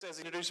As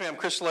introduced me, I'm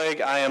Chris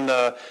Legg. I am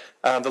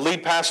the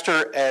lead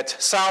pastor at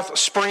South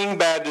Spring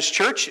Baptist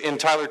Church in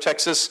Tyler,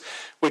 Texas,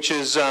 which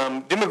is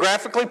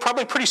demographically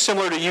probably pretty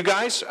similar to you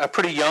guys. A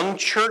pretty young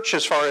church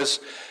as far as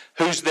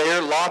who's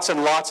there. Lots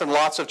and lots and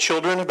lots of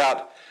children.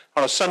 About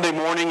on a Sunday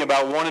morning,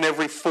 about 1 in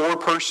every 4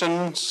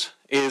 persons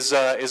is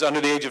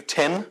under the age of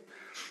 10.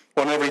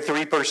 1 in every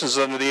 3 persons is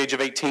under the age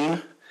of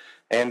 18.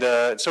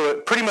 And so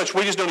pretty much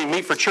we just don't even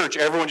meet for church.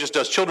 Everyone just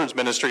does children's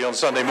ministry on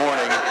Sunday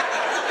morning.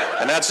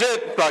 And that's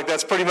it. Like,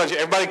 that's pretty much it.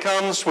 Everybody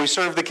comes, we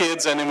serve the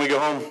kids, and then we go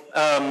home.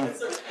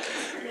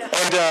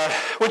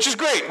 Which is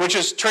great, which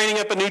is training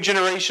up a new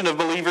generation of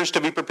believers to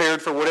be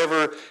prepared for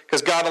whatever,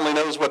 because God only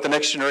knows what the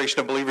next generation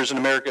of believers in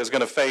America is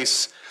going to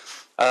face.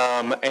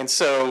 And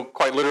so,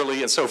 quite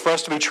literally, and so for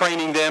us to be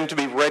training them to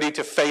be ready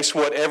to face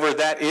whatever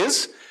that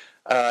is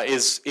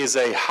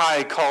a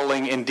high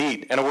calling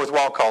indeed, and a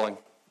worthwhile calling.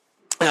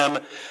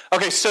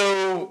 Okay,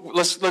 so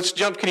let's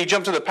jump. Can you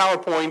jump to the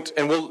PowerPoint?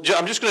 And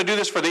I'm just going to do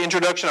this for the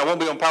introduction. I won't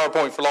be on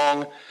PowerPoint for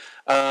long.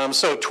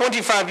 So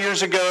 25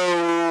 years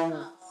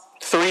ago,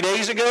 3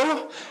 days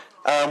ago,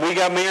 we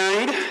got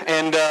married,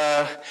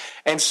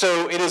 and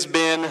so it has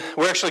been.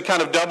 We're actually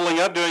kind of doubling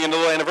up, doing a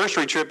little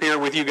anniversary trip here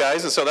with you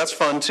guys, and so that's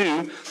fun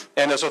too.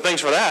 And so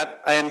thanks for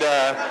that.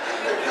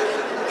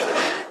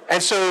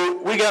 And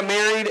so we got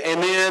married,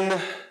 and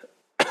then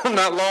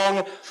not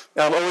long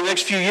over the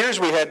next few years,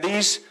 we had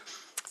these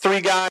 3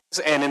 guys,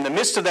 and in the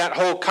midst of that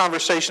whole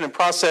conversation and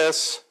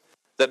process,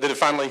 did it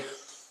finally?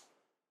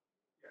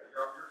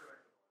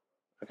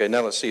 Okay, now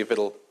let's see if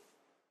it'll.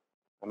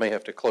 I may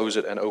have to close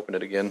it and open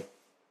it again.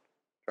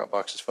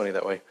 Dropbox is funny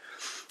that way.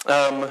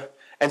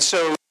 And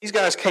so these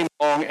guys came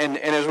along, and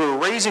as we were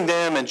raising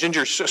them and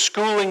Ginger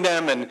schooling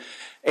them, and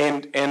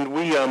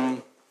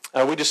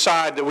we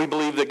decide that we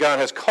believe that God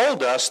has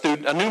called us through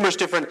numerous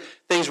different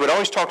things. We'd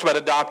always talked about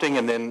adopting,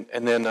 and then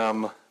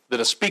that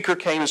a speaker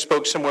came and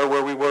spoke somewhere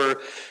where we were,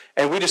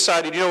 and we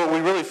decided, we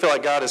really feel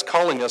like God is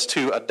calling us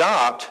to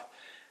adopt,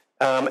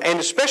 and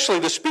especially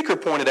the speaker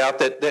pointed out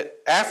that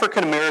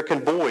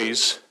African-American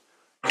boys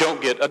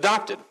don't get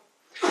adopted,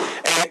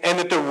 and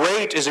that the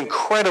rate is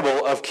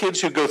incredible of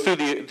kids who go through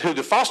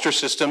the foster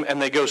system,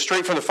 and they go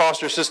straight from the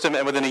foster system,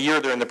 and within a year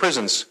they're in the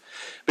prisons,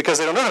 because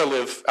they don't know how to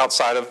live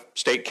outside of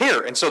state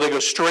care, and so they go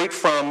straight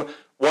from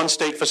one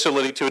state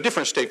facility to a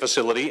different state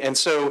facility, and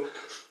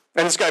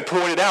this guy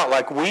pointed out,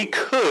 like, we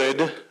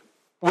could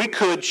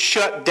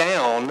shut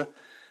down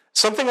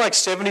something like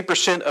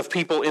 70% of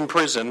people in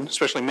prison,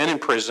 especially men in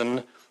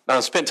prison,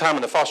 spent time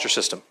in the foster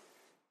system.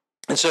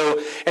 And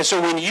so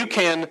when you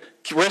can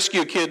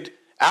rescue a kid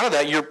out of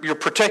that, you're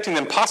protecting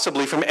them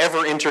possibly from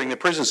ever entering the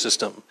prison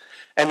system.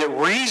 And that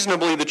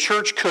reasonably the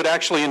church could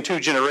actually, in 2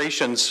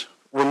 generations,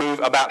 remove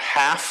about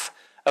half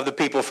of the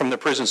people from the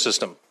prison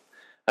system.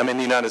 In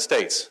the United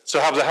States. So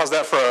how's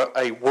that for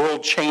a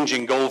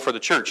world-changing goal for the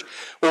church?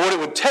 Well, what it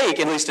would take,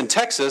 at least in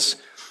Texas,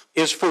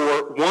 is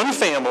for 1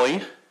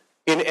 family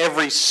in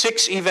every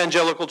 6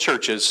 evangelical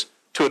churches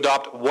to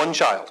adopt 1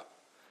 child.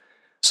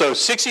 So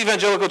 6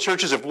 evangelical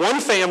churches, if 1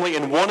 family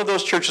in one of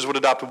those churches would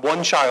adopt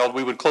 1 child,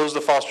 we would close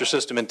the foster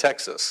system in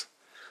Texas.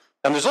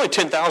 And there's only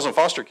 10,000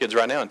 foster kids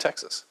right now in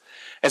Texas.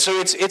 And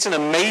so it's an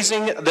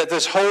amazing that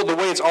the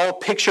way it's all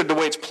pictured, the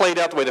way it's played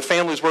out, the way the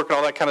families work and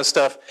all that kind of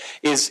stuff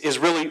is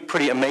really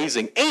pretty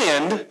amazing.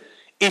 And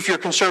if you're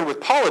concerned with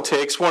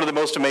politics, one of the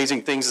most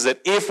amazing things is that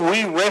if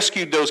we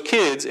rescued those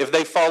kids, if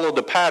they followed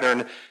the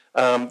pattern,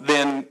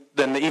 then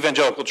the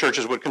evangelical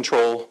churches would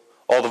control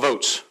all the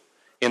votes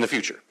in the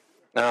future.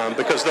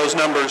 Because those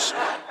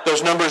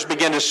numbers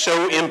begin to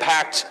so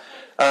impact,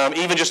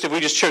 even just if we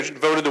just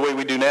voted the way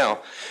we do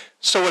now.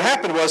 So what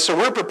happened was,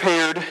 we're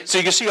prepared. So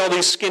you can see all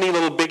these skinny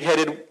little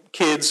big-headed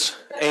kids.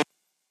 And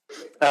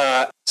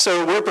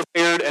so we're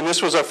prepared, and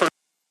this was our first.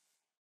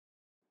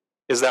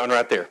 Is that one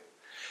right there?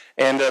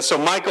 And so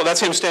Michael, that's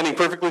him standing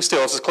perfectly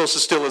still. It's as close to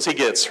still as he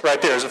gets.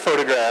 Right there is a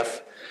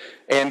photograph.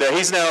 And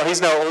he's now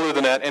older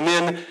than that. And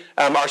then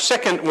our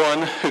second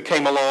one who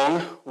came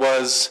along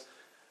was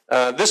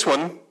this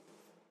one.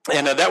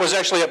 And that was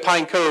actually at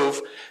Pine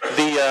Cove,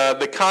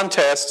 the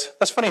contest.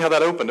 That's funny how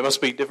that opened. It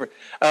must be different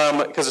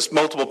because it's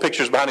multiple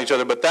pictures behind each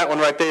other. But that one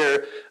right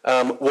there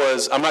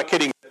was, I'm not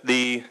kidding,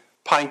 the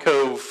Pine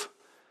Cove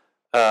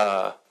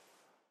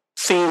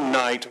theme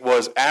night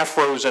was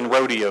Afros and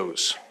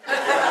Rodeos.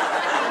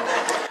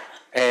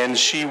 And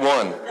she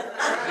won.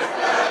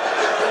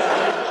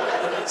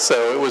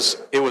 So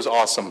it was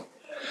awesome.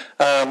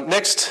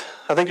 Next,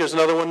 I think there's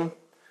another one.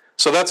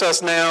 So that's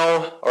us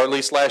now, or at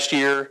least last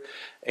year.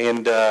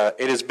 And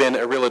it has been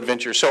a real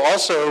adventure. So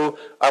also,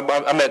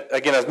 I'm at,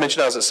 again, as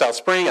mentioned, I was at South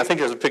Spring. I think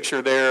there's a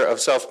picture there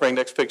of South Spring,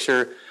 next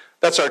picture.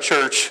 That's our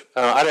church.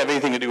 I didn't have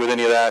anything to do with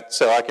any of that,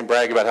 so I can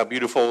brag about how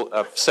beautiful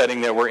a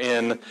setting that we're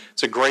in.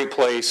 It's a great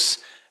place,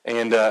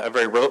 and a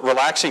very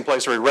relaxing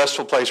place, a very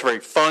restful place, a very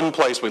fun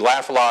place. We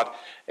laugh a lot.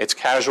 It's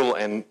casual,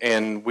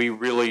 and we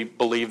really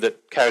believe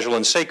that casual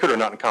and sacred are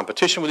not in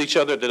competition with each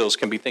other, that those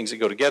can be things that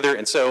go together.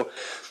 And so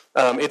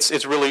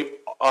it's really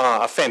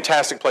a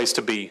fantastic place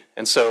to be.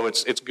 And so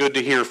it's good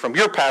to hear from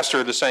your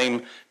pastor the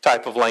same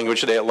type of language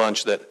today at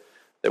lunch that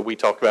we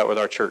talk about with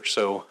our church.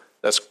 So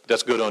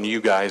that's good on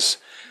you guys.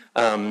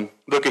 The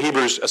book of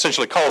Hebrews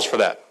essentially calls for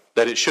that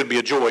it should be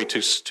a joy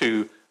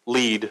to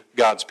lead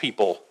God's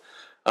people.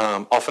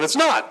 Often it's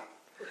not.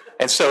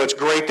 And so it's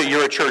great that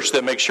you're a church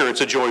that makes sure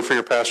it's a joy for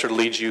your pastor to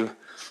lead you.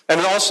 And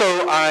also,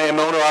 I am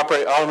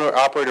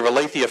owner-operator of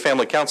Aletheia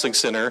Family Counseling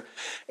Center.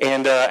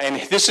 And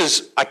this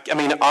is, I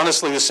mean,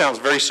 honestly, this sounds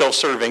very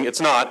self-serving. It's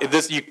not.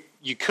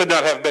 You could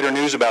not have better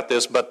news about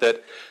this, but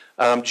that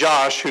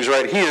Josh, who's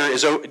right here,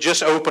 is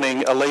just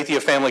opening Aletheia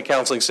Family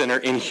Counseling Center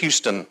in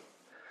Houston.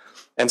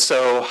 And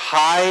so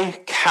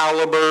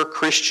high-caliber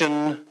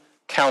Christian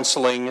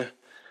counseling.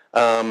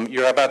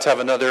 You're about to have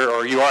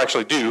you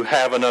actually do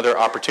have another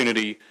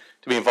opportunity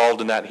to be involved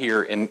in that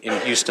here in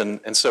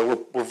Houston. And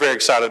so we're very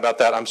excited about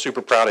that. I'm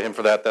super proud of him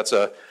for that. That's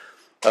a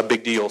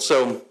big deal.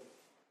 So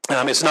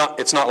it's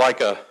not like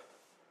a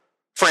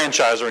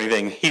franchise or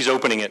anything. He's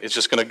opening it. It's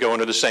just going to go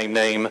under the same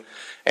name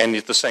and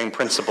the same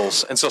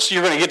principles. And so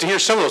you're going to get to hear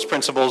some of those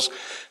principles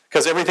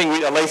because everything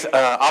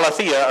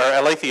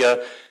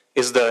Aletheia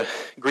is the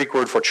Greek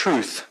word for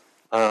truth.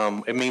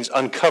 It means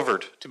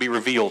uncovered, to be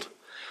revealed.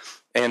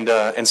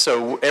 And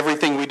so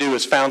everything we do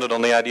is founded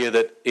on the idea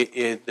that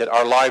that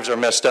our lives are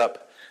messed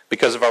up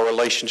because of our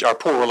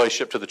poor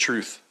relationship to the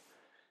truth.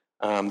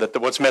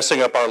 What's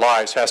messing up our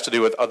lives has to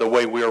do with the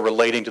way we are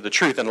relating to the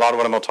truth. And a lot of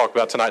what I'm going to talk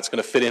about tonight is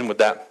going to fit in with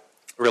that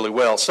really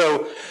well.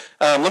 So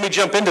let me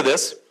jump into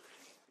this.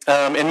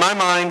 In my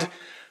mind,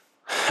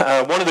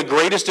 one of the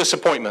greatest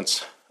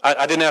disappointments,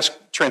 I didn't ask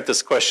Trent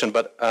this question,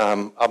 but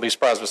I'll be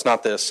surprised if it's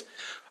not this.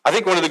 I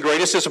think one of the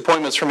greatest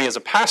disappointments for me as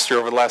a pastor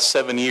over the last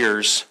 7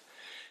 years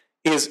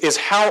is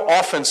how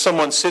often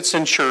someone sits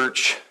in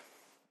church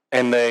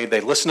and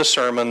they listen to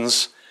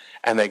sermons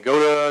and they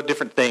go to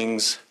different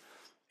things,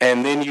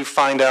 and then you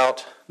find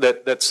out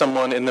that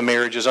someone in the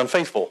marriage is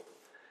unfaithful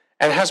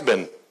and has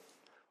been.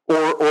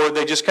 Or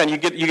they just you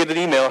get an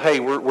email, hey,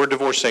 we're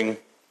divorcing.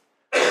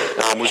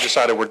 We've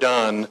decided we're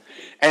done.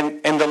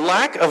 And the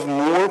lack of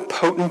more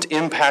potent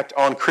impact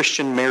on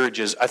Christian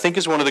marriages, I think,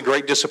 is one of the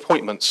great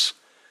disappointments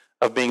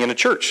of being in a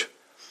church.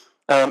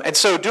 And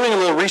so doing a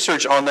little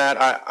research on that,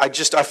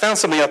 I found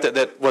something out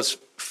that was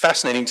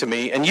fascinating to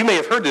me, and you may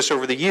have heard this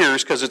over the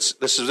years because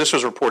this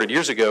was reported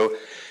years ago,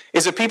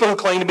 is that people who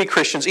claim to be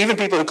Christians, even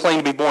people who claim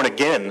to be born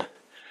again,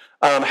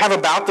 have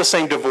about the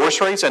same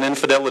divorce rates and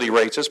infidelity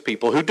rates as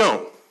people who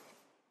don't.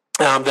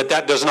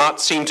 That does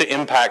not seem to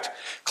impact,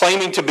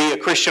 claiming to be a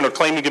Christian or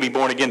claiming to be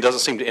born again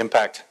doesn't seem to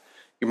impact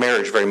your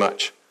marriage very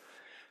much.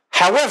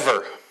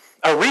 However,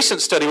 a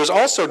recent study was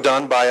also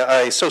done by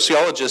a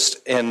sociologist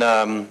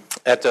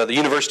at the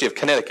University of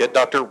Connecticut,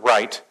 Dr.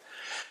 Wright,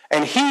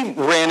 and he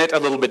ran it a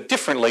little bit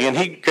differently, and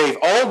he gave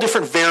all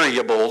different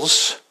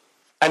variables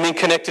and then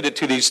connected it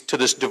to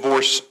this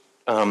divorce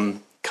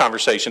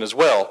conversation as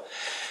well.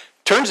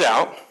 Turns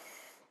out,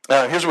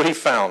 here's what he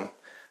found,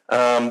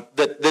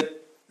 that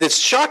it's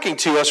shocking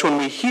to us when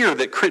we hear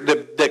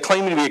that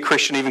claiming to be a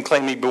Christian, even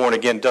claiming to be born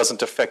again,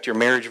 doesn't affect your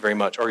marriage very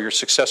much or your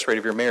success rate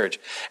of your marriage.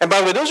 And by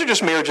the way, those are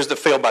just marriages that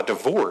fail by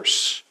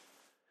divorce.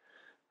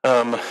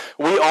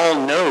 We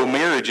all know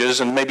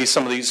marriages, and maybe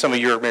some of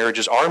your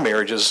marriages are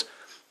marriages,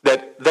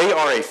 that they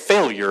are a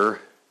failure.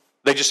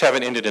 They just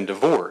haven't ended in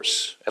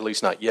divorce, at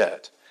least not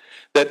yet.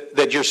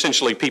 That you're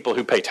essentially people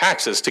who pay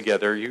taxes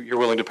together. You're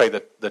willing to pay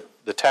the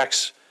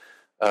tax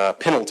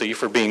penalty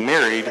for being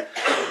married,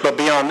 but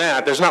beyond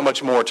that, there's not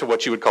much more to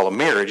what you would call a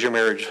marriage. Your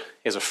marriage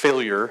is a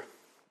failure,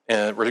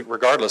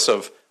 regardless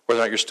of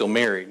whether or not you're still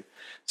married.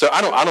 So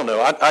I don't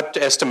know. I'd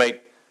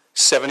estimate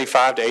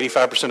 75 to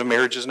 85% of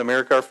marriages in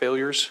America are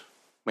failures.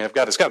 I mean,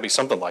 it's got to be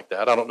something like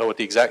that. I don't know what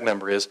the exact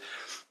number is,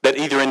 that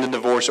either end in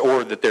divorce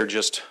or that they're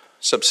just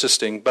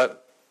subsisting.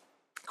 But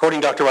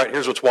according to Dr. Wright,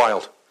 here's what's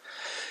wild.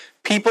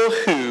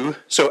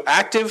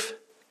 Active,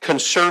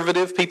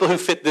 conservative, people who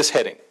fit this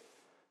heading,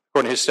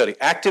 according to his study,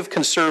 active,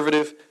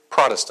 conservative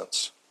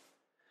Protestants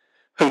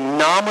who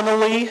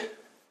nominally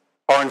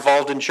are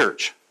involved in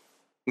church,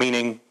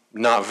 meaning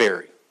not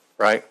very,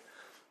 right?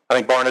 I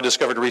think Barna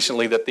discovered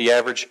recently that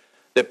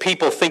that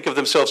people think of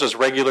themselves as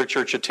regular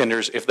church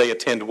attenders if they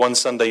attend one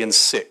Sunday in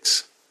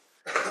 6.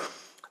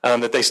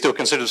 That they still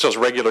consider themselves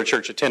regular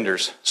church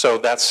attenders. So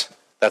that's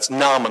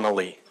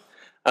nominally.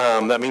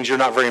 That means you're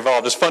not very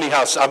involved. It's funny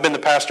how I've been the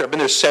pastor. I've been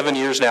there 7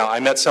 years now. I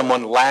met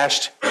someone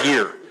last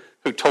year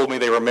who told me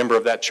they were a member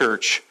of that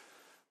church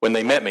when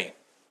they met me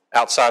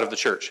outside of the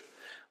church.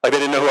 Like they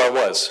didn't know who I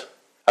was.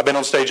 I've been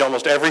on stage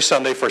almost every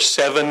Sunday for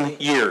 7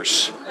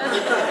 years.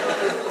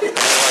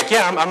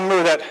 Yeah, I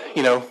remember that,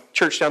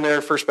 church down there,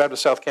 First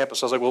Baptist South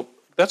Campus. I was like, well,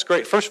 that's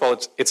great. First of all,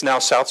 it's now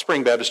South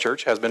Spring Baptist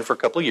Church, has been for a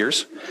couple of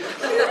years,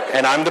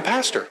 and I'm the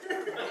pastor.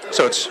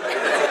 So it's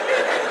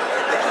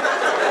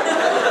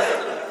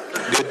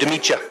good to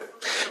meet you.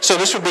 So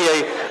this would be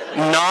a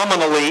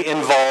nominally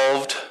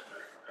involved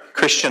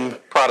Christian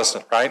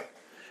Protestant, right?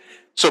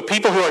 So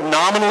people who are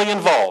nominally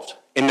involved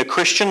in the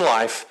Christian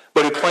life,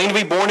 but who claim to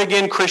be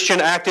born-again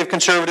Christian, active,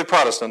 conservative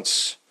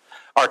Protestants,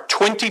 are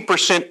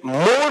 20%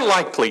 more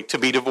likely to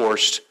be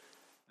divorced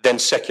than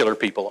secular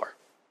people are.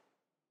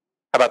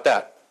 How about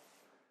that?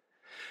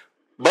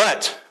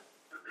 But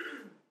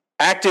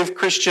active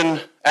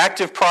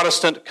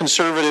Protestant,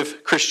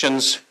 conservative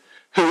Christians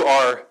who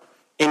are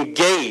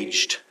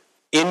engaged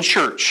in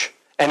church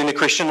and in the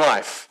Christian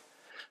life,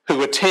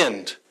 who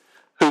attend,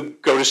 who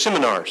go to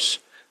seminars,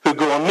 who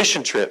go on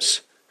mission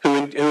trips,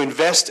 who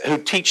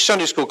teach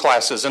Sunday school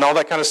classes and all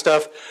that kind of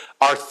stuff,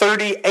 are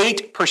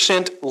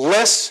 38%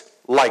 less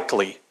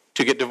likely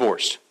to get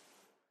divorced.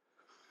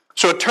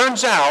 So it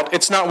turns out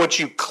it's not what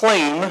you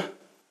claim,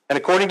 and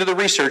according to the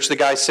research, the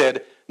guy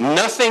said,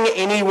 nothing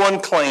anyone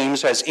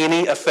claims has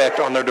any effect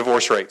on their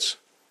divorce rates.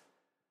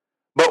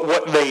 But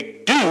what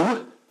they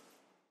do,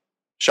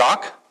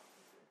 shock,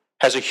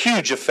 has a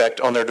huge effect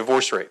on their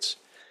divorce rates.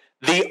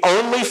 The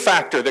only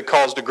factor that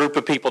caused a group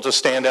of people to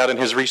stand out in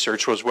his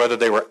research was whether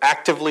they were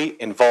actively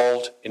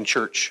involved in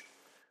church,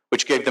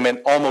 which gave them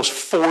an almost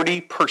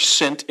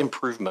 40%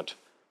 improvement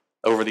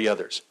over the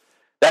others.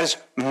 That is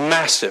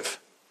massive.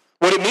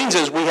 What it means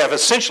is we have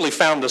essentially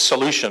found the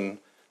solution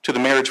to the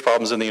marriage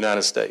problems in the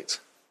United States.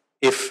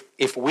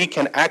 If we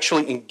can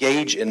actually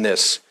engage in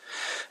this.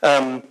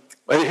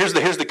 Here's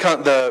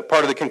the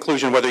part of the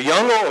conclusion. Whether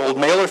young or old,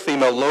 male or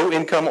female, low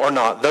income or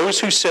not, those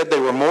who said they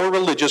were more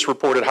religious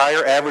reported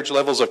higher average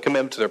levels of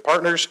commitment to their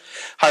partners,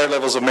 higher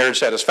levels of marriage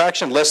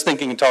satisfaction, less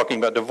thinking and talking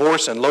about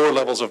divorce, and lower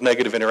levels of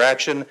negative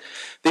interaction.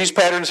 These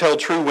patterns held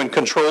true when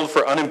controlled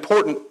for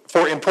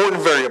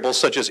important variables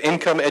such as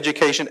income,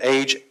 education,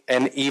 age,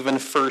 and even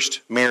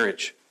first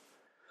marriage.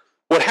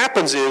 What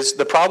happens is,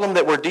 the problem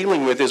that we're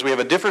dealing with is we have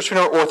a difference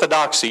between our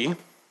orthodoxy,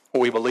 what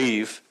we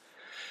believe,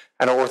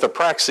 and our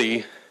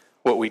orthopraxy,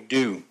 what we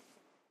do.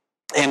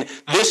 And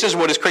this is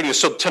what is creating.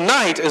 So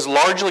tonight is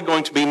largely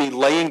going to be me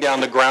laying down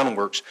the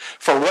groundworks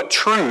for what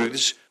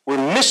truths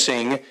we're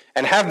missing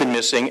and have been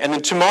missing, and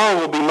then tomorrow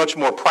will be much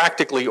more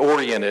practically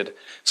oriented.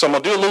 So I'm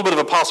going to do a little bit of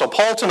Apostle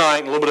Paul tonight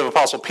and a little bit of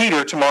Apostle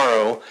Peter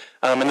tomorrow,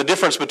 and the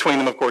difference between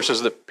them, of course,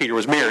 is that Peter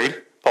was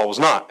married, Paul was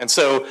not. And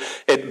so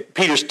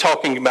Peter's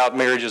talking about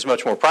marriage is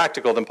much more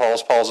practical than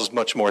Paul's. Paul's is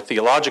much more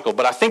theological.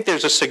 But I think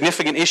there's a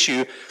significant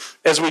issue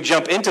as we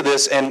jump into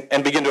this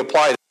and begin to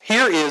apply it.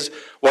 Here is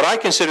what I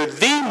consider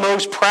the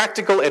most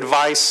practical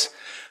advice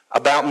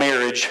about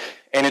marriage,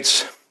 and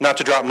it's not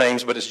to drop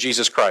names, but it's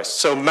Jesus Christ.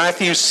 So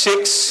Matthew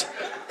 6,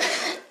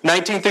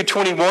 19 through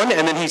 21,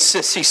 and then he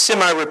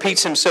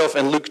semi-repeats himself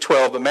in Luke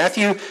 12. But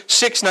Matthew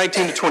 6,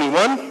 19 to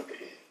 21,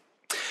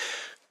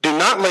 do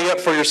not lay up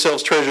for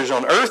yourselves treasures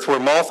on earth where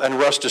moth and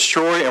rust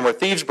destroy and where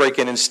thieves break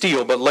in and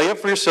steal, but lay up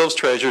for yourselves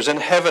treasures in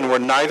heaven where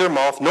neither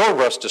moth nor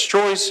rust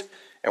destroys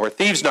and where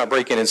thieves not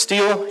break in and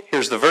steal.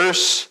 Here's the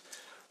verse.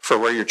 For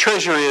where your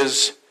treasure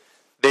is,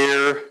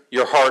 there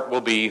your heart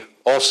will be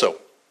also.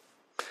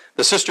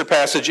 The sister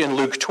passage in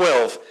Luke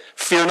 12,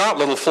 fear not,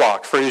 little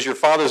flock, for it is your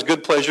Father's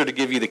good pleasure to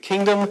give you the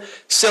kingdom.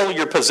 Sell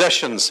your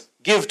possessions,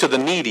 give to the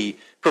needy.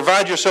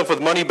 Provide yourself with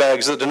money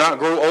bags that do not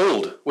grow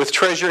old, with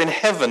treasure in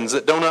heavens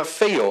that do not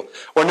fail,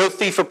 where no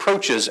thief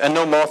approaches and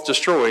no moth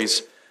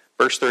destroys.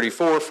 Verse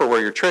 34, for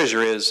where your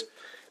treasure is,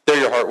 there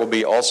your heart will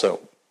be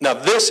also. Now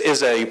this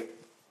is a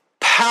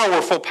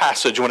powerful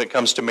passage when it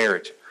comes to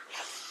marriage.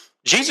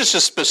 Jesus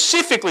is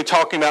specifically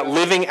talking about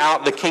living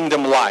out the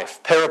kingdom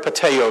life,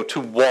 peripateo, to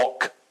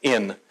walk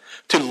in,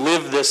 to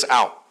live this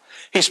out.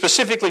 He's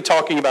specifically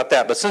talking about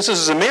that. But since this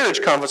is a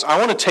marriage conference, I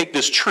want to take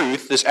this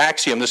truth, this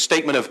axiom, this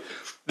statement of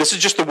this is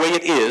just the way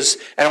it is,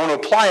 and I want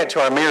to apply it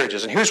to our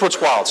marriages. And here's what's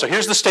wild. So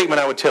here's the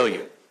statement I would tell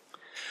you.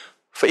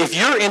 If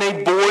you're in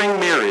a boring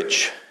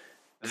marriage,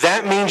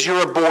 that means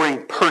you're a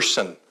boring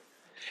person.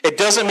 It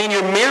doesn't mean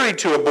you're married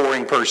to a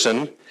boring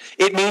person.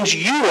 It means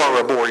you are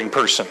a boring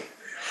person.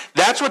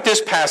 That's what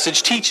this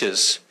passage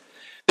teaches,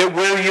 that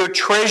where your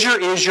treasure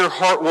is, your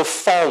heart will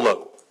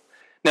follow.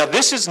 Now,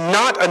 this is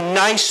not a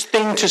nice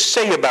thing to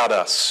say about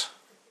us.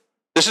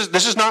 This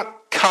is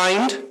not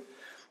kind.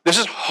 This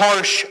is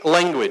harsh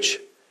language.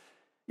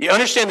 You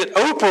understand that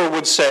Oprah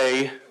would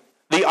say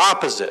the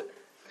opposite,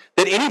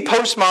 that any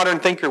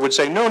postmodern thinker would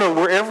say, no,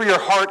 wherever your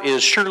heart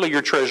is, surely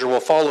your treasure will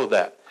follow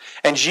that.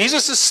 And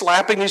Jesus is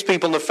slapping these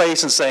people in the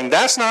face and saying,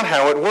 that's not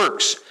how it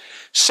works.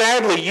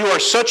 Sadly, you are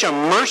such a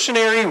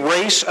mercenary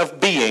race of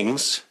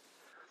beings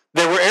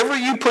that wherever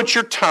you put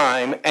your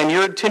time and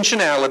your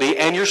intentionality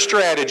and your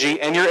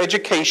strategy and your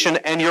education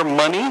and your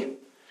money,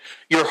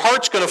 your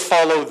heart's going to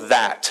follow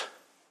that.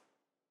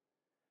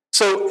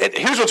 So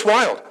here's what's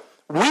wild.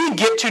 We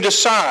get to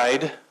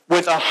decide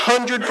with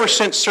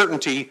 100%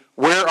 certainty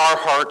where our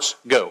hearts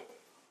go,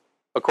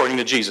 according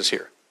to Jesus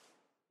here.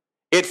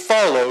 It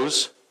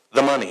follows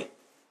the money.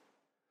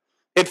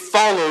 It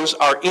follows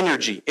our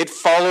energy. It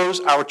follows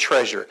our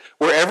treasure.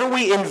 Wherever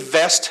we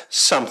invest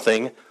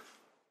something,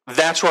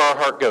 that's where our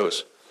heart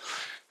goes.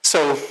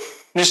 So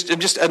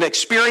just an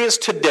experience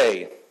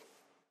today.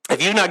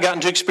 If you've not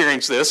gotten to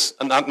experience this,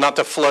 not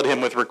to flood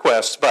him with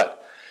requests,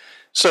 but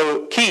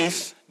so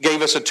Keith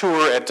gave us a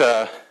tour at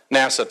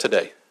NASA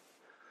today.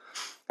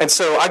 And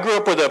so I grew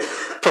up with a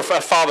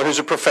father who's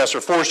a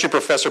professor, forestry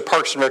professor,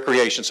 parks and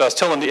recreation. So I was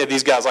telling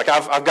these guys, like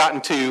I've gotten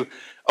to,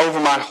 over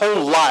my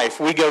whole life,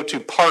 we go to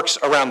parks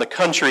around the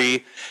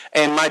country,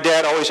 and my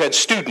dad always had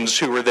students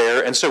who were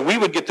there, and so we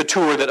would get the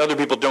tour that other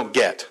people don't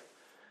get.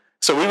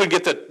 So we would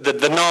get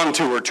the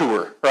non-tour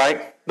tour,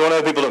 right? The one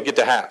other people don't get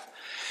to have.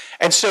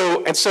 And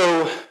so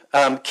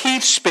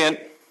Keith spent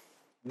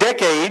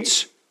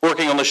decades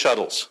working on the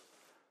shuttles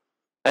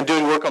and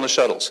doing work on the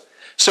shuttles.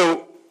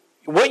 So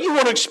what you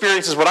want to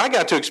experience is what I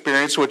got to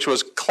experience, which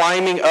was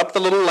climbing up the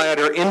little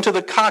ladder into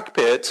the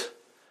cockpit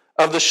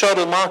of the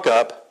shuttle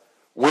mock-up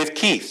with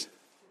Keith.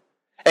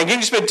 And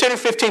getting to spend 10 or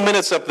 15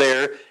 minutes up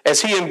there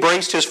as he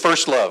embraced his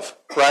first love,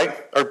 right?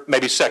 Or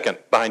maybe second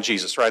behind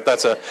Jesus, right?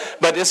 But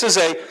this is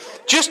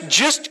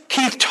just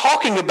Keith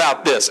talking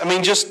about this. I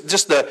mean, just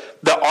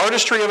the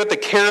artistry of it, the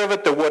care of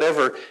it, the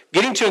whatever.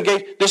 Getting to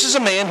engage. This is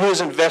a man who has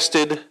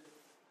invested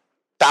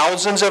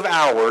thousands of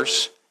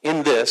hours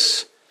in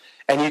this,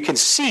 and you can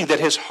see that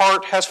his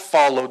heart has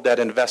followed that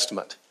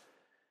investment.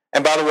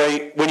 And by the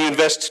way, when you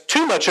invest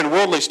too much in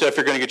worldly stuff,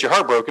 you're going to get your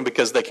heart broken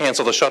because they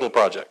cancel the shuttle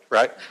project,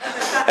 right?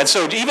 And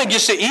so even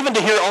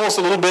to hear almost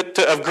a little bit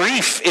of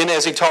grief in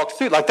as he talked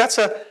through, like that's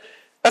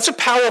a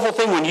powerful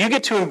thing when you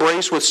get to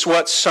embrace with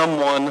what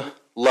someone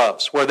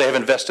loves, where they have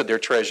invested their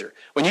treasure.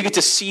 When you get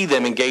to see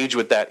them engage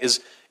with that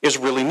is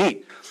really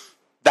neat.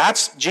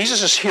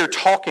 Jesus is here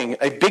talking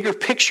a bigger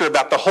picture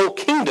about the whole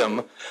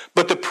kingdom,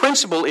 but the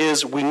principle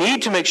is we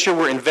need to make sure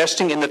we're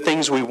investing in the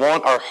things we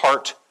want our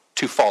heart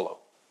to follow.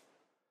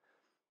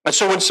 And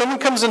so when someone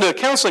comes into a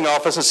counseling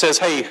office and says,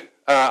 hey,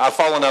 I've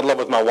fallen out of love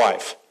with my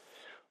wife.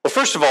 Well,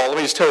 first of all, let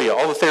me just tell you,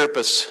 all the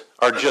therapists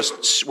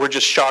we're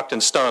just shocked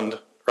and stunned,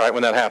 right,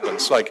 when that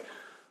happens. Like,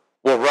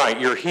 well, right,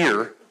 you're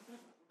here.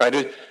 Right?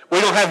 We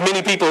don't have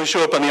many people who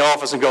show up in the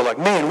office and go like,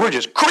 man, we're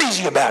just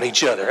crazy about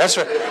each other. That's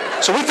right.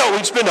 So we thought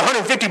we'd spend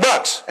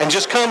 $150 and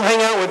just come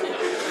hang out with,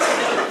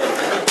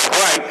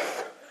 right,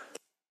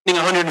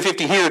 spending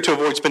 $150 here to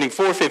avoid spending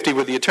 $450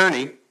 with the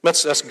attorney.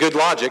 That's good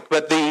logic.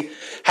 But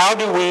how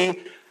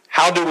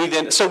do we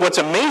then, so what's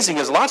amazing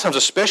is a lot of times,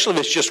 especially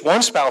if it's just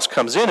one spouse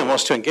comes in and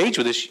wants to engage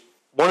with this,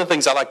 one of the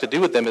things I like to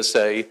do with them is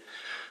say,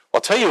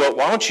 I'll tell you what,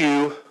 why don't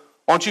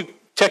you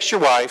text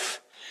your wife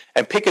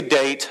and pick a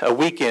date, a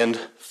weekend,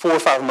 4 or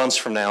 5 months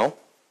from now,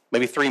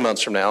 maybe 3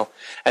 months from now,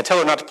 and tell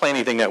her not to plan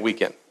anything that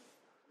weekend.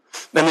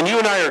 And then you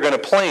and I are going to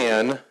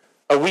plan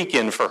a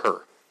weekend for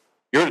her.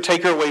 You're going to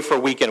take her away for a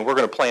weekend. We're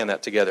going to plan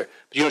that together.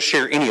 But you don't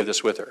share any of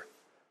this with her.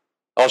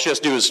 All she has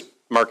to do is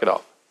mark it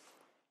off.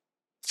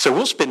 So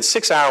we'll spend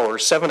 6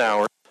 hours, 7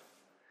 hours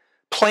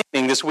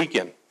planning this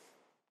weekend,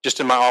 just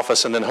in my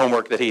office and then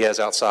homework that he has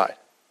outside.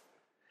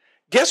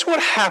 Guess what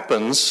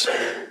happens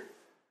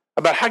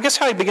guess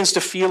how he begins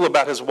to feel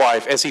about his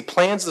wife as he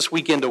plans this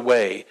weekend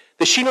away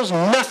that she knows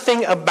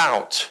nothing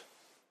about?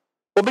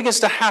 What begins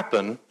to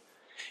happen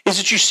is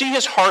that you see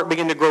his heart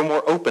begin to grow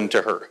more open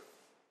to her.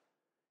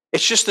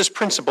 It's just this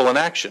principle in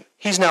action.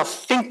 He's now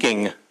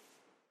thinking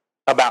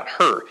about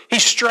her.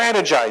 He's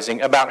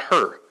strategizing about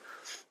her.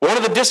 One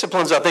of the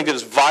disciplines I think that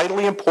is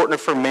vitally important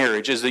for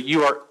marriage is that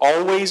you are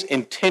always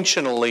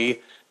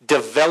intentionally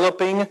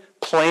developing,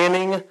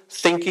 planning,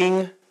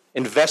 thinking,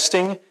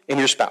 investing in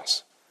your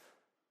spouse.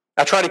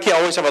 I try to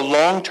always have a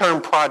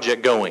long-term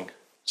project going.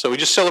 So we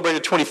just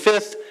celebrated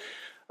 25th.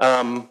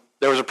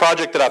 There was a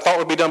project that I thought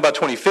would be done by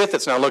 25th.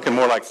 It's now looking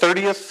more like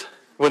 30th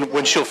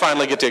when she'll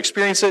finally get to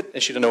experience it,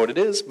 and she doesn't know what it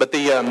is. But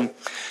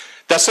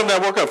that's something I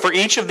work on. For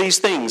each of these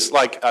things,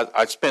 like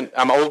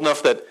I'm old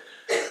enough that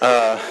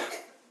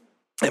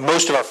and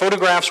most of our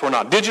photographs were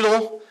not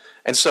digital,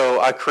 and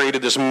so I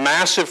created this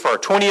massive, for our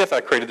 20th,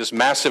 I created this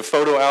massive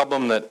photo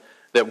album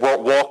that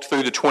walked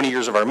through the 20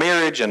 years of our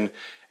marriage and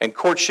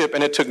courtship,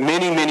 and it took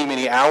many, many,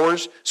 many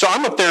hours. So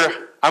I'm up there,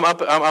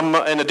 I'm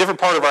in a different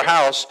part of our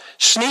house,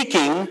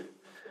 sneaking,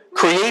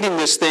 creating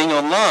this thing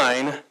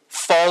online,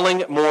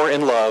 falling more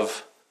in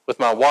love with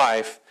my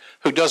wife,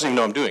 who doesn't even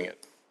know I'm doing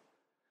it.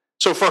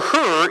 So for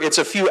her, it's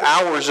a few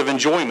hours of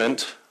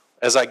enjoyment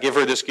as I give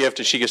her this gift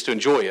and she gets to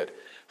enjoy it.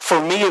 For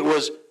me, it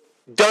was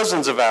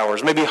dozens of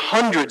hours, maybe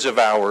hundreds of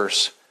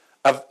hours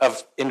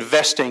of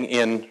investing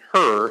in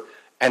her,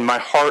 and my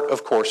heart,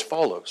 of course,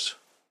 follows.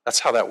 That's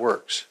how that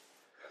works.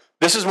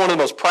 This is one of the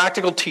most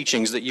practical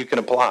teachings that you can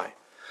apply.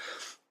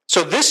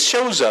 So this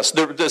shows us,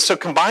 so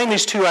combine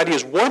these two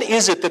ideas. What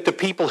is it that the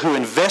people who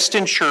invest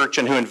in church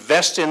and who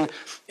invest in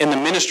the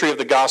ministry of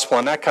the gospel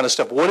and that kind of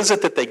stuff, what is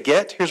it that they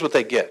get? Here's what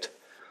they get.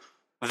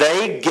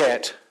 They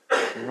get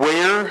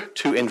where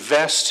to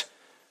invest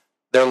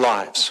their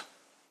lives.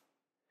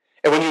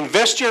 And when you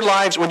invest your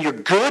lives, when you're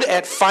good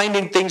at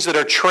finding things that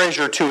are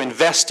treasure to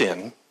invest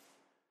in,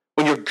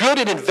 when you're good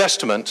at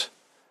investment,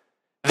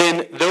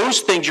 then those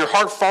things, your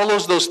heart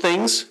follows those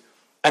things,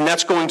 and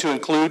that's going to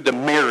include the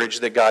marriage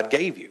that God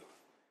gave you.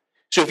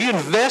 So if you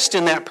invest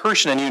in that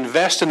person and you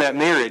invest in that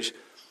marriage,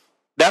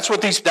 that's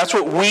what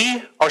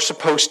we are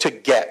supposed to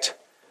get.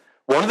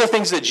 One of the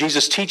things that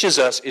Jesus teaches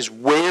us is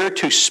where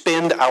to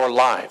spend our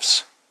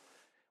lives.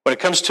 When it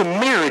comes to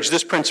marriage,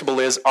 this principle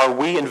is, are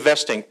we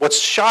investing? What's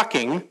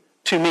shocking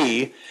to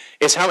me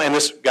is how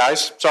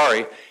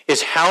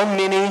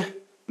many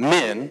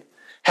men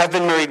have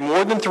been married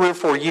more than 3 or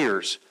 4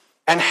 years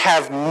and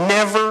have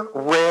never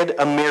read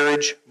a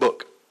marriage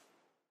book.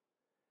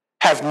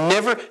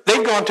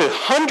 They've gone to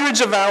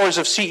hundreds of hours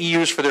of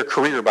CEUs for their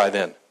career by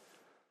then.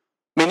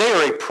 I mean, they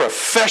are a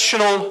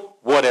professional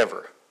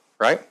whatever,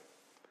 right?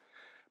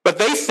 But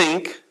they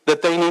think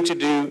that they need to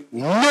do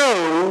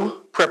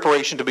no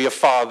preparation to be a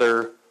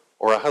father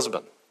or a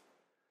husband.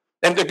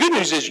 And the good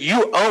news is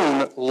you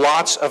own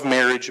lots of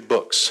marriage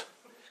books.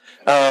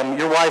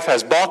 Your wife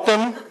has bought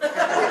them,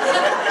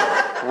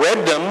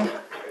 read them,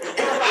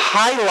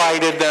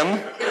 highlighted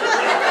them,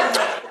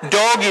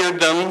 dog-eared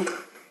them,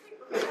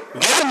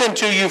 given them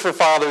to you for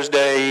Father's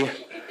Day,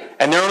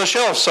 and they're on a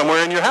shelf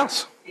somewhere in your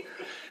house.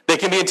 They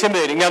can be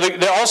intimidating. Now,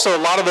 there are also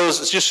a lot of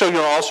those, just so you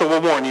know, also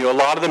will warn you, a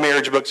lot of the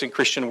marriage books in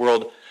Christian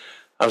world,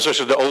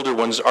 especially the older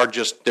ones,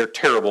 they're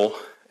terrible.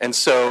 And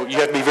so you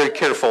have to be very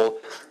careful.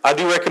 I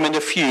do recommend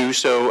a few.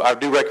 So I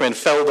do recommend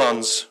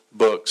Feldon's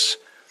books.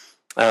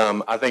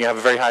 I think I have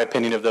a very high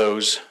opinion of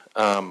those.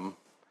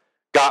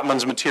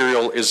 Gottman's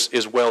material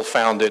is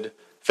well-founded.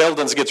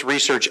 Feldon's gets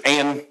research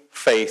and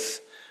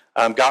faith.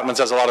 Gottman's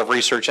has a lot of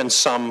research and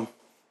some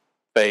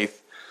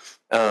faith.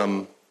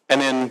 And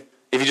then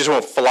if you just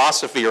want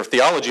philosophy or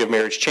theology of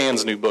marriage,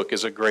 Chan's new book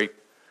is a great,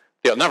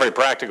 not very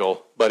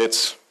practical, but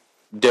it's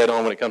dead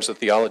on when it comes to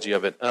theology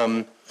of it.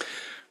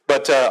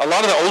 But a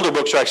lot of the older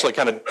books are actually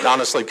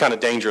honestly kind of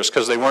dangerous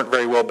because they weren't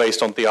very well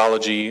based on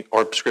theology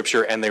or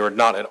scripture, and they were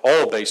not at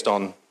all based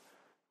on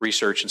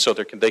research, and so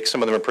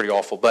some of them are pretty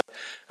awful. But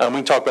we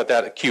can talk about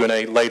that at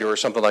Q&A later or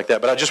something like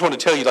that. But I just want to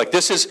tell you,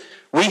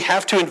 we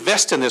have to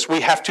invest in this.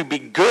 We have to be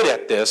good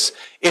at this.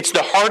 It's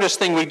the hardest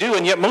thing we do,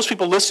 and yet most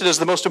people list it as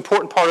the most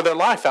important part of their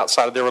life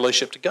outside of their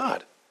relationship to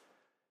God.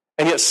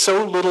 And yet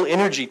so little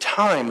energy,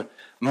 time,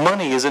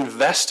 money is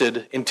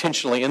invested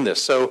intentionally in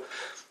this. So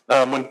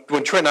when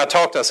Trent and I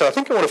talked, I said, I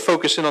think I want to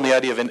focus in on the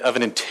idea of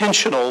an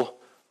intentional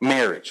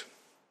marriage.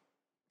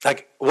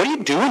 Like, what are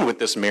you doing with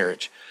this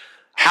marriage?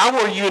 How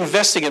are you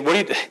investing in?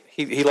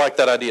 He liked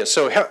that idea.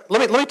 So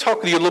let me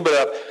talk with you a little bit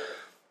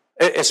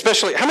about,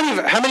 especially how many of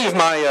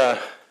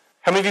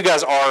you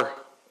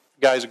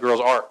guys and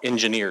girls are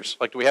engineers?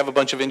 Like, do we have a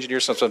bunch of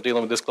engineers since I'm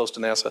dealing with this close to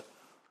NASA?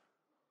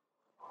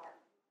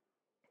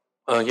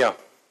 Yeah,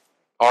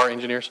 are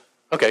engineers?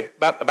 Okay,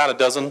 about a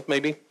dozen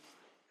maybe,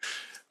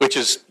 which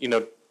is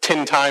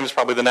 10 times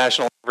probably the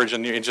national average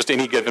in just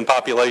any given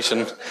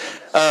population.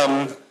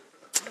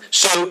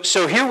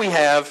 So here we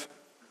have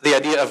the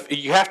idea of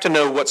you have to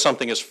know what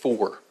something is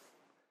for.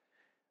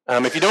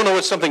 If you don't know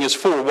what something is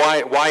for,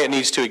 why it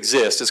needs to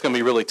exist, it's going to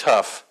be really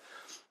tough.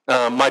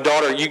 My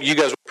daughter, you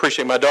guys will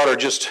appreciate, my daughter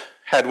just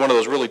had one of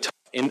those really tough,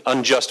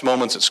 unjust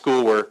moments at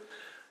school where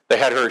they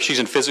had her, she's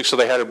in physics, so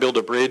they had her build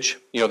a bridge,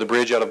 the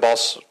bridge out of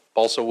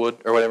balsa wood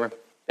or whatever.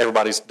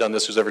 Everybody's done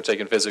this who's ever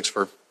taken physics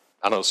for,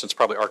 I don't know, since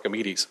probably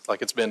Archimedes.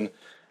 They've been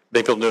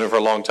doing it for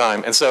a long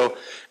time. And so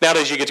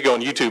nowadays you get to go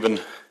on YouTube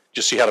and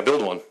just see how to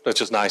build one. That's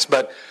just nice.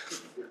 But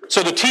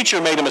so the teacher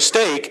made a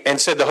mistake and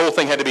said the whole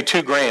thing had to be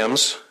 2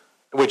 grams,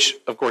 which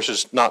of course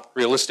is not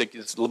realistic.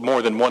 It's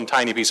more than one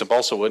tiny piece of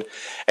balsa wood,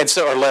 and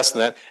so, or less than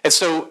that. And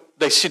so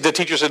the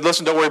teacher said,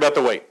 listen, don't worry about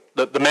the weight.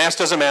 The mass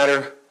doesn't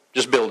matter.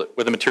 Just build it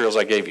with the materials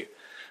I gave you.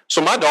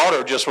 So my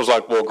daughter just was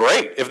like, well,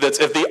 great. If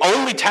the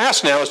only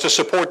task now is to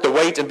support the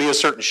weight and be a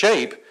certain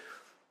shape,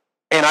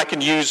 and I can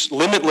use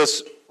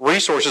limitless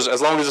resources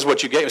as long as it's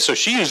what you gave me. So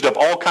she used up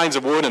all kinds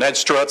of wood and had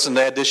struts and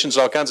additions,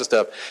 all kinds of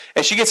stuff.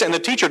 And she gets it, and the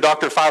teacher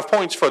docked her 5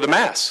 points for the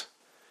mass.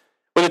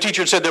 When the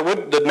teacher said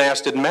that the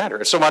mass didn't matter.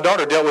 And so my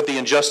daughter dealt with the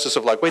injustice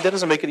of wait, that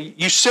doesn't make it,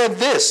 you said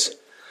this.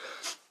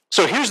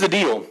 So here's the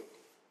deal.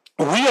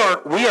 We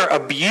are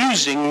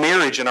abusing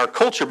marriage in our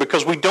culture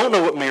because we don't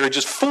know what marriage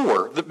is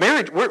for.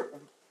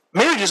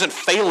 Marriage isn't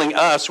failing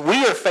us.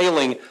 We are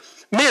failing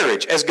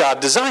marriage as God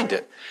designed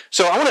it.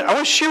 So I want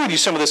to share with you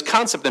some of this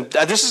concept, and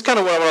this is kind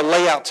of what I want to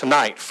lay out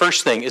tonight.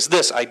 First thing is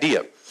this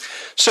idea.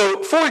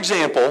 So, for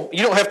example,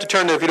 you don't have to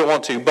turn there if you don't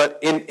want to, but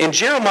in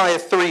Jeremiah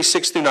 3,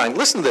 6 through 9,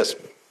 listen to this.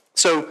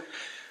 So,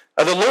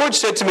 the Lord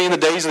said to me in the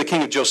days of the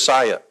king of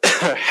Josiah,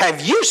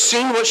 have you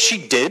seen what she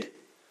did?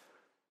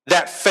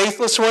 That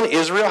faithless one,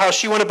 Israel, how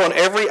she went up on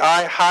every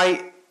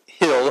high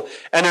hill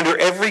and under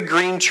every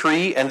green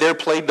tree, and there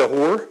played the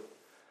whore?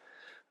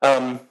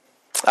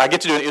 I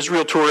get to do an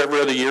Israel tour every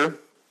other year.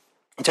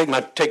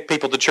 Take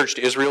people to church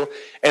to Israel.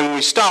 And when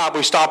we stop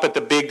at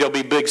there'll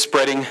be big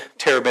spreading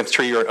terebinth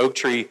tree or an oak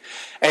tree.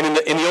 And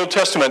in the Old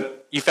Testament,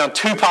 you found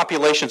 2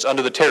 populations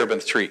under the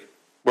terebinth tree,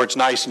 where it's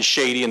nice and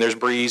shady and there's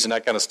breeze and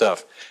that kind of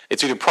stuff.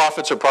 It's either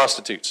prophets or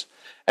prostitutes.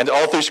 And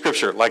all through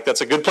Scripture,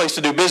 that's a good place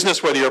to do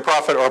business, whether you're a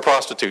prophet or a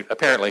prostitute,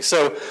 apparently.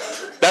 So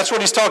that's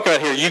what he's talking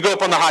about here. You go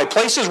up on the high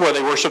places where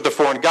they worship the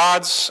foreign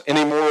gods in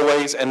immoral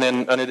ways, and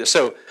then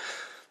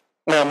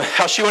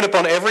how she went up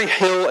on every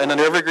hill and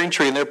under every green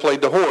tree, and there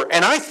played the whore.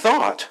 And I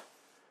thought,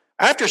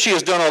 after she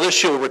has done all this,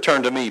 she will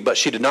return to me, but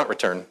she did not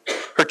return.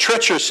 Her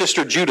treacherous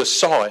sister Judah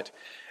saw it,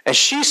 and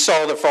she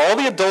saw that for all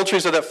the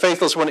adulteries of that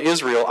faithless one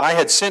Israel, I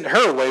had sent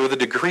her away with a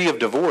decree of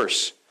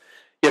divorce.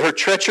 Yet her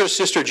treacherous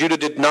sister Judah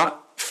did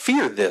not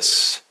fear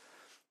this.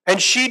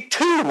 And she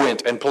too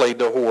went and played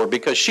the whore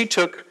because she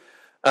took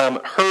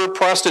her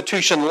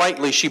prostitution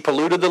lightly. She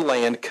polluted the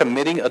land,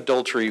 committing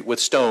adultery with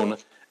stone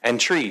and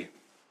tree,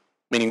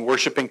 meaning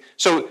worshiping.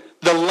 So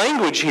the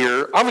language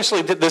here,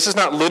 obviously this is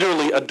not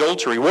literally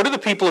adultery. What are the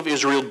people of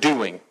Israel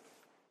doing?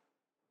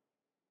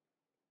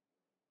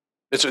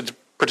 It's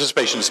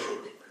participation is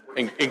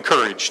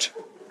encouraged.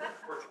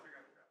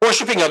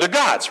 Worshiping other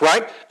gods,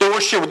 right? They're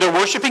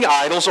worshiping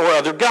idols or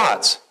other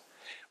gods.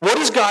 What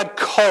does God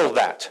call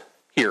that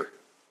here?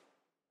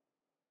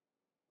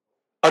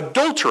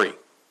 Adultery.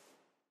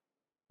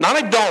 Not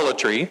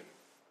idolatry,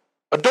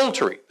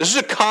 adultery. This is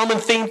a common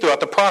theme throughout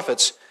the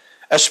prophets,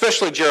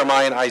 especially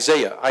Jeremiah and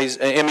Isaiah,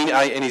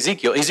 and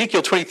Ezekiel.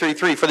 Ezekiel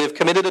 23:3, for they have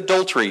committed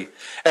adultery,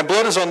 and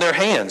blood is on their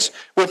hands.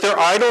 With their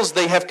idols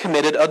they have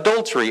committed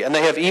adultery, and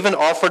they have even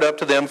offered up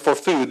to them for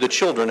food the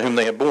children whom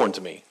they have borne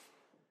to me.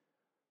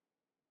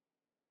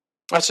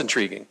 That's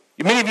intriguing.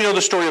 Many of you know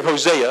the story of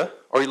Hosea,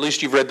 or at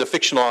least you've read the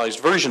fictionalized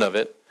version of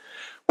it,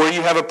 where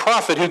you have a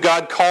prophet who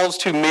God calls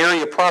to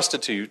marry a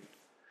prostitute,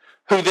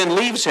 who then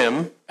leaves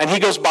him, and he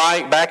goes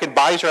back and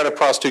buys her out of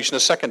prostitution a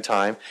second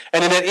time.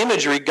 And in that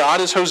imagery,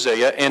 God is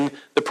Hosea, and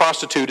the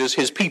prostitute is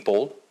his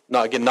people.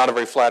 Now, again, not a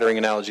very flattering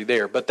analogy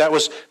there, but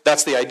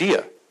that's the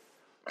idea.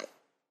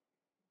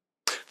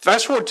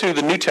 Fast forward to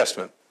the New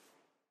Testament.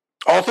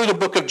 All through the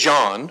book of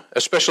John,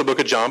 especially the book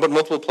of John, but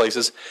multiple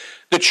places,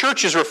 the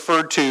church is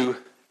referred to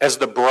as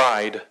the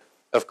bride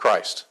of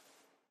Christ,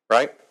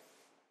 right?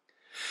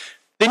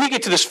 Then you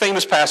get to this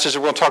famous passage that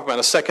we're going to talk about in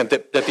a second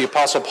that the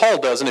Apostle Paul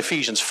does in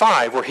Ephesians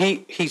 5, where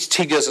he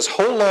does this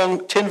whole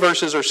long 10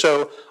 verses or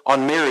so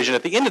on marriage. And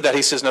at the end of that,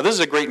 he says, now this is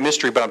a great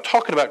mystery, but I'm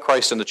talking about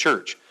Christ and the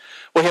church.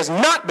 Well, he has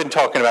not been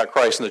talking about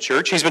Christ and the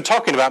church. He's been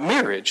talking about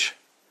marriage.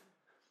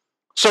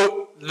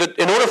 So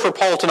in order for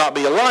Paul to not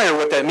be a liar,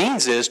 what that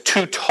means is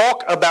to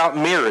talk about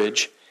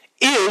marriage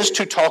is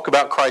to talk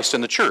about Christ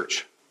and the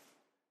church.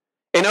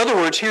 In other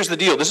words, here's the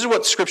deal. This is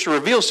what Scripture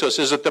reveals to us,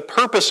 is that the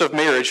purpose of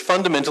marriage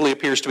fundamentally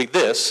appears to be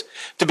this,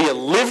 to be a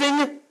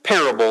living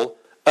parable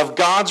of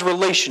God's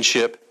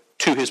relationship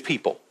to his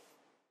people.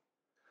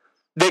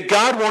 That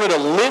God wanted a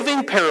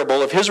living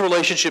parable of his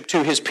relationship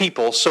to his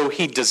people, so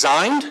he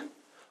designed,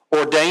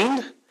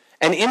 ordained,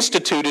 and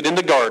instituted in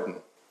the garden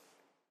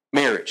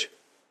marriage.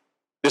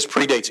 This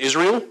predates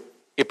Israel,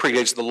 it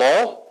predates the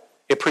law,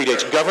 it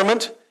predates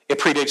government, it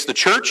predates the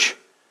church.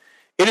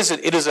 It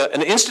is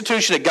an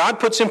institution that God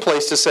puts in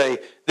place to say,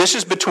 this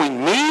is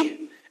between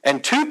me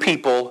and two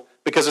people,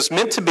 because it's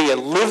meant to be a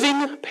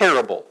living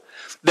parable.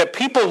 That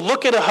people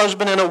look at a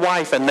husband and a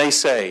wife and they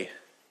say,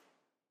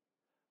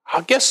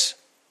 I guess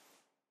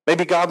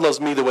maybe God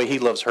loves me the way he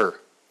loves her.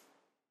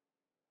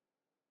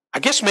 I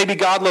guess maybe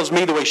God loves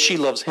me the way she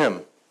loves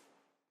him.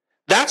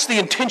 That's the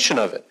intention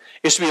of it,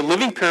 is to be a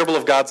living parable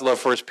of God's love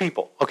for his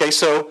people. Okay,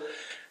 so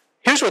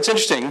here's what's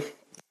interesting.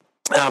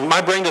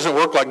 My brain doesn't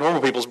work like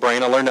normal people's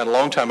brain. I learned that a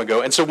long time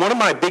ago. And so one of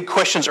my big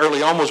questions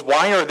early on was,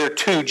 why are there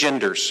two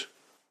genders?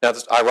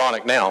 That's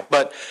ironic now,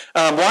 but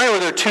why are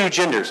there two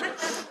genders?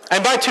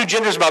 And by two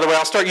genders, by the way,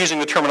 I'll start using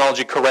the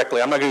terminology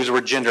correctly. I'm not going to use the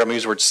word gender, I'm going to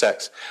use the word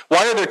sex.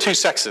 Why are there two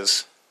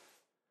sexes?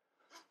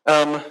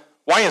 Why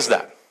is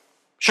that?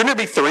 Shouldn't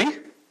there be three?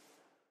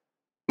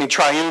 I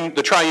mean,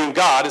 the triune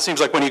God, it seems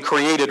like when he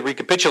created,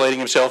 recapitulating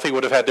himself, he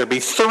would have had there be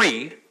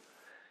three.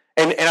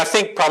 And I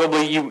think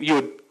probably you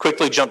would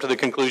quickly jump to the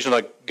conclusion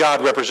like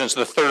God represents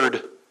the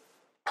third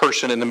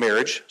person in the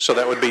marriage. So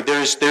that would be,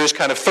 there's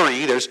kind of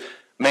three. There's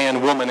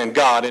man, woman, and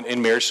God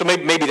in marriage. So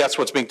maybe that's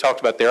what's being talked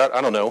about there. I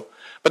don't know.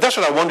 But that's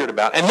what I wondered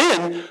about. And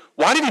then,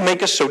 why did he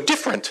make us so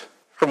different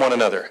from one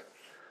another?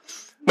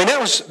 I mean,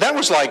 that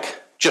was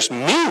like just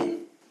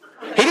mean.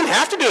 He didn't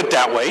have to do it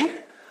that way.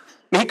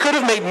 I mean, he could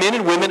have made men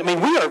and women. I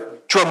mean, we are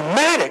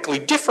dramatically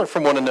different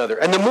from one another.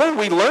 And the more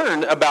we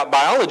learn about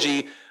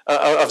biology,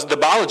 of the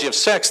biology of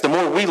sex, the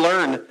more we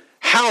learn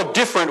how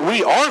different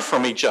we are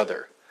from each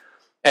other.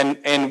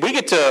 And we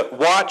get to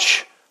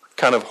watch,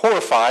 kind of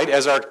horrified,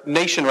 as our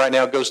nation right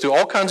now goes through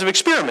all kinds of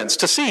experiments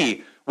to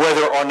see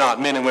whether or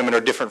not men and women are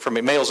different from,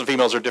 males and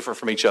females are different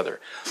from each other.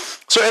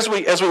 So as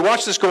we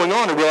watch this going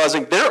on and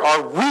realizing there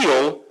are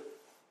real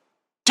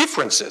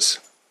differences.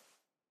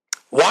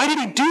 Why did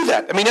he do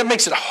that? I mean, that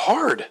makes it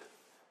hard.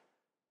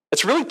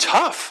 It's really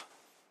tough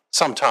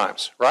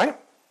sometimes, right?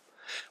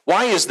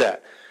 Why is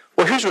that?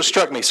 Well, here's what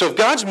struck me. So if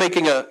God's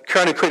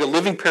trying to create a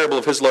living parable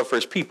of his love for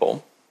his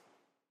people,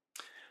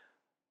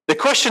 the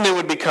question then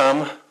would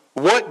become,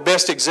 what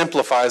best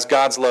exemplifies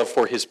God's love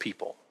for his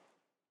people?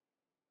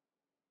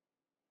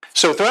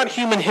 So throughout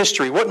human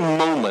history, what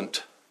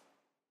moment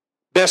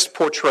best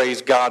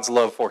portrays God's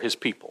love for his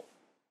people?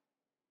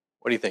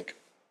 What do you think?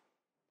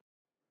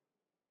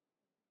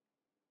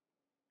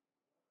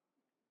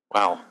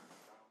 Wow.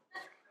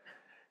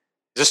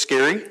 Is this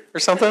scary or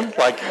something?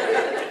 Like,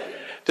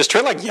 does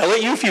Trent yell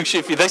at you if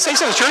they say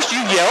something in church? Do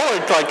you yell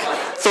or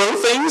throw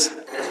things?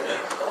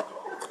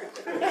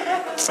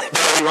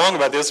 Don't be wrong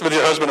about this with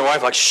your husband and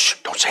wife.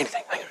 Shh, don't say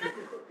anything.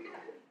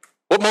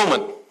 What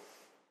moment?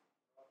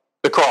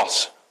 The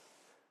cross.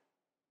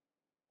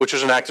 which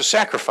was an act of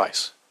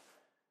sacrifice.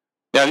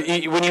 Now,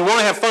 when you want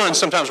to have fun,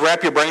 sometimes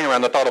wrap your brain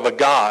around the thought of a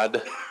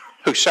God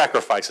who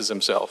sacrifices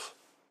himself.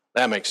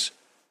 That makes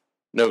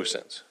no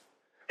sense.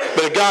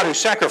 But a God who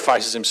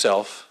sacrifices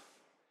himself.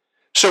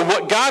 So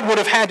what God would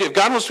have had to, if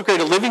God was to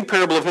create a living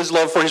parable of his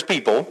love for his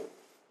people,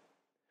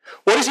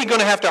 what is he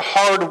going to have to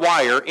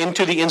hardwire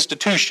into the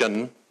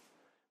institution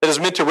that is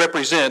meant to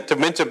represent,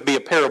 meant to be a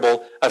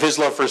parable of his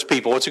love for his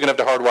people? What's he going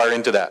to have to hardwire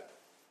into that?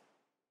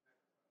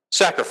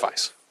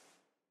 Sacrifice.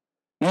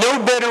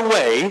 No better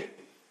way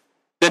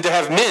than to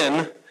have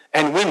men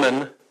and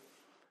women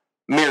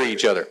marry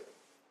each other.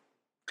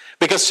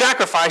 Because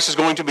sacrifice is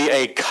going to be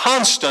a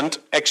constant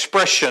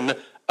expression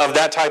of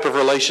that type of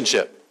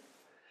relationship.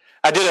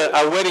 I did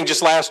a wedding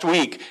just last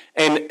week,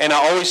 and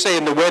I always say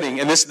in the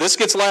wedding, and this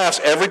gets laughs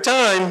every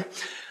time,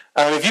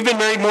 if you've been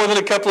married more than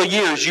a couple of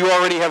years, you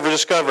already have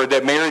discovered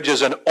that marriage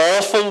is an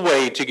awful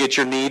way to get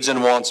your needs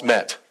and wants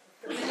met.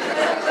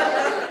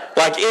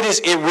 Like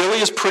it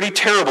really is pretty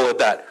terrible at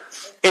that.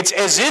 It's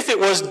as if it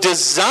was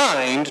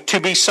designed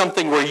to be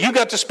something where you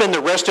got to spend the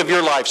rest of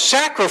your life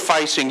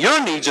sacrificing your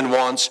needs and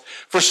wants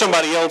for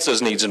somebody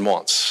else's needs and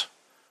wants.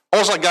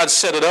 Almost like God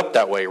set it up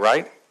that way,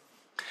 right?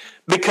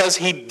 Because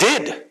he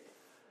did.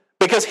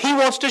 Because he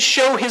wants to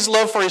show his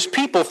love for his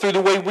people through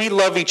the way we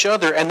love each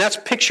other, and that's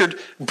pictured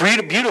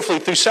beautifully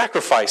through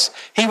sacrifice.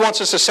 He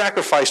wants us to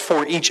sacrifice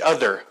for each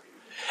other.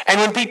 And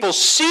when people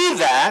see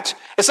that,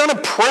 it's not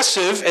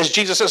impressive, as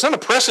Jesus says, it's not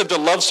impressive to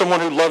love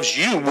someone who loves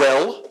you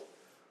well.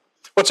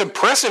 What's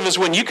impressive is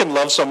when you can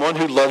love someone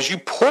who loves you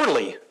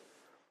poorly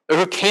or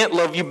who can't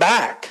love you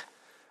back.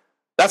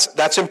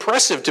 That's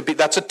impressive to be.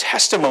 That's a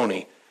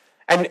testimony.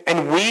 And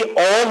we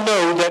all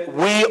know that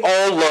we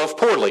all love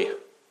poorly,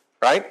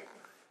 right?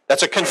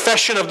 That's a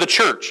confession of the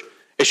church.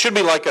 It should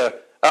be like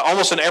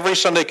almost an every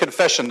Sunday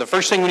confession. The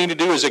first thing we need to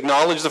do is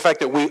acknowledge the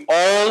fact that we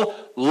all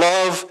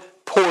love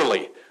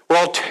poorly. We're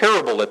all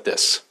terrible at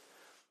this.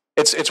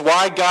 It's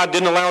why God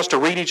didn't allow us to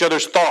read each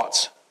other's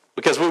thoughts.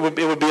 Because it would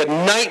be a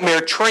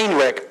nightmare train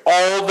wreck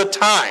all the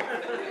time.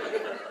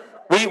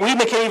 We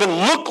can't even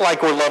look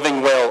like we're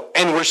loving well,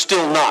 and we're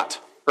still not,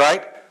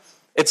 right?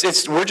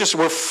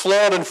 We're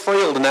flawed and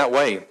frail in that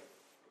way.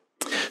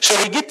 So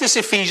we get this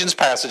Ephesians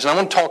passage, and I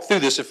want to talk through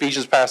this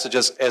Ephesians passage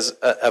as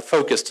a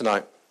focus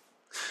tonight.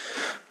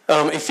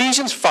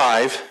 Ephesians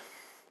 5.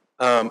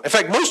 In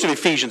fact, most of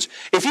Ephesians,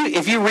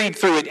 if you read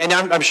through it, and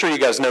I'm sure you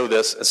guys know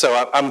this, so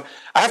I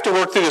have to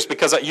work through this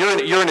because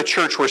you're in a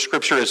church where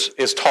Scripture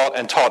is taught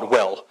and taught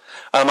well.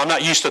 I'm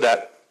not used to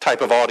that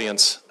type of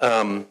audience,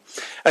 and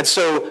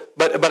so,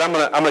 but I'm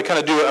gonna kind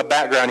of do a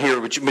background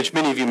here, which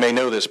many of you may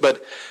know this.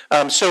 But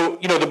so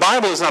the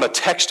Bible is not a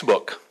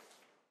textbook.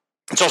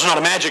 It's also not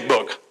a magic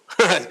book.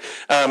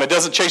 It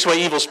doesn't chase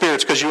away evil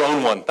spirits because you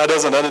own one. That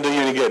doesn't do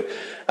you any good.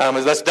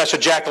 That's a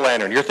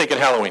jack-o'-lantern. You're thinking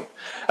Halloween.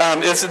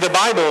 It's the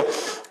Bible.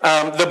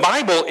 The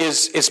Bible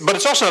is, but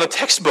it's also not a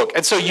textbook.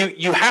 And so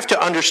you have to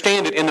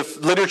understand it in the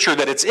literature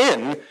that it's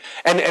in,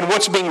 and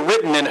what's being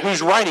written and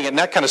who's writing it and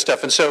that kind of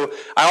stuff. And so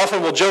I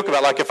often will joke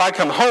about, like, if I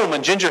come home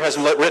and Ginger has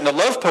written a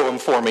love poem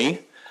for me,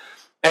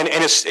 and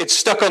it's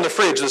stuck on the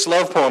fridge. This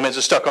love poem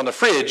is stuck on the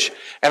fridge,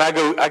 and I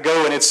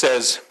go and it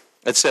says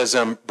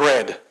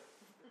bread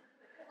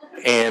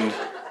and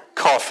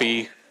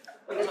coffee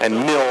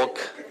and milk,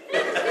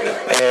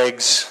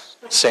 eggs,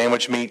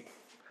 sandwich meat.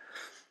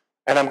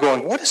 And I'm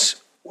going, what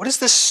does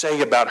this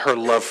say about her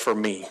love for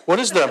me?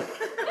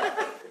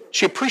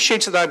 She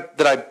appreciates that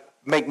I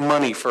make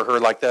money for her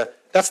like that.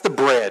 That's the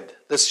bread.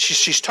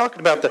 She's talking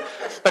about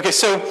okay,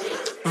 so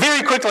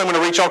very quickly I'm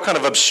going to reach all kind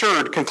of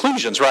absurd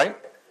conclusions, right?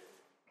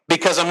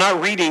 Because I'm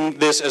not reading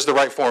this as the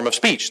right form of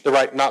speech,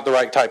 not the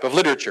right type of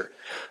literature.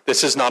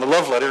 This is not a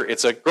love letter,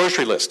 it's a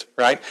grocery list,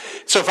 right?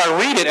 So if I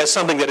read it as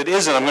something that it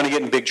isn't, I'm going to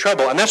get in big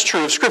trouble. And that's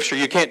true of Scripture.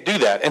 You can't do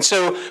that. And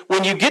so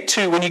when you get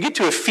to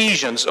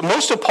Ephesians,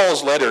 most of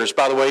Paul's letters,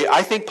 by the way,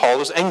 I think Paul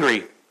is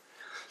angry.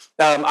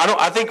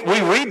 I think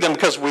we read them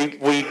because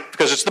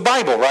it's the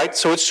Bible, right?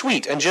 So it's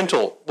sweet and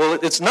gentle. Well,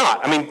 it's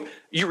not. I mean,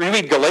 you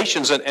read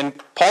Galatians and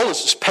Paul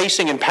is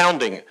pacing and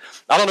pounding.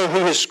 I don't know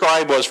who his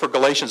scribe was for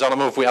Galatians. I don't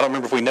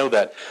remember if we know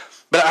that.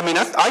 But I mean,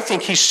 I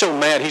think he's so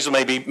mad he's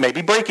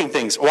maybe breaking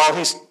things while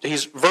he's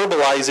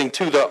verbalizing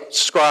to the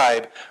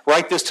scribe,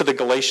 write this to the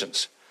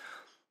Galatians.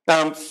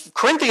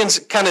 Corinthians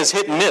kind of is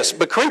hit and miss,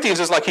 but Corinthians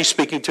is like he's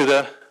speaking to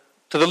the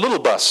little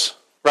bus,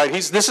 right?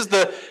 These are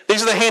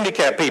the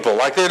handicapped people.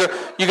 Like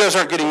you guys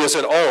aren't getting this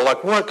at all.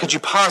 Like, what could you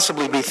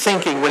possibly be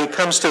thinking when it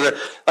comes to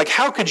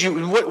how could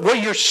you?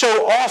 What you're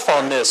so off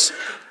on this?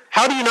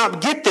 How do you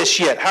not get this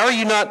yet? How are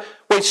you not?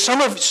 Wait,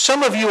 some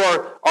of you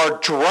are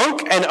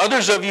drunk, and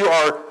others of you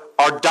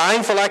are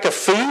dying for lack of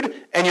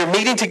food, and you're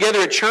meeting together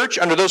at church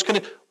under those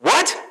conditions.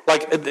 What?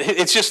 Like,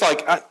 it's just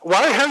like, how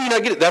are you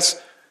not getting it?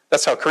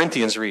 That's how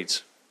Corinthians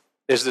reads.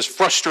 There's this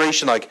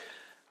frustration, like,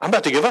 I'm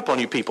about to give up on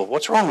you people.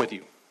 What's wrong with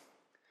you?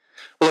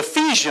 Well,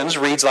 Ephesians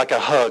reads like a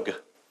hug.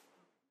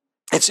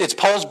 It's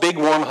Paul's big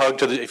warm hug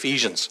to the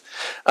Ephesians.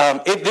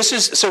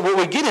 So what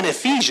we get in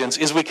Ephesians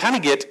is we kind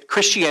of get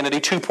Christianity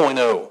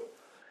 2.0.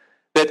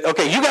 That,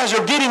 okay, you guys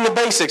are getting the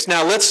basics.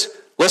 Now let's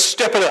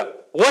step it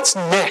up. What's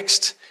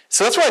next?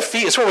 So that's why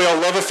we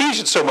all love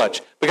Ephesians so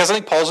much, because I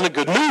think Paul's in a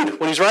good mood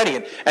when he's writing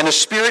it. And the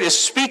Spirit is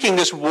speaking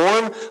this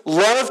warm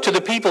love to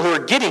the people who are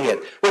getting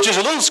it, which is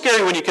a little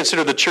scary when you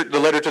consider the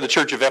letter to the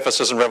church of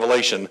Ephesus and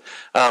Revelation.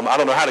 I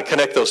don't know how to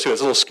connect those two.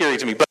 It's a little scary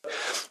to me.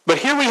 But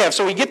here we have,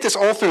 so we get this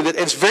all through, that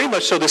it's very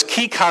much so this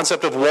key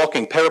concept of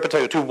walking,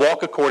 peripateo, to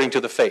walk according to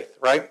the faith,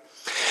 right?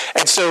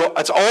 And so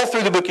it's all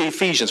through the book of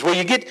Ephesians, where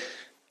you get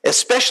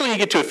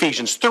to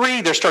Ephesians 3,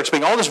 there starts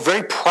being all this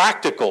very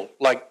practical,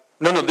 like,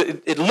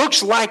 it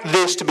looks like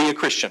this to be a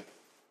Christian.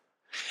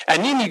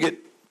 And then you get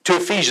to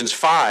Ephesians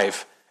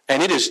 5,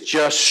 and it is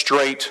just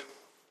straight.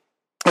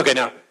 Okay,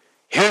 now,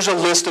 here's a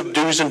list of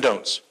do's and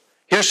don'ts.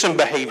 Here's some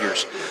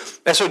behaviors.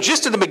 And so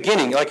just at the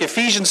beginning, like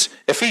Ephesians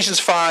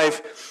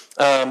 5,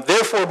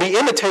 therefore be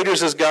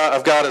imitators of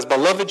God as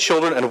beloved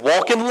children, and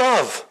walk in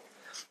love,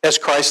 as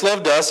Christ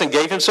loved us and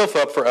gave himself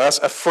up for us,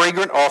 a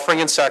fragrant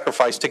offering and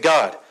sacrifice to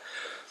God.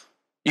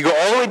 You go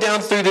all the way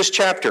down through this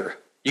chapter.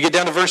 You get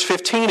down to verse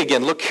 15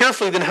 again. Look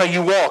carefully then how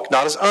you walk,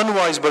 not as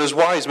unwise but as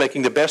wise,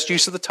 making the best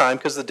use of the time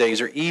because the days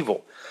are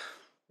evil.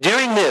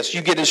 During this,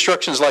 you get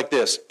instructions like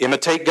this.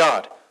 Imitate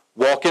God.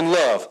 Walk in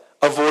love.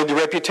 Avoid the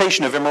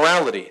reputation of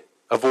immorality.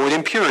 Avoid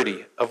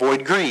impurity.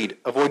 Avoid greed.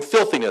 Avoid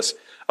filthiness.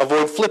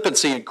 Avoid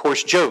flippancy and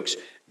coarse jokes.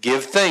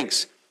 Give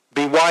thanks.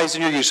 Be wise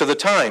in your use of the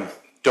time.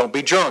 Don't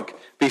be drunk.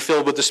 Be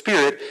filled with the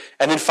Spirit.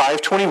 And then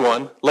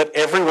 5:21, let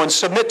everyone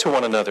submit to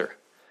one another.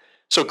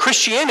 So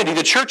Christianity,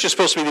 the church is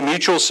supposed to be the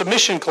mutual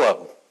submission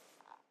club.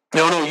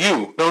 No,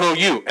 you. No,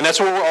 you. And that's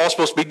what we're all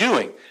supposed to be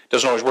doing. It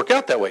doesn't always work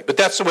out that way, but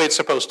that's the way it's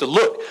supposed to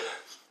look.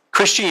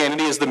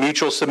 Christianity is the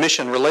mutual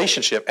submission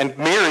relationship, and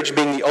marriage,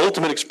 being the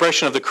ultimate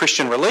expression of the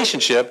Christian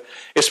relationship,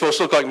 is supposed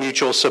to look like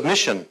mutual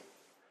submission.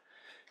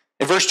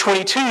 In verse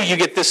 22, you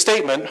get this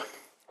statement,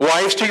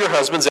 wives to your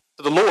husbands as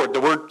to the Lord.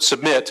 The word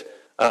submit,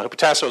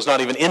 Hupatasso, is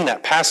not even in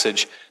that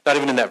passage, not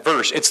even in that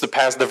verse. It's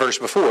the verse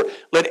before.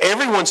 Let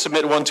everyone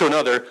submit one to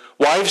another,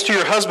 wives to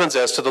your husbands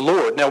as to the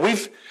Lord. Now,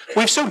 we've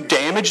so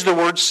damaged the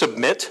word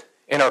submit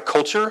in our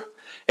culture.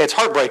 It's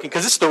heartbreaking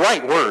because it's the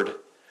right word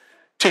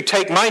to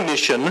take my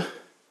mission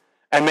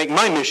and make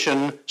my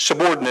mission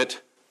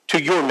subordinate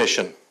to your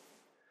mission.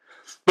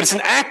 But it's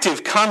an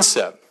active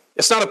concept.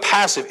 It's not a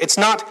passive. It's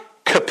not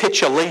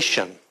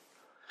capitulation.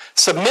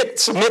 Submit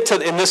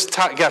to, in this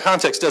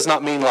context, does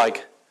not mean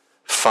like,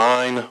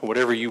 fine,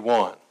 whatever you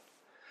want.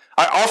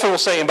 I often will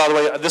say, and by the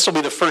way, this will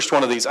be the first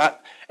one of these.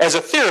 As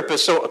a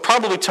therapist, so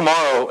probably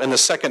tomorrow in the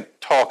second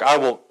talk,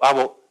 we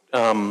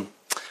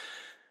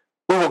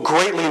will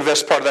greatly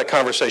invest part of that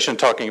conversation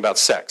talking about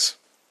sex.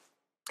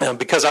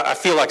 Because I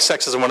feel like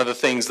sex is one of the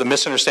things, the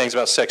misunderstandings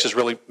about sex is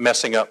really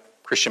messing up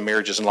Christian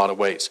marriages in a lot of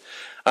ways.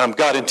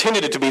 God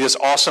intended it to be this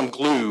awesome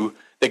glue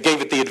that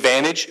gave it the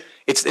advantage.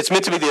 It's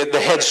meant to be the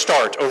head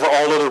start over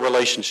all other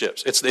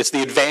relationships. It's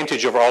the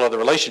advantage over all other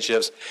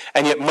relationships.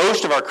 And yet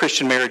most of our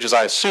Christian marriages,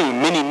 I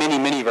assume,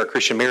 many of our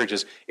Christian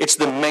marriages, it's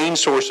the main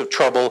source of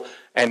trouble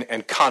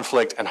and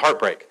conflict and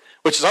heartbreak,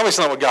 which is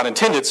obviously not what God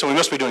intended, so we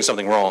must be doing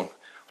something wrong.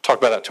 We'll talk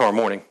about that tomorrow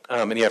morning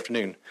in the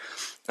afternoon.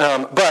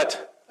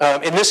 But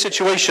in this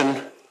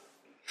situation,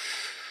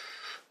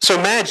 so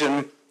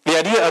imagine the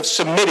idea of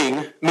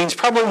submitting means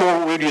probably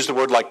more, we would use the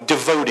word like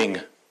devoting.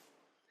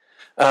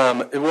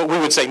 What we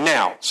would say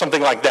now,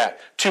 something like that,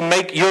 to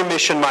make your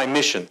mission my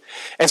mission.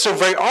 And so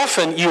very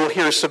often you will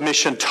hear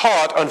submission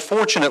taught,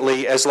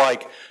 unfortunately, as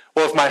like,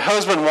 well, if my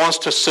husband wants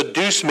to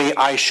seduce me,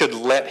 I should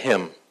let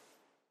him.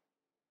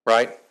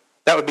 Right?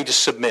 That would be to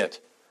submit.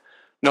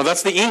 No,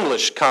 that's the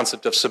English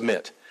concept of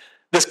submit.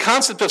 This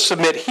concept of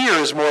submit here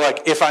is more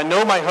like, if I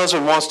know my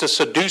husband wants to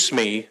seduce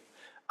me,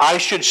 I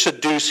should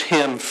seduce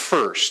him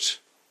first.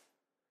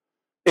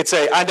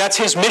 That's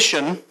his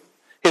mission.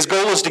 His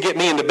goal is to get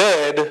me into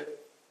bed.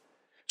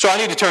 So I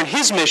need to turn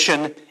his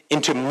mission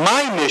into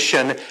my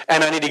mission,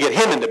 and I need to get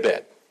him into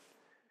bed.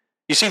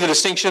 You see the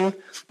distinction?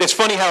 It's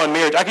funny how in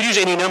marriage, I could use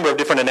any number of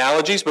different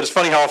analogies, but it's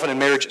funny how often in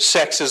marriage,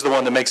 sex is the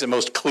one that makes it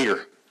most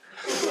clear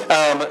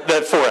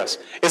that for us.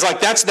 It's like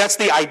that's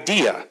the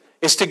idea,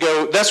 is to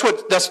go, that's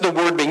the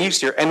word being used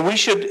here. And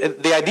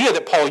the idea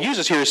that Paul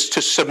uses here is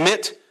to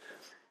submit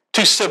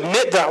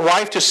that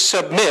wife to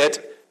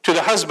submit to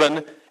the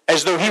husband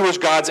as though he was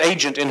God's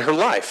agent in her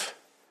life.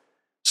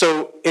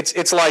 So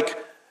it's like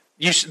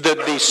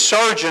the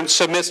sergeant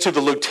submits to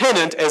the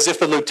lieutenant as if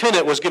the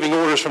lieutenant was giving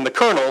orders from the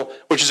colonel,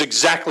 which is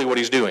exactly what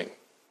he's doing,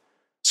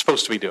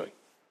 supposed to be doing.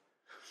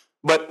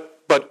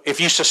 But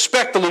if you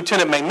suspect the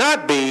lieutenant may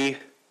not be,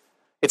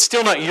 it's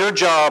still not your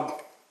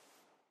job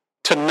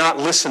to not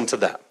listen to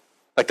that.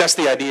 Like, that's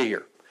the idea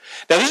here.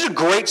 Now, this is a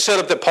great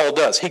setup that Paul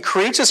does. He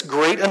creates this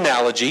great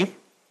analogy,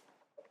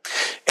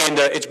 and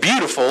it's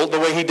beautiful the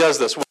way he does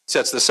this, when he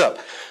sets this up.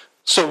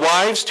 So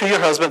wives to your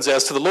husbands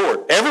as to the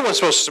Lord. Everyone's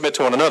supposed to submit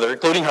to one another,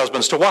 including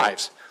husbands to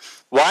wives.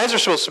 Wives are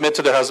supposed to submit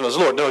to their husbands as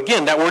the Lord. Now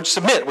again, that word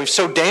submit, we've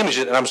so damaged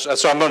it, and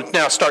so I'm going to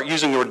now start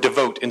using the word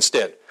devote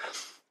instead.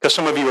 Because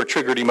some of you are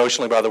triggered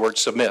emotionally by the word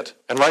submit,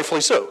 and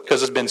rightfully so,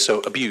 because it's been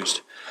so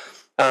abused.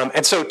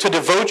 And so to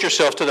devote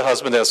yourself to the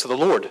husband as to the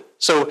Lord.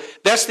 So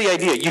that's the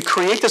idea. You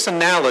create this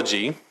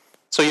analogy.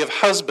 So you have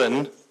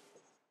husband,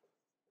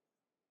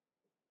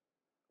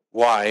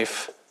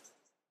 wife,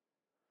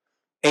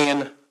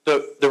 and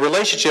the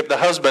relationship, the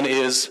husband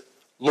is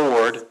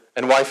Lord,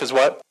 and wife is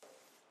what?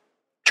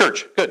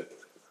 Church. Good.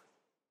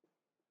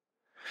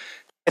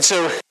 And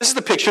so this is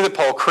the picture that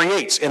Paul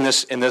creates in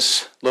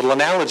this little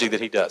analogy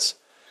that he does.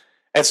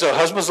 And so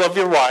husbands, love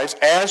your wives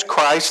as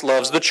Christ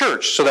loves the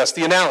church. So that's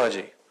the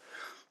analogy.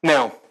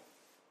 Now,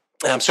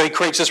 so he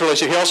creates this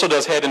relationship. He also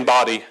does head and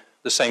body,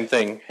 the same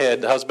thing.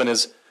 Head, the husband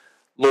is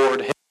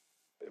Lord.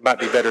 It might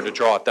be better to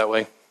draw it that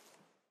way.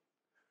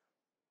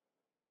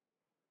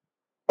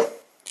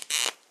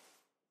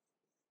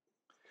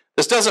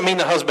 This doesn't mean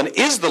the husband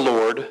is the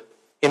Lord.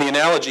 In the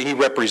analogy, he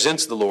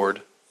represents the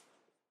Lord.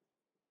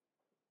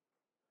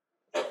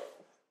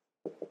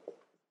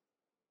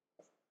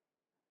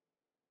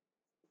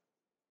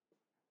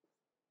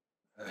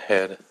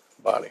 Head,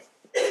 body.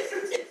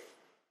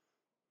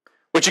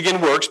 Which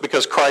again works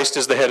because Christ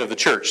is the head of the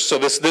church. So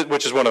this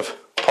which is one of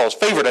Paul's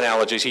favorite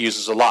analogies, he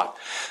uses a lot.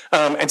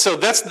 And so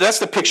that's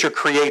the picture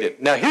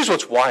created. Now here's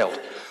what's wild.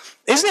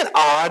 Isn't it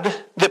odd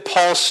that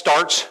Paul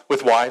starts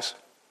with wives?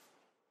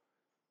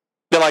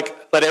 They're like,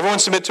 let everyone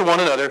submit to one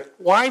another.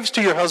 Wives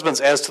to your husbands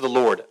as to the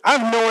Lord. I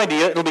have no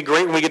idea. It'll be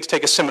great when we get to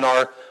take a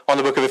seminar on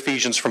the book of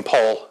Ephesians from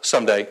Paul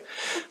someday.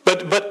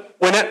 But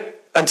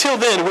until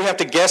then, we have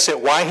to guess at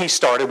why he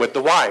started with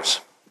the wives.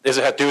 Does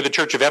it have to do with the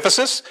church of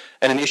Ephesus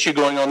and an issue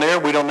going on there?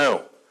 We don't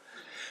know.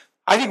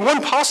 I think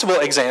one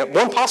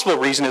possible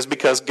reason is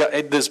because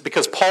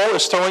Paul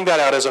is throwing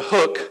that out as a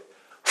hook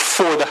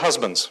for the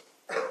husbands.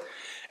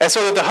 And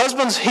so that the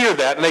husbands hear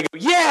that and they go,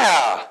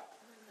 yeah,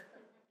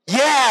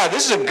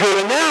 this is a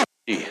good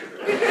analogy.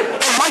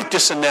 I like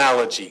this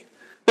analogy.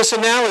 This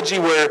analogy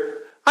where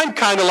I'm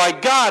kind of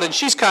like God and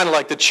she's kind of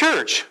like the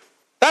church.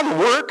 That'll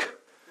work.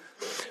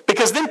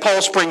 Because then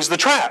Paul springs the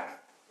trap.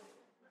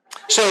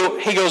 So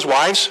he goes,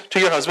 wives, to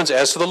your husbands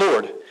as to the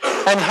Lord.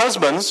 And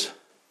husbands,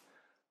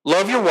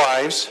 love your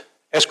wives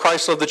as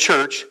Christ loved the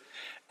church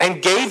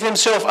and gave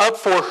himself up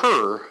for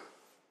her.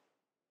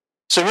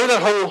 So remember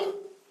that whole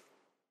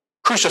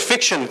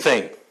crucifixion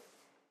thing?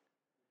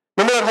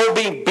 Remember that whole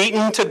being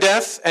beaten to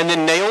death and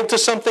then nailed to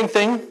something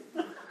thing?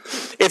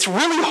 It's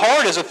really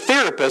hard as a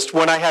therapist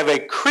when I have a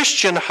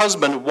Christian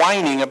husband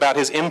whining about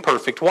his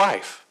imperfect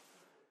wife.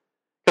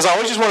 Because I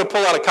always just want to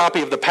pull out a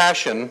copy of The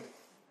Passion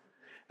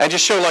and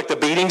just show like the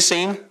beating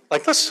scene.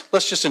 Like, let's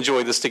just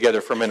enjoy this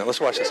together for a minute.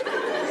 Let's watch this.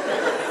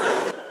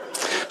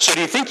 So do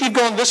you think you've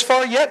gone this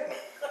far yet?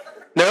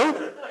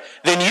 No?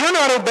 Then you're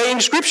not obeying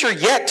Scripture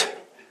yet.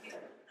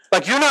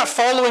 Like you're not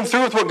following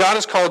through with what God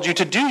has called you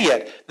to do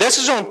yet. This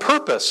is on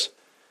purpose.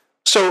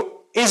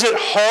 So is it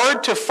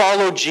hard to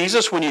follow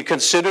Jesus when you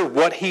consider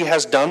what he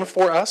has done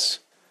for us?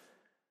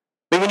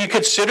 I mean, when you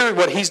consider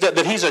what he's done,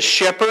 that he's a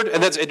shepherd,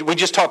 and we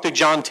just talked through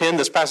John 10,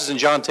 this passage in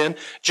John 10.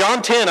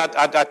 John 10,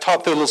 I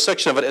talked through a little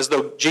section of it as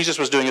though Jesus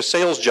was doing a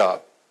sales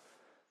job.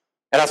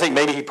 And I think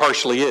maybe he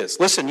partially is.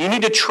 Listen, you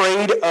need to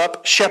trade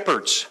up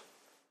shepherds.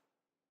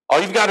 All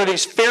you've got are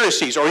these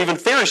Pharisees, or even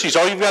Pharisees.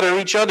 All you've got are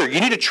each other.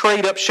 You need to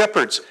trade up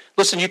shepherds.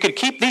 Listen, you could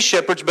keep these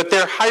shepherds, but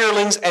they're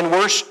hirelings and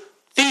worse,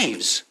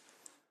 thieves.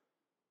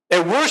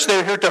 At worst,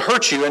 they're here to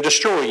hurt you and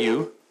destroy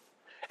you.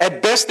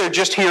 At best, they're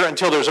just here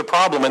until there's a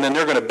problem, and then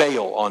they're going to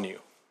bail on you.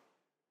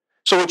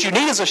 So what you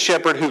need is a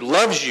shepherd who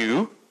loves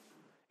you,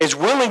 is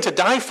willing to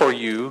die for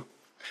you,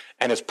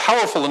 and is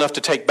powerful enough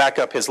to take back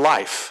up his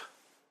life.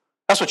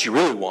 That's what you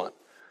really want.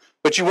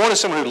 What you want is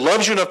someone who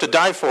loves you enough to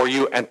die for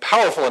you and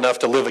powerful enough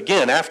to live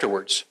again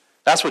afterwards.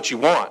 That's what you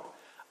want.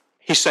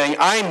 He's saying,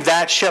 I'm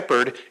that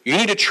shepherd. You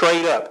need to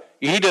trade up.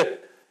 You need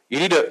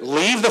to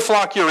leave the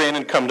flock you're in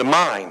and come to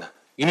mine.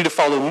 You need to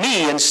follow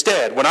me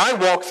instead. When I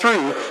walk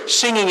through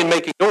singing and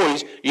making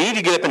noise, you need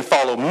to get up and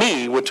follow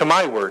me to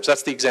my words.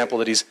 That's the example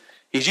that he's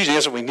using.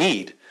 That's what we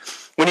need.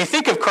 When you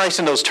think of Christ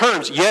in those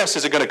terms, yes,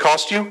 is it going to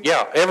cost you?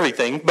 Yeah,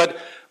 everything. But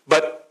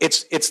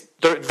it's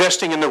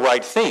investing in the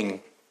right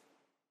thing.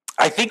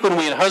 I think when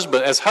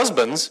as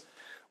husbands,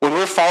 when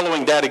we're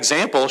following that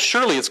example,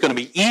 surely it's going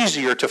to be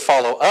easier to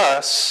follow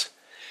us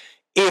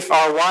if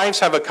our wives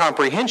have a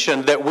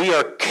comprehension that we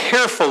are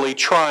carefully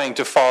trying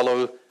to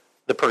follow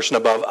the person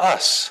above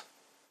us.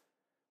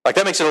 Like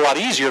that makes it a lot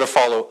easier to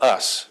follow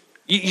us.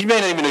 You may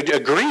not even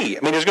agree.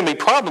 I mean, there's going to be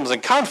problems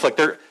and conflict.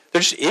 There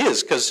just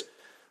is because,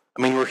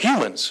 we're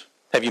humans.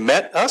 Have you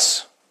met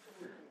us?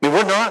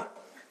 We're not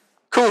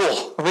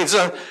cool.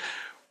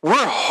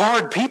 We're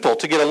hard people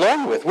to get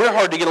along with. We're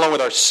hard to get along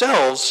with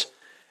ourselves,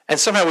 and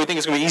somehow we think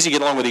it's going to be easy to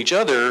get along with each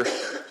other.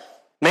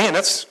 Man,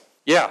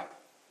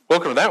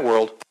 welcome to that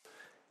world.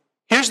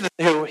 Here's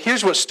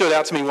what stood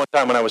out to me one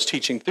time when I was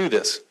teaching through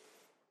this.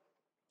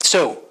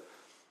 So,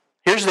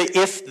 here's the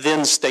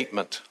if-then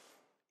statement.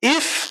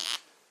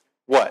 If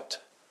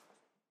what?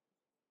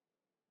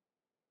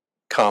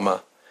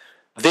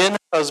 Then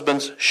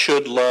husbands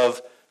should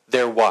love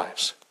their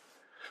wives.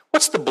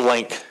 What's the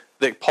blank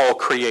that Paul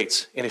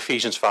creates in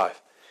Ephesians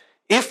 5?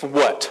 If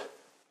what?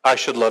 I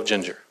should love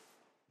Ginger.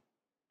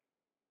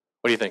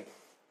 What do you think?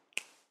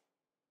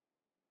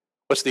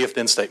 What's the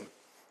if-then statement?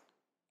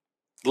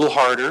 A little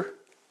harder.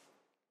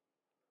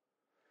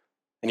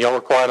 And y'all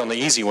were quiet on the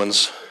easy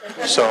ones,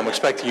 so I'm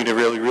expecting you to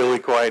really, really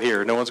quiet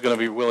here. No one's going to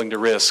be willing to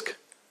risk.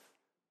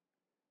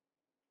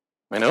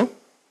 I know?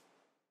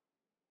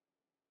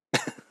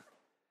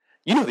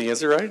 You know the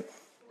answer, right?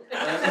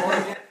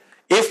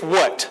 If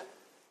what?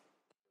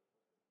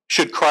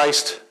 Should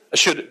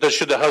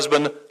the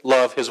husband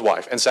love his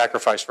wife and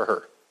sacrifice for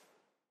her?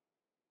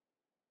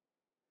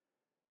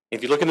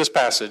 If you look in this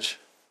passage,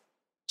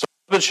 so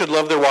husbands should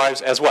love their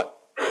wives as what?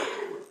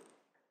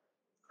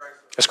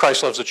 As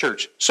Christ loves the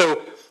church.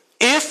 So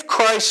if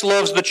Christ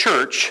loves the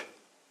church,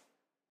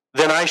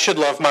 then I should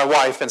love my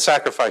wife and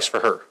sacrifice for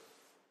her.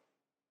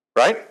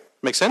 Right?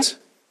 Make sense?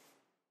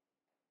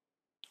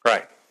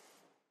 Right.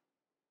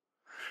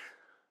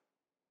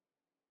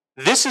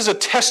 This is a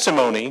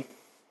testimony.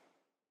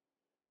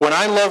 When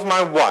I love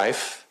my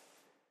wife,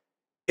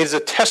 it is a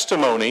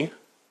testimony,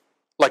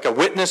 like a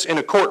witness in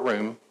a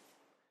courtroom,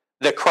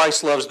 that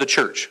Christ loves the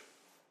church.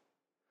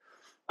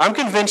 I'm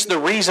convinced the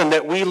reason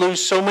that we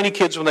lose so many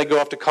kids when they go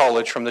off to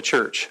college from the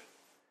church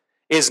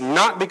is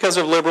not because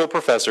of liberal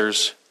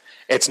professors.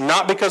 It's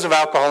not because of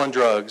alcohol and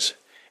drugs.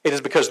 It is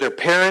because their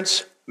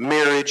parents'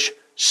 marriage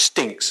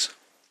stinks.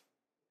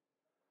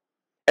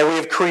 And we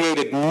have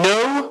created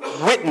no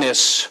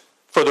witness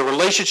for the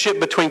relationship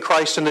between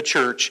Christ and the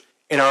church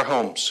in our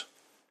homes.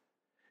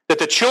 That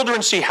the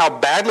children see how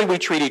badly we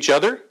treat each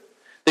other.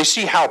 They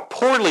see how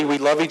poorly we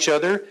love each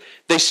other.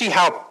 They see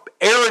how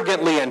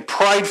arrogantly and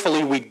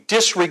pridefully we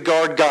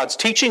disregard God's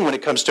teaching when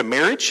it comes to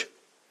marriage.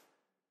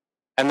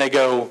 And they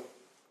go,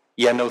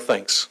 yeah, no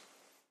thanks.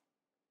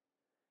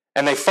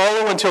 And they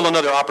follow until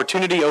another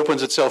opportunity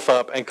opens itself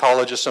up, and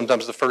college is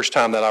sometimes the first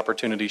time that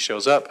opportunity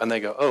shows up, and they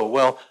go, oh,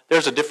 well,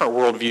 there's a different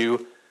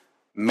worldview.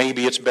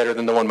 Maybe it's better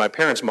than the one my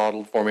parents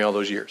modeled for me all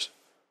those years.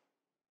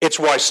 It's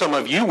why some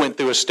of you went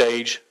through a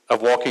stage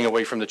of walking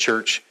away from the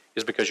church,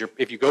 is because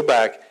if you go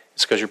back,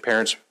 it's because your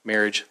parents'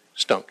 marriage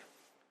stunk.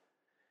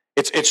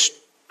 It's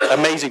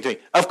amazing to me.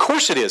 Of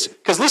course it is,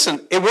 because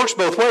listen, it works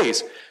both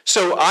ways.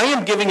 So I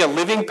am giving a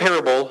living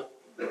parable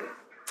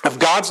of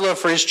God's love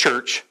for his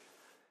church,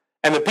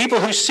 and the people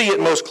who see it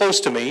most close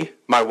to me,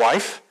 my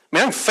wife, I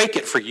mean, I can fake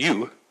it for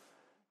you,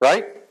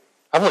 right?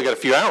 I've only got a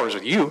few hours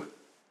with you.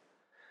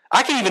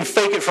 I can even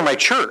fake it for my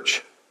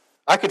church.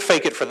 I could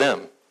fake it for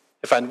them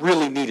if I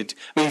really needed to.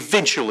 I mean,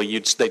 eventually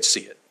they'd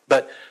see it.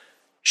 But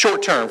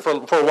short term, for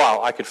a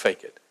while, I could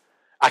fake it.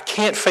 I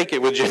can't fake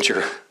it with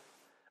Ginger.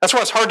 That's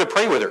why it's hard to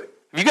pray with her.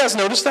 Have you guys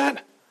noticed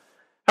that?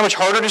 How much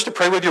harder it is to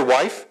pray with your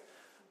wife?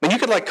 I mean,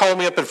 you could call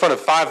me up in front of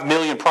 5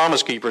 million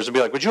Promise Keepers and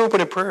be like, would you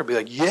open in prayer? I'd be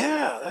like,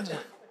 yeah.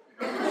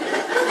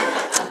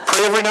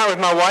 Pray every night with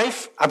my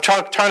wife. I'm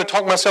trying to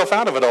talk myself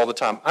out of it all the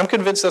time. I'm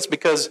convinced that's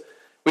because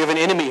we have an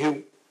enemy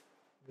who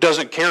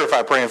doesn't care if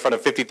I pray in front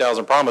of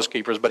 50,000 Promise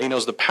Keepers, but he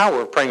knows the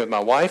power of praying with my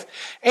wife.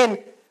 And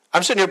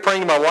I'm sitting here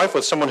praying to my wife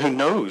with someone who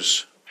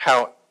knows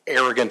how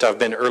arrogant I've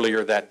been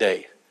earlier that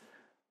day,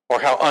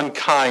 or how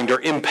unkind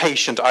or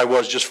impatient I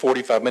was just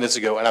 45 minutes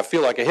ago. And I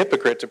feel like a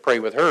hypocrite to pray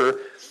with her,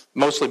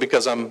 mostly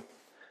because I'm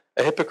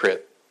a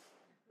hypocrite.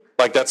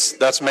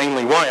 That's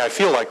mainly why I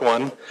feel like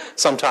one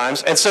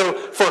sometimes. And so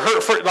for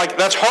her,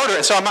 that's harder.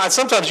 And so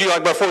sometimes you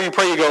before you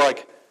pray, you go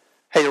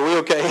hey, are we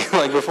okay?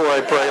 Before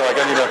I pray, I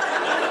need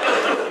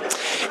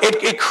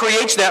to. It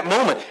creates that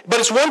moment. But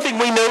it's one thing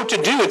we know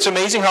to do. It's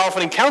amazing how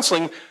often in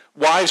counseling,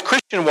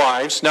 Christian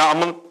wives, now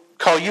I'm going to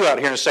call you out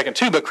here in a second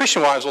too, but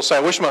Christian wives will say, I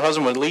wish my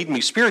husband would lead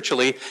me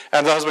spiritually.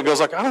 And the husband goes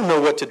I don't know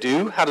what to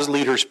do. How does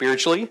lead her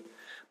spiritually?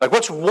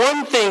 What's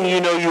one thing you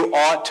know you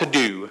ought to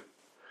do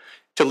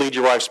to lead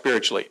your wife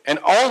spiritually? And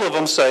all of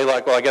them say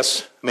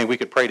we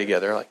could pray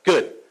together.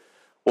 Good.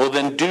 Well,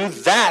 then do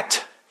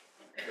that.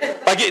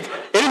 Isn't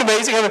it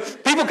amazing?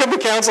 People come to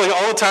counseling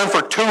all the time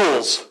for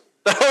tools.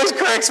 That always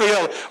cracks me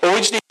up. Well, we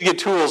just need to get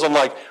tools. I'm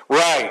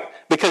right,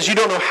 because you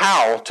don't know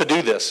how to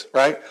do this,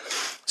 right?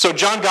 So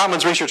John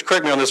Gottman's research,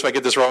 correct me on this if I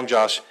get this wrong,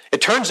 Josh. It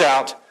turns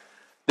out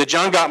that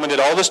John Gottman did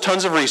all this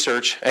tons of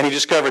research, and he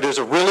discovered there's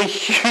a really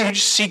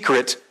huge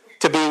secret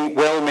to being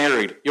well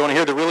married. You want to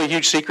hear the really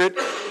huge secret?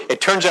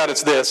 It turns out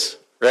it's this.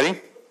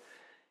 Ready?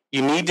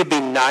 You need to be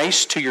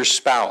nice to your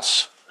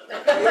spouse.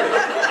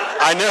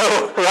 I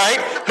know, right?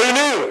 Who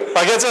knew?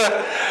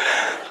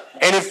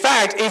 And in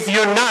fact, if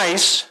you're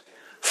nice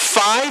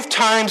 5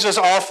 times as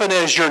often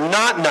as you're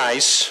not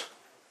nice,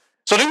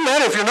 so it doesn't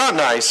matter if you're not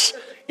nice,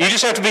 you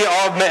just have to be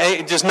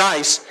just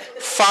nice.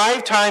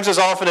 5 times as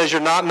often as you're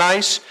not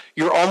nice,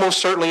 you're almost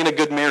certainly in a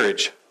good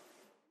marriage.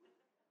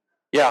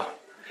 Yeah.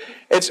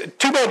 It's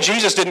too bad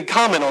Jesus didn't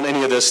comment on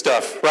any of this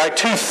stuff, right?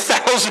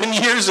 2,000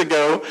 years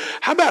ago.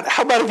 How about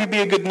if you be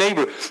a good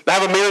neighbor? I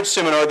have a marriage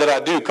seminar that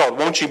I do called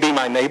Won't You Be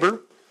My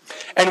Neighbor?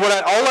 And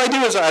all I do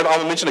is,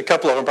 I'll mention a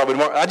couple of them probably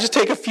tomorrow. I just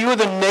take a few of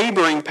the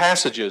neighboring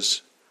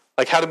passages,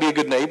 how to be a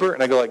good neighbor,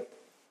 and I go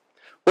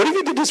what if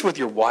you did this with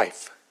your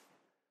wife?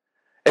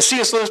 As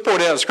C.S. Lewis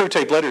pointed out in Screw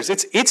Tape Letters,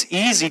 it's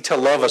easy to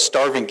love a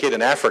starving kid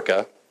in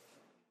Africa,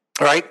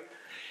 right?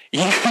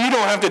 You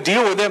don't have to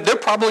deal with them. They're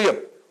probably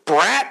a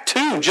brat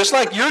too, just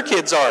like your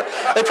kids are.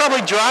 They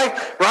probably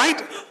drive,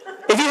 right?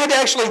 If you had to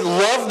actually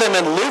love them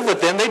and live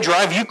with them, they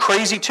drive you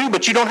crazy too,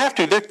 but you don't have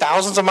to. They're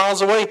thousands of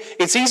miles away.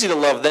 It's easy to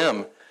love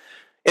them.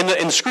 In the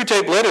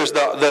Screwtape Letters,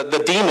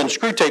 the demon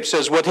Screwtape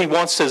says what he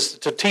wants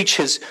to teach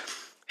his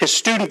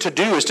student to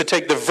do is to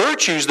take the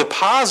virtues, the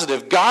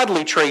positive,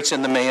 godly traits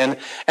in the man,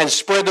 and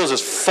spread those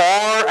as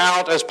far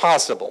out as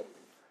possible.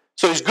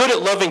 So he's good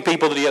at loving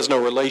people that he has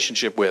no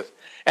relationship with.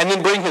 And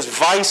then bring his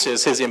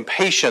vices, his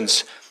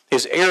impatience,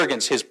 his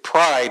arrogance, his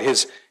pride,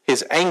 his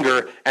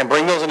anger, and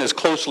bring those in as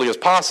closely as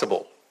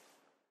possible.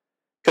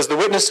 Because the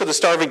witness to the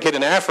starving kid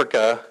in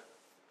Africa,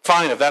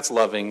 fine if that's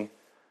loving,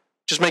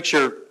 just make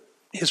sure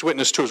his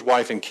witness to his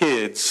wife and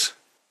kids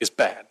is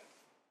bad.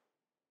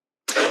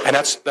 And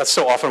that's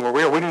so often where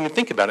we are. We don't even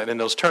think about it in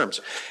those terms.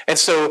 And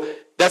so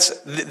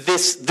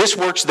this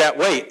works that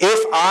way.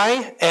 If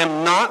I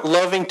am not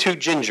loving to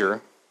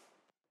Ginger,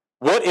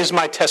 what is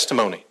my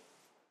testimony?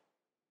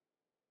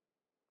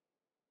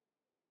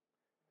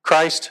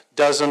 Christ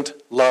doesn't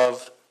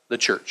love the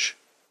church.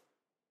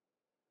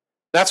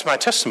 That's my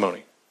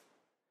testimony.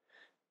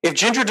 If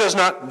Ginger does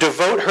not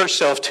devote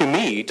herself to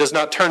me, does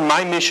not turn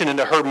my mission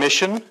into her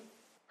mission,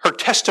 her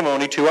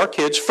testimony to our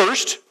kids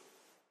first,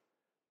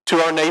 to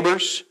our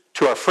neighbors,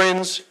 to our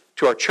friends,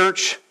 to our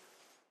church,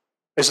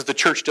 is that the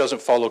church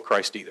doesn't follow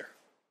Christ either.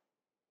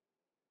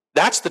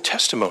 That's the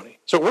testimony.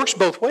 So it works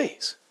both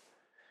ways.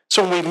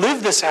 So when we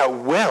live this out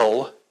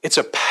well, it's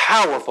a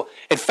powerful,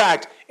 in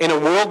fact, in a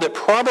world that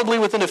probably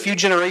within a few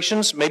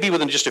generations, maybe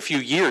within just a few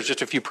years,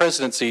 just a few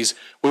presidencies,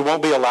 we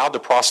won't be allowed to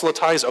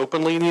proselytize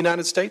openly in the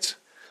United States.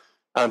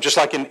 Just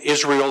like in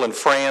Israel and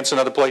France and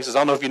other places. I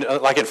don't know if you know,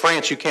 like in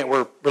France, you can't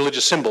wear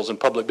religious symbols in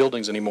public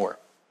buildings anymore.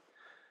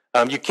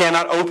 You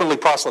cannot openly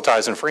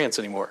proselytize in France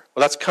anymore.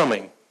 Well, that's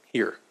coming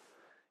here.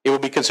 It will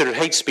be considered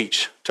hate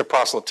speech to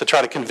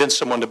try to convince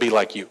someone to be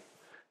like you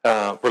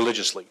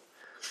religiously.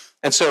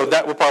 And so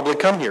that will probably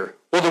come here.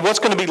 Well, then what's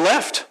going to be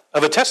left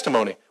of a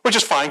testimony? Which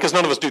is fine, because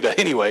none of us do that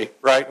anyway,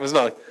 right?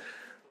 None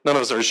of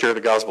us ever share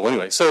the gospel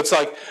anyway. So it's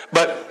like,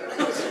 but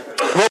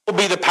what will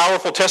be the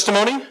powerful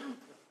testimony?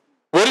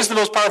 What is the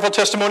most powerful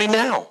testimony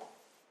now?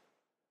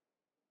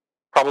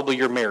 Probably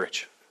your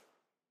marriage.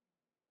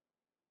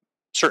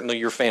 Certainly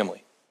your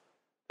family.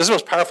 This is the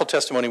most powerful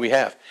testimony we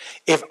have.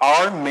 If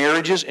our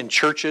marriages and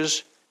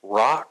churches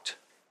rocked,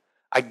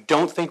 I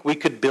don't think we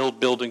could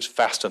build buildings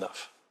fast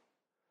enough.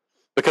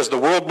 Because the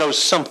world knows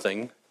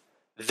something.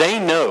 They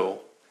know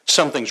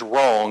something's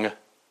wrong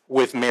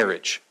with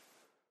marriage.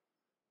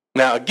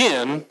 Now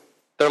again,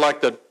 they're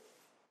like the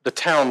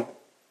town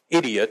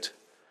idiot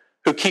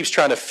who keeps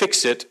trying to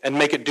fix it and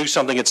make it do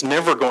something it's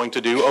never going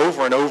to do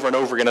over and over and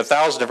over again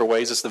 1,000 different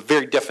ways. It's the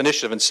very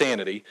definition of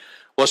insanity.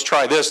 Let's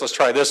try this, let's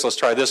try this, let's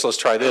try this, let's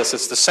try this.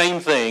 It's the same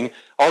thing,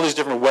 all these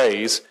different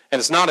ways, and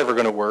it's not ever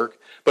going to work.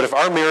 But if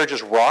our marriage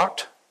is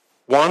rocked,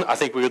 one, I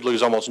think we would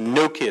lose almost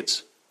no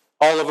kids.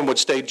 All of them would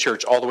stay in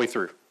church all the way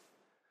through.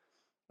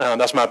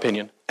 That's my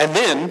opinion. And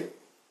then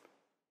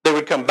they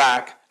would come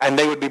back, and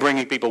they would be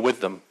bringing people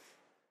with them.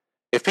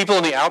 If people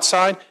on the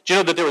outside, do you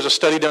know that there was a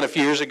study done a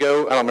few years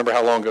ago? I don't remember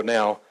how long ago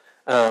now.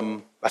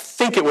 I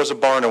think it was a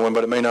Barna one,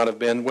 but it may not have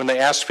been. When they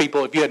asked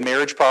people, if you had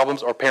marriage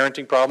problems or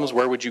parenting problems,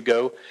 where would you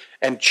go?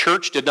 And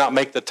church did not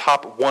make the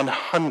top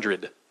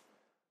 100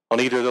 on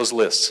either of those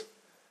lists.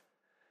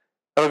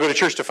 I don't go to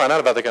church to find out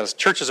about that kind of stuff.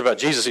 Church is about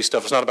Jesus-y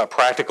stuff. It's not about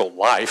practical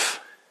life.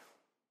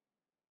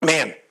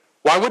 Man,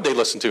 why would they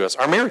listen to us?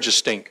 Our marriages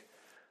stink.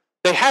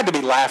 They had to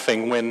be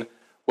laughing when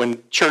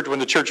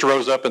the church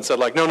rose up and said,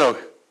 like, no,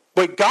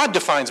 wait, God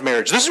defines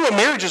marriage. This is what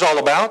marriage is all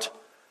about.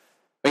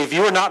 I mean, if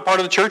you were not part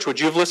of the church, would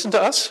you have listened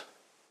to us?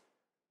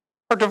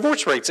 Our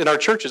divorce rates in our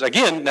churches.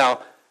 Again,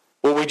 now,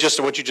 what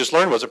you just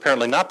learned was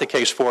apparently not the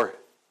case for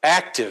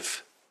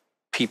active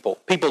people.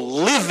 People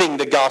living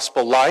the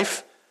gospel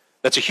life.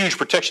 That's a huge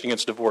protection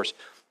against divorce.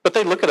 But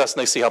they look at us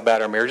and they see how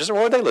bad our marriage is. Or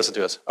why would they listen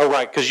to us? Oh,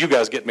 right, because you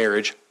guys get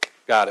marriage.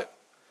 Got it.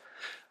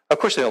 Of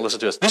course they don't listen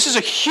to us. This is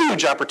a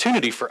huge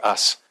opportunity for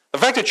us. The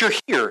fact that you're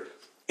here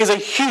is a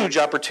huge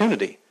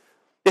opportunity.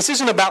 This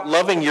isn't about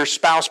loving your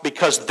spouse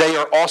because they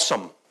are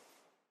awesome.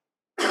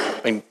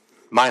 I mean,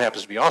 mine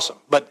happens to be awesome,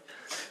 but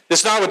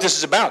that's not what this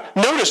is about.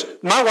 Notice,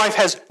 my wife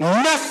has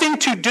nothing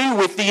to do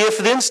with the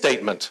if-then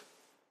statement.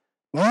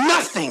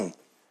 Nothing.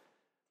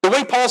 The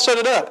way Paul set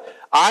it up,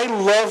 I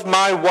love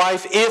my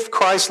wife if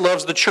Christ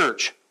loves the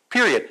church,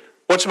 period.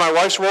 What's my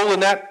wife's role in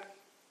that?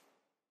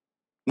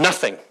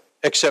 Nothing,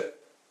 except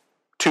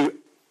to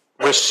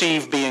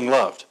receive being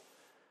loved.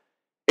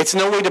 It's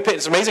no way to.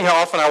 It's amazing how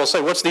often I will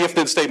say, what's the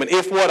if-then statement?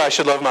 If what, I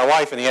should love my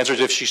wife, and the answer is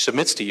if she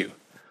submits to you.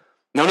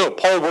 No,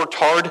 Paul worked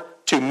hard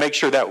to make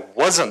sure that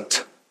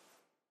wasn't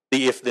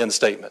the if-then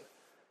statement.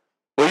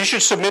 Well, you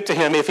should submit to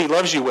him if he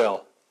loves you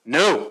well.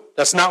 No,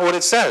 that's not what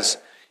it says.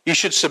 You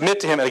should submit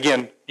to him, and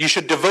again, you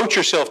should devote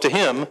yourself to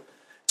him.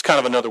 It's kind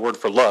of another word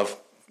for love.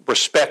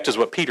 Respect is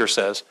what Peter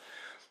says.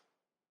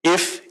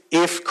 If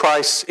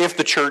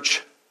the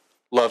church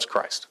loves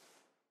Christ.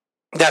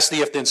 That's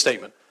the if-then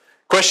statement.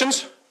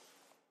 Questions?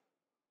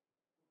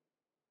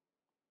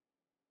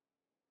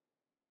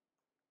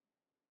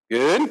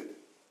 Good.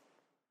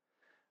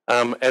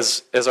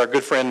 As our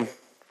good friend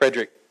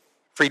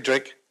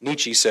Friedrich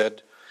Nietzsche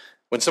said,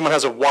 when someone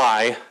has a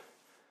why,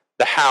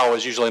 the how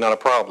is usually not a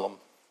problem.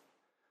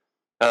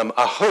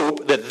 I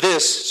hope that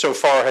this so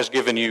far has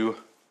given you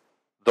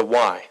the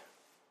why.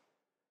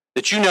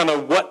 That you now know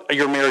what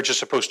your marriage is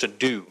supposed to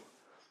do.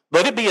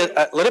 Let it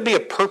be a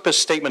purpose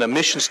statement, a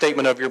mission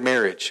statement of your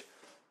marriage.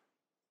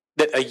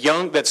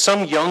 That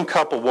some young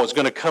couple was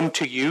going to come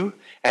to you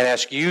and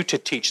ask you to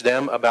teach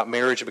them about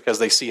marriage because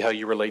they see how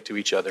you relate to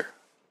each other.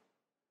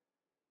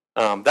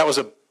 That was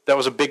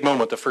a big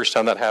moment the first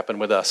time that happened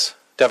with us.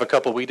 To have a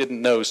couple we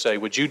didn't know say,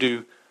 "Would you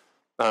do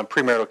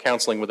premarital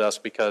counseling with us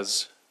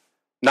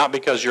not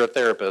because you're a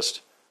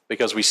therapist,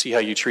 because we see how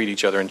you treat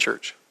each other in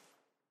church."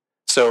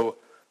 So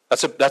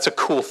that's a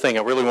cool thing.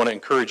 I really want to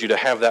encourage you to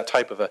have that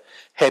type of a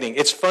heading.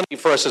 It's funny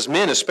for us as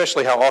men,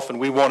 especially how often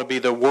we want to be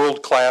the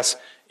world-class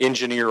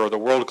engineer or the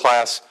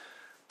world-class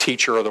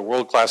teacher or the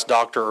world-class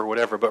doctor or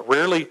whatever, but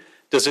rarely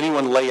does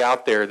anyone lay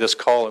out there this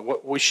call.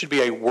 We should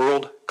be a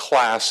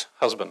world-class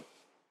husband.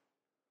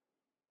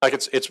 Like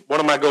it's one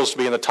of my goals to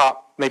be in the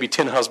top maybe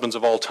 10 husbands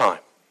of all time.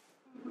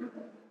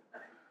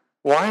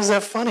 Why is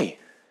that funny?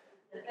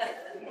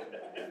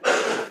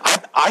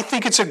 I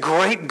think it's a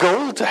great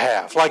goal to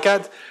have. Like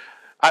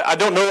I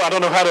don't know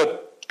how to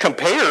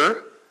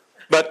compare,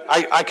 but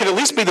I could at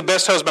least be the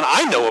best husband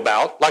I know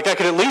about. Like I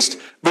could at least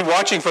be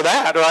watching for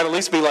that, or I'd at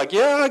least be like,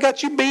 yeah, I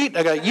got you beat,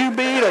 I got you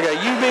beat, I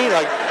got you beat.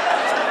 Like,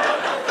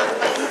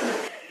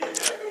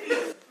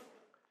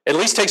 at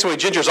least takes away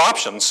Ginger's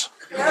options,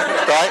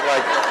 right?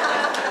 Like,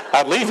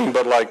 I'd leave him,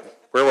 but like,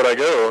 where would I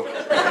go?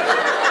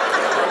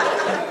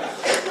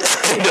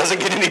 It doesn't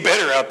get any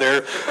better out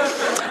there.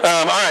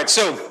 All right,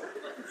 so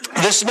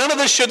none of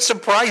this should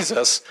surprise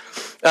us.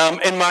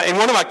 In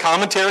one of my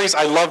commentaries,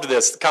 I loved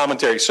this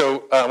commentary.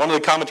 So one of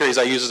the commentaries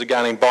I use is a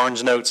guy named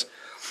Barnes Notes.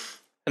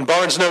 And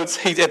Barnes Notes,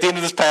 at the end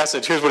of this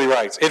passage, here's what he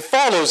writes. It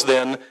follows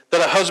then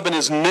that a husband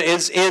is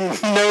in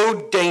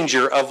no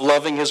danger of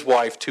loving his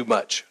wife too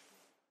much.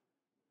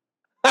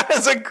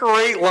 That's a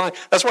great line.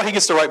 That's why he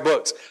gets to write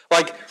books.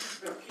 Like,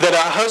 that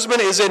a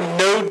husband is in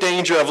no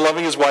danger of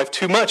loving his wife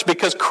too much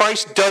because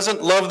Christ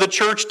doesn't love the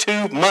church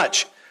too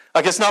much.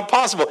 Like, it's not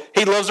possible.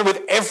 He loves her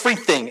with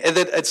everything. And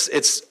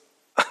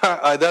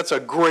that's a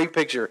great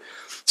picture.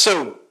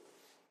 So,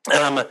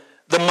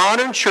 the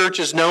modern church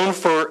is known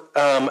for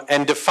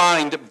and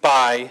defined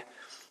by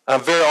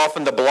very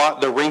often the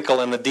blot, the wrinkle,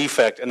 and the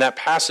defect. In that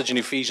passage in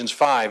Ephesians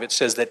 5, it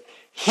says that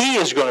he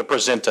is going to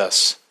present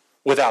us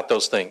without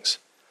those things.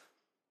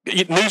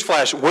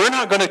 Newsflash, we're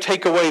not going to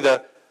take away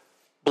the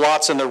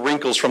blots and the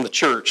wrinkles from the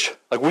church.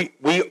 Like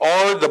we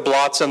are the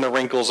blots and the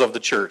wrinkles of the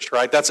church,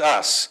 right? That's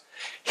us.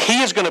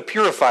 He is going to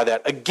purify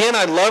that. Again,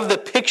 I love the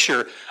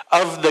picture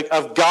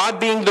of God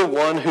being the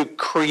one who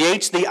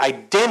creates the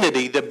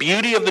identity. The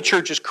beauty of the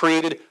church is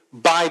created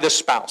by the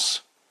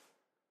spouse.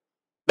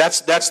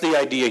 That's the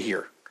idea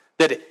here.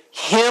 That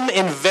him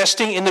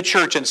investing in the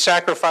church and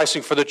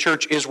sacrificing for the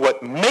church is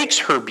what makes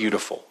her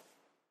beautiful.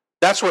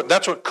 That's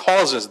what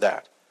causes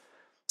that.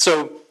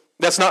 So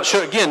that's not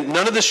sure. Again,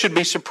 none of this should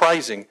be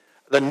surprising.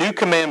 The new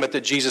commandment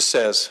that Jesus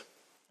says,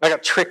 I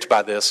got tricked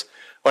by this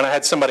when I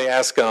had somebody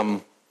ask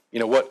how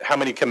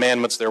many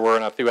commandments there were,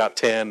 and I threw out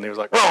 10, and he was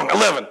like, wrong,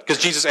 11, because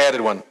Jesus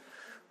added one.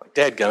 Like,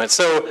 dadgummit.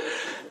 So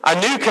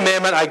a new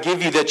commandment I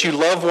give you, that you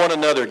love one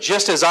another.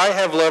 Just as I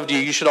have loved you,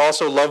 you should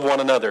also love one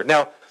another.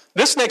 Now,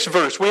 this next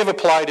verse we have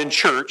applied in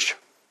church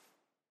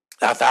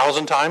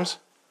 1,000 times.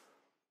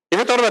 You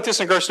ever thought about this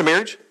in regards to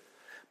marriage?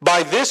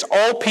 By this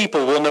all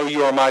people will know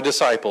you are my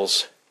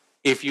disciples,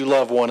 if you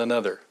love one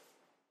another.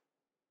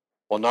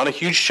 Well, not a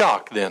huge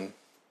shock then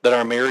that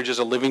our marriage is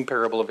a living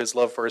parable of his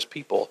love for his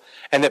people,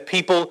 and that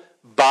people,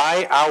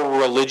 by our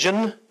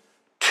religion,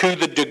 to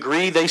the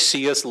degree they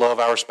see us, love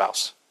our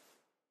spouse,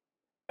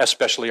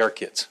 especially our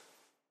kids.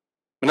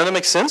 Doesn't that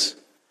make sense?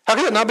 How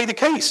can that not be the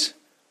case?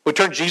 We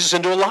turn Jesus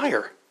into a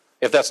liar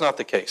if that's not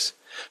the case.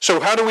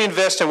 So how do we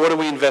invest, and what do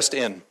we invest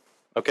in?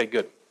 Okay,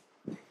 good.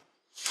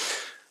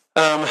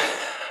 I'm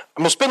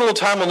going to spend a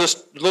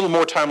little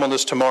more time on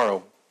this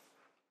tomorrow.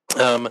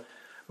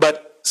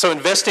 So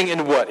investing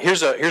in what?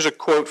 Here's a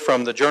quote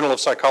from the Journal of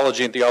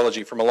Psychology and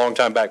Theology from a long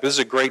time back. This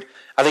is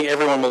I think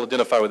everyone will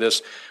identify with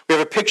this. We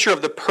have a picture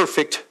of the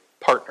perfect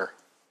partner,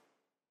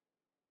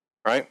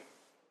 right?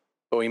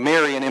 But we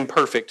marry an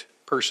imperfect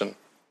person.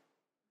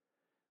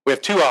 We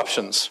have two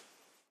options.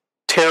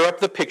 Tear up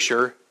the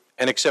picture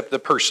and accept the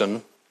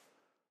person,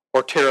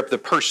 or tear up the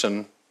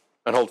person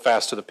and hold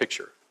fast to the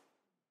picture.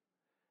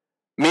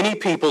 Many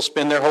people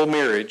spend their whole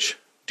marriage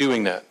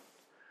doing that.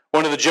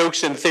 One of the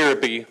jokes in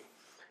therapy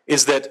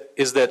is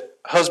that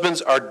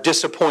husbands are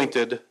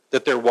disappointed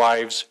that their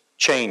wives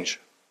change.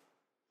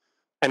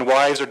 And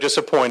wives are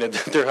disappointed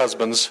that their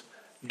husbands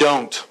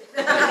don't.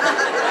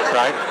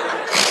 Right?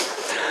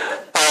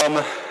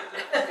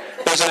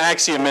 There's an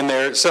axiom in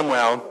there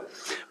somehow.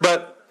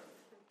 But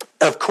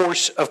of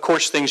course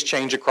things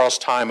change across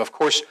time. Of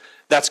course,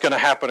 that's going to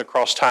happen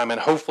across time. And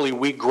hopefully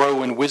we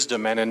grow in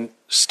wisdom and in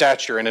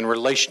stature and in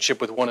relationship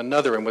with one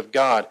another and with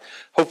God.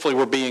 Hopefully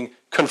we're being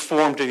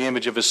conformed to the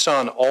image of his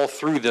Son all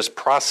through this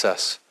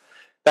process.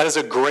 That is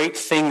a great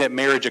thing that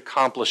marriage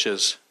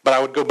accomplishes. But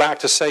I would go back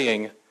to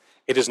saying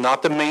it is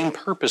not the main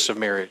purpose of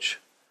marriage.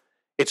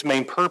 Its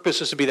main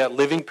purpose is to be that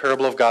living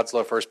parable of God's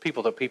love for his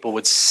people, that people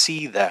would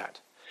see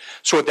that.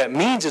 So what that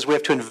means is we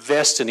have to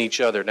invest in each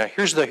other. Now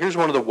here's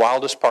one of the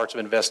wildest parts of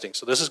investing.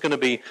 So this is going to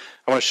be,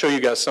 I want to show you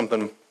guys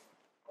something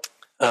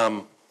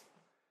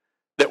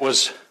that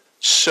was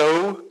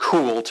so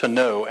cool to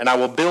know, and I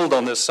will build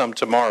on this some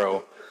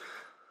tomorrow.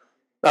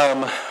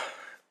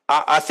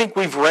 I think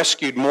we've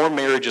rescued more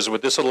marriages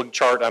with this little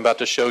chart I'm about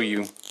to show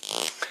you,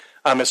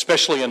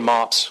 especially in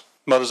MOPS,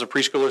 mothers of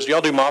preschoolers. Do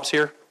y'all do MOPS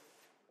here?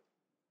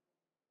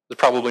 There's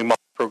probably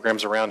MOPS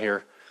programs around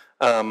here.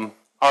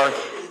 Our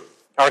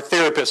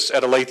therapists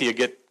at Aletheia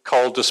get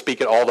called to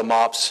speak at all the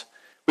MOPS.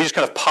 We just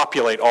kind of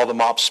populate all the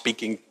MOPS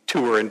speaking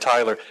tour in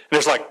Tyler. And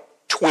there's like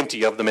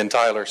 20 of them in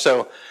Tyler.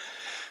 So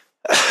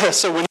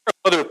when you're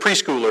a mother of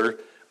preschooler,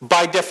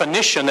 by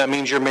definition, that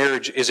means your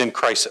marriage is in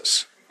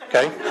crisis.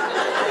 Okay?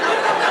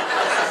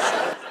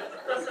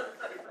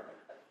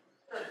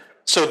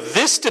 So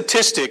this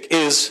statistic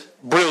is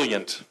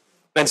brilliant.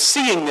 And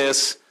seeing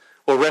this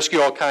will rescue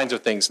all kinds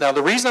of things. Now,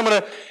 the reason I'm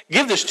going to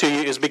give this to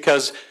you is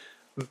because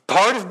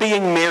part of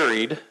being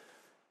married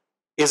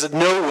is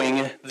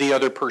knowing the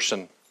other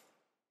person,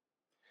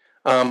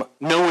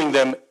 knowing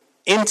them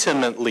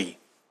intimately.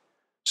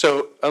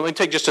 So let me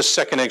take just a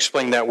second to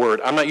explain that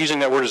word. I'm not using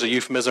that word as a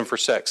euphemism for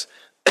sex.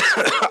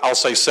 I'll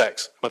say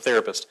sex. I'm a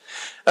therapist.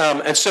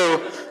 And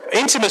so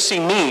intimacy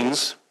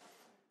means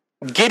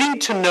getting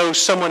to know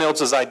someone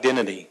else's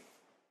identity,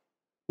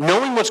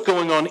 knowing what's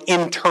going on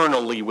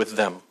internally with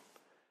them.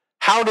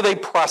 How do they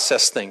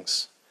process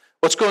things?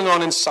 What's going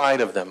on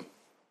inside of them?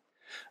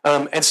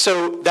 And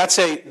so that's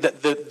the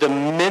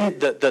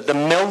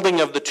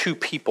melding of the two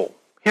people.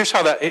 Here's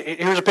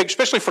a picture,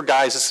 especially for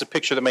guys, this is a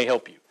picture that may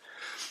help you.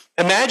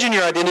 Imagine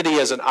your identity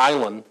as an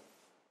island,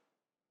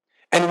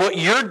 and what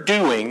you're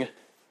doing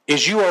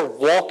is you are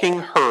walking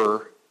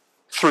her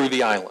through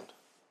the island.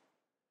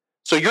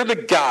 So you're the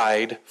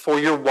guide for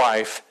your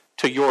wife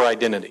to your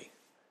identity.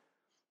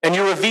 And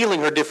you're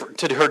revealing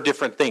to her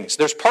different things.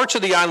 There's parts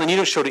of the island you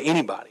don't show to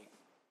anybody.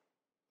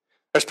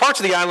 There's parts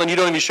of the island you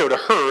don't even show to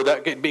her.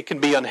 That can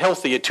be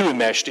unhealthy, too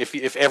enmeshed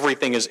if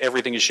everything is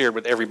shared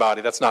with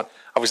everybody. That's not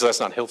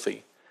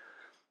healthy.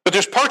 But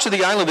there's parts of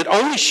the island that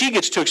only she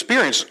gets to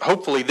experience,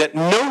 hopefully, that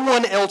no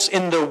one else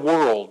in the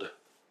world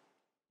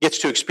gets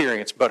to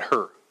experience but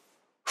her.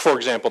 For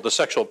example, the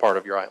sexual part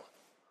of your island.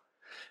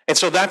 And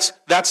so that's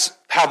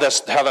how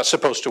that's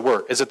supposed to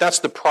work, is that's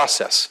the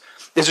process.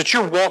 Is that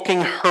you're walking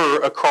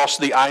her across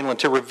the island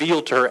to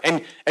reveal to her,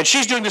 and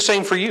she's doing the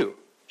same for you.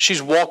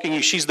 She's walking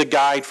you, she's the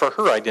guide for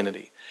her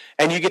identity.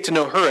 And you get to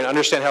know her and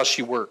understand how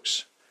she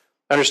works.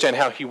 Understand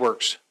how he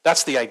works.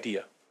 That's the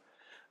idea.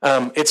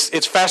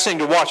 It's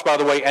fascinating to watch, by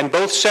the way, and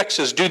both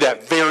sexes do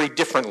that very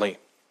differently.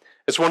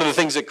 It's one of the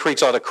things that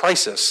creates a lot of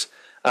crisis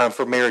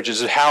for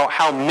marriages, is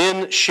how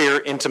men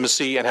share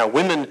intimacy and how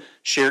women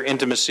share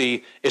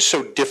intimacy is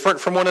so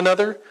different from one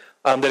another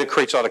that it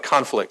creates a lot of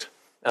conflict.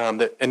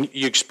 And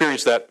you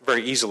experience that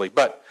very easily.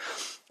 But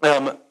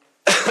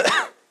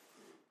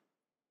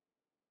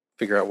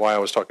figure out why I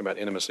was talking about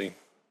intimacy.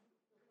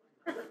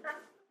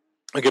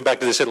 I'll get back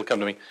to this, it'll come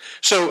to me.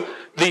 So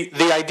the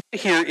idea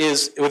here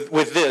is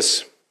with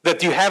this,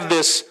 that you have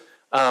this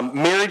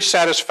marriage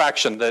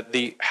satisfaction, that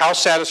the how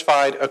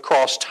satisfied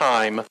across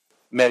time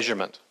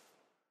measurement.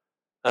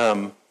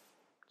 Do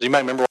you might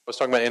remember what I was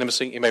talking about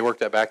intimacy? You may work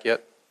that back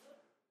yet?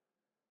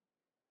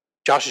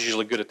 Josh is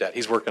usually good at that.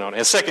 He's working on it.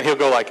 And second, he'll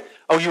go like,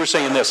 oh, you were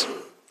saying this.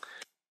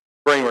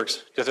 Brain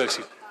works.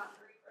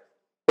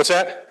 What's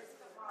that?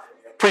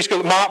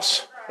 Preschool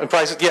MOPS and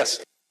prices?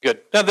 Yes.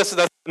 Good. No,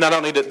 I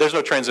don't need it. There's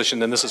no transition,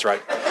 then this is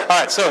right. All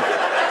right, so.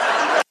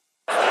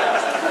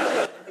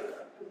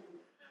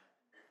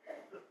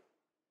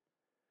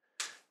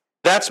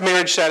 That's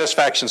marriage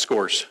satisfaction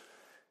scores.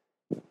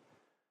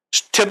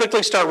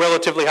 Typically start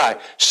relatively high.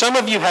 Some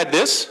of you had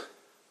this.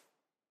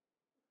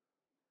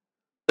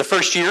 The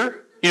first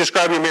year, you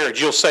describe your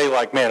marriage, you'll say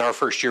like, man, our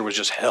first year was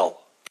just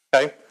hell.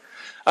 Okay?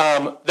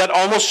 That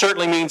almost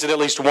certainly means that at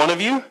least one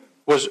of you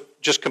was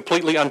just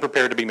completely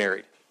unprepared to be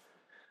married.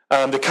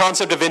 The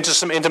concept of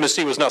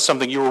intimacy was not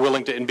something you were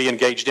willing to be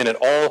engaged in at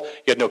all.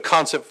 You had no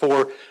concept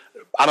for,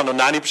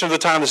 90% of the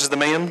time this is the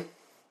man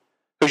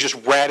who's just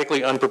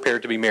radically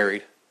unprepared to be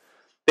married.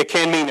 It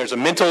can mean there's a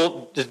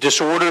mental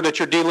disorder that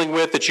you're dealing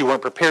with that you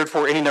weren't prepared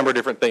for, any number of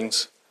different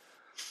things.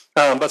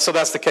 But so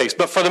that's the case.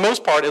 But for the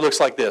most part, it looks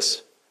like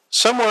this.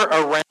 Somewhere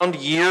around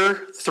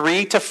year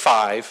 3 to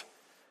 5,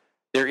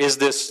 there is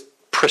this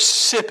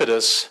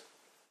precipitous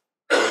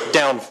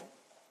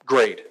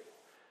downgrade.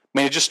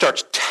 It just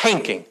starts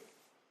tanking.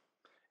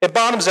 It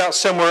bottoms out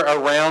somewhere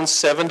around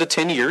 7 to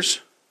 10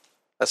 years.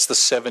 That's the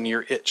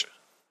 7-year itch.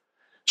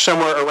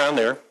 Somewhere around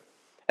there.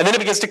 And then it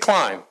begins to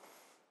climb.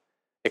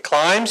 It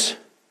climbs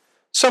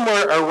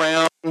somewhere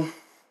around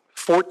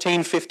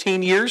 14,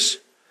 15 years,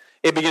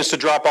 it begins to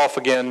drop off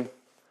again.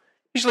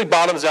 Usually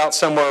bottoms out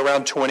somewhere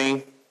around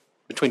 20,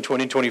 between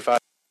 20 and 25.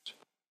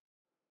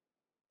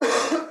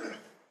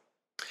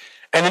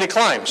 And then it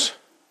climbs.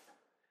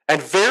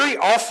 And very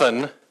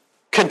often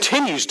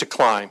continues to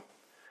climb.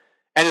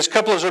 And as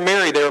couples are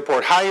married, they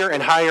report higher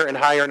and higher and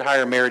higher and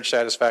higher marriage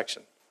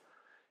satisfaction.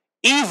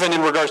 Even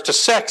in regards to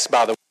sex,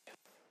 by the way.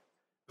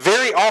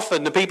 Very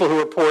often, the people who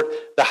report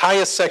the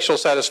highest sexual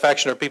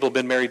satisfaction are people who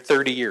have been married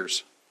 30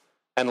 years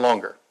and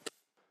longer.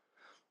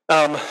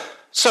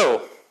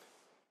 So,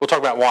 we'll talk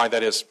about why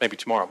that is maybe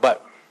tomorrow.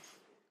 But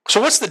so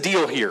what's the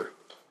deal here?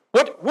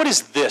 What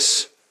is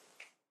this?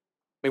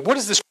 I mean, what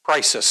is this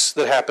crisis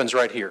that happens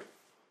right here?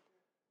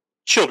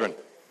 Children.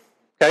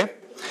 Okay?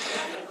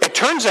 It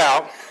turns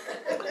out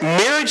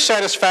marriage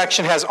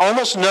satisfaction has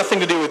almost nothing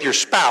to do with your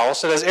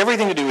spouse. It has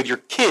everything to do with your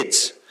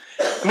kids.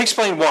 Let me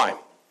explain why,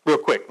 real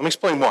quick. Let me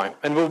explain why,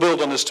 and we'll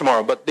build on this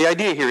tomorrow. But the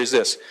idea here is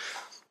this.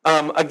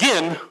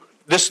 Again,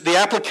 the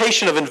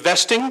application of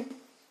investing,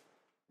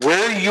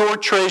 where your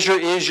treasure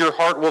is, your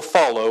heart will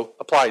follow,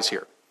 applies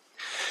here.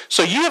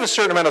 So you have a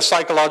certain amount of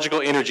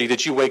psychological energy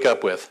that you wake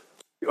up with.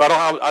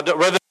 Rather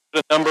than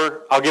a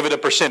number, I'll give it a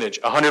percentage,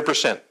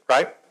 100%,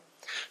 right?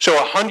 So you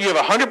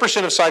have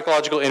 100% of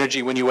psychological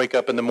energy when you wake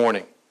up in the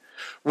morning.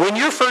 When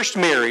you're first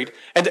married,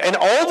 and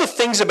all the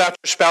things about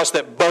your spouse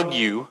that bug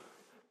you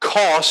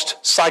cost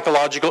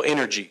psychological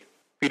energy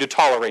for you to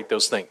tolerate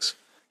those things,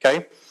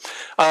 okay?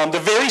 The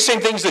very same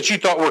things that you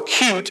thought were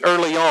cute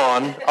early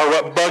on are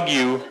what bug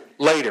you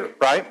later,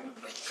 right?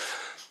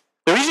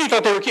 The reason you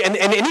thought they were cute, and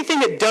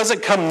anything that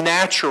doesn't come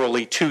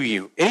naturally to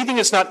you, anything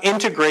that's not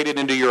integrated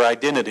into your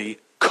identity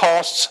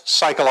costs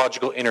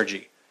psychological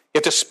energy. You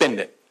have to spend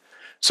it.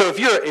 So if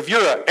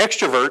you're an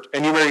extrovert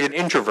and you marry an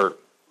introvert,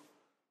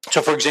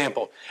 so for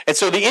example, and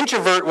so the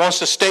introvert wants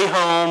to stay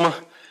home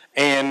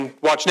and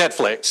watch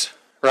Netflix,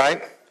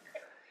 right?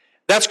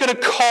 That's going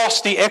to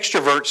cost the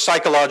extrovert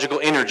psychological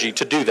energy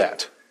to do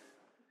that.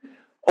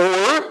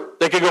 Or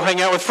they could go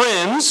hang out with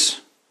friends,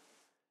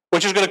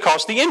 which is going to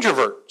cost the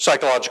introvert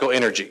psychological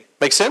energy.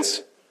 Make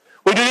sense?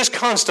 We do this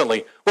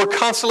constantly. We're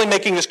constantly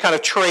making this kind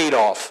of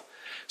trade-off.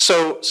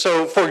 So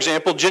for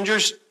example, something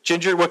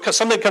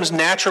that comes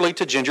naturally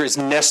to Ginger is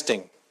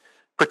nesting.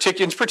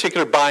 In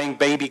particular, buying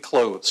baby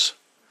clothes.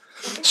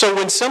 So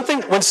when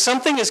something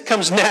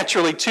comes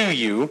naturally to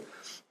you,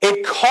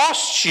 it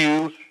costs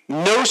you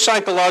no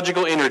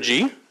psychological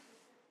energy,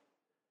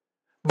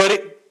 but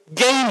it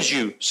gains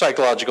you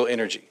psychological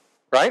energy,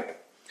 right?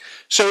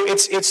 So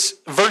it's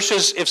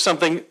versus if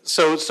something,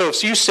 so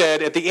if you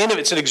said at the end of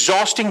it's an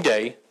exhausting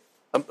day,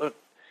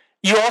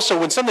 you also,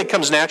 when something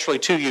comes naturally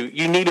to you,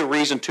 you need a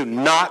reason to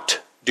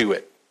not do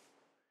it.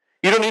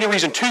 You don't need a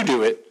reason to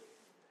do it.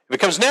 If it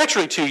comes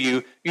naturally to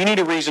you, you need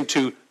a reason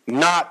to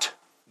not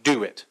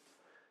do it.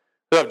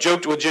 So I've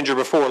joked with Ginger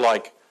before,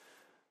 like,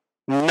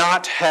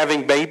 not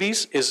having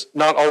babies is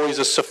not always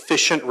a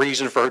sufficient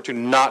reason for her to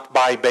not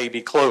buy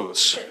baby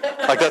clothes.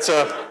 Like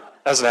hasn't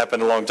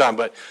happened in a long time,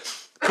 but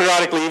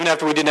periodically, even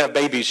after we didn't have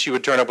babies, she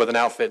would turn up with an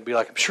outfit and be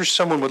like, I'm sure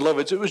someone would love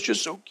it. It was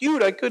just so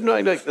cute. I couldn't.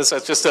 Like this.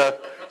 That's just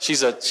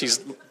she's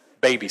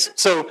babies.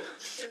 So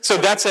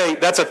that's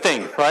a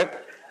thing, right?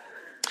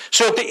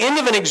 So at the end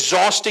of an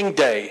exhausting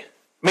day,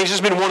 I mean, it's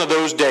just been one of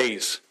those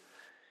days.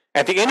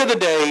 At the end of the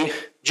day,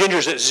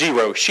 Ginger's at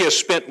 0. She has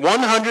spent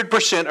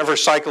 100% of her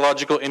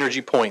psychological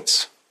energy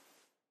points.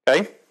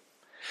 Okay?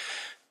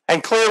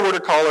 And Claire were to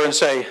call her and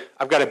say,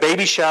 I've got a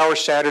baby shower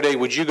Saturday.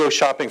 Would you go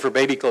shopping for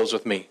baby clothes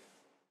with me?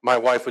 My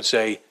wife would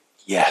say,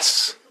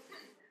 yes.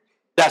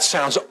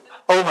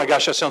 Oh my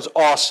gosh, that sounds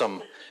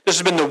awesome. This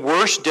has been the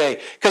worst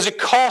day because it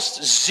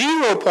costs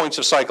 0 points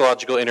of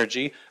psychological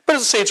energy, but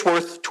let's say it's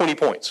worth 20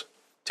 points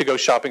to go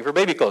shopping for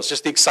baby clothes,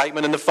 just the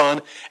excitement and the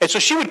fun. And so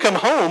she would come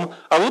home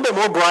a little bit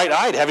more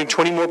bright-eyed, having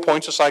 20 more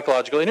points of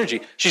psychological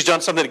energy. She's done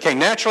something that came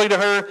naturally to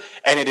her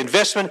and an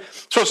investment.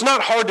 So it's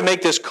not hard to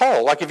make this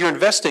call. Like if you're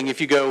investing,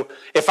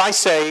 if I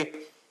say,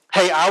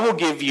 hey, I will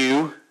give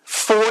you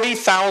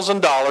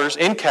 $40,000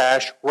 in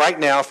cash right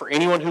now for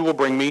anyone who will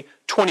bring me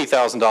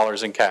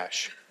 $20,000 in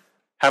cash.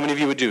 How many of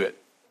you would do it?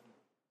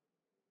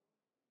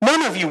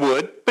 None of you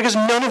would, because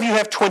none of you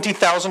have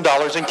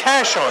 $20,000 in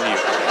cash on you.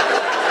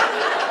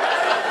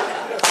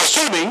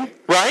 Assuming,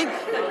 right?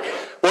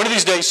 One of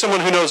these days, someone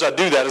who knows I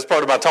do that as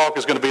part of my talk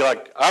is going to be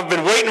like, I've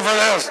been waiting for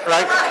this,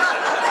 right?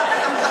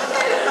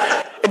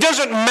 It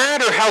doesn't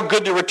matter how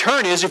good the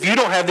return is if you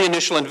don't have the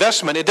initial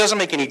investment. It doesn't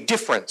make any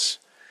difference.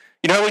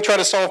 You know how we try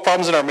to solve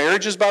problems in our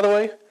marriages, by the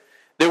way?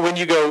 That when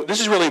you go,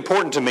 this is really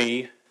important to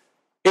me,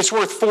 it's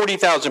worth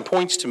 40,000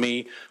 points to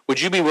me,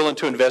 would you be willing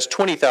to invest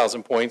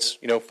 20,000 points,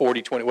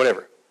 40, 20,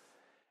 whatever?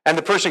 And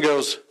the person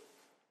goes,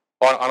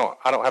 oh,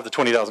 I don't have the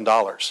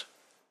 $20,000,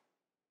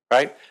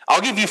 right? I'll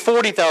give you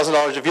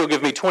 $40,000 if you'll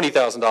give me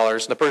 $20,000.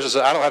 And the person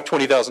says, I don't have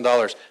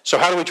 $20,000. So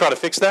how do we try to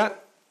fix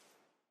that?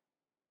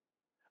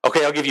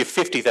 Okay, I'll give you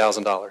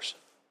 $50,000.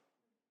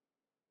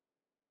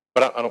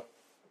 But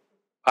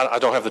I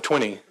don't have the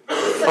 20.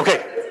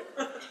 Okay,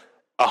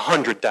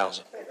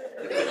 100,000.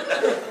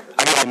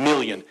 I got $1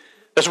 million.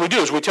 That's what we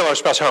do, is we tell our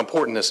spouse how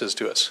important this is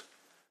to us.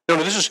 No,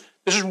 this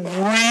is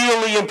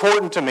really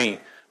important to me.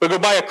 We go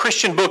buy a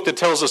Christian book that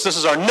tells us this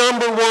is our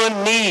number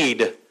one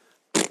need.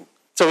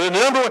 So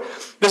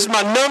this is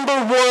my number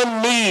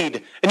one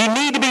need. And you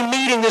need to be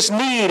meeting this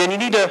need, and you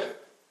need to...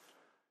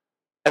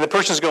 And the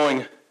person's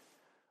going,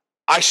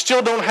 I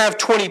still don't have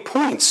 20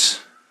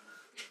 points.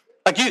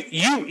 Like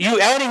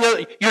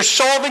you're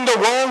solving the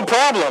wrong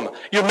problem.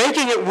 You're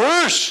making it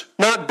worse,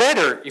 not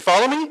better. You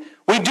follow me?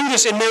 We do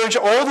this in marriage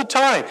all the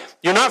time.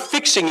 You're not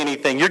fixing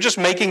anything. You're just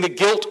making the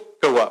guilt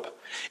go up.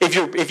 If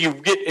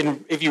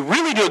you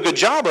really do a good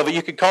job of it,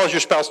 you could cause your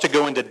spouse to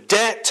go into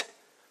debt.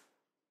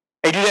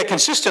 They do that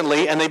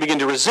consistently, and they begin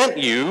to resent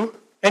you,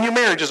 and your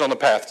marriage is on the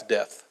path to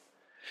death.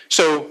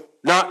 So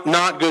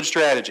not good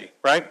strategy,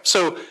 right?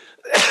 So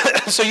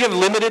you have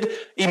limited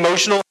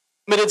emotional,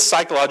 limited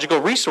psychological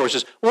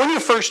resources. When you're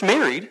first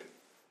married,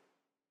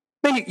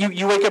 man,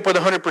 you wake up with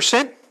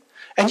 100%,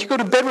 and you go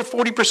to bed with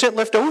 40%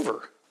 left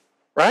over,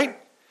 right?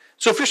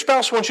 So if your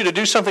spouse wants you to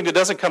do something that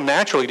doesn't come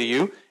naturally to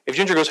you, if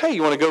Ginger goes, hey,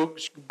 you want to go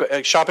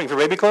shopping for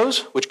baby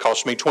clothes, which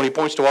costs me 20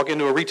 points to walk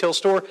into a retail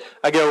store,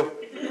 I go,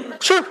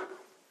 sure.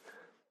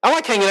 I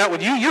like hanging out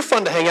with you. You're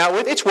fun to hang out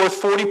with. It's worth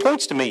 40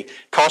 points to me.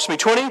 Cost me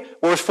 20,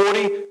 worth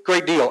 40,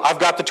 great deal. I've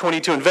got the 20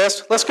 to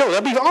invest. Let's go.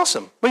 That'd be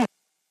awesome.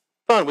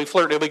 Fun. We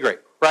flirt. It'll be great,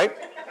 right?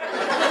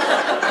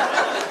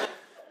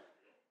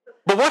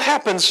 But what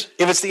happens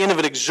if it's the end of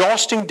an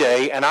exhausting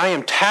day and I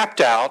am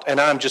tapped out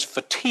and I'm just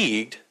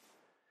fatigued?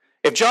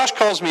 If Josh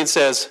calls me and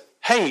says,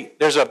 hey,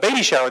 there's a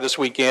baby shower this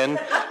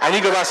weekend. I need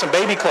to go buy some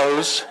baby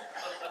clothes.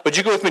 Would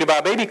you go with me to buy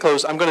baby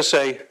clothes? I'm going to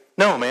say,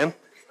 no, man.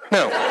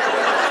 No.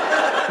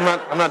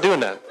 I'm not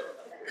doing that.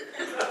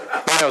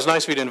 It was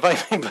nice of you to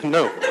invite me, but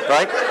no,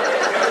 right?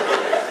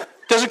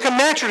 Doesn't come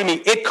naturally to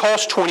me. It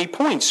costs 20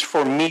 points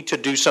for me to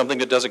do something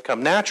that doesn't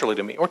come naturally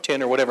to me, or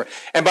 10 or whatever.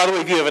 And by the way,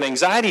 if you have an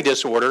anxiety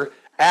disorder,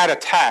 add a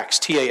tax,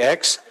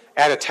 T-A-X,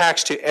 add a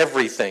tax to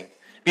everything.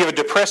 If you have a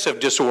depressive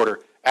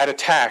disorder, add a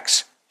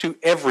tax to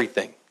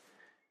everything.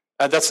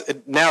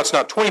 Now it's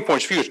not 20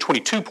 points for you, it's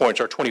 22 points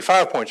or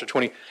 25 points or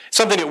 20.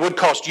 Something that would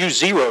cost you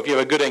 0. If you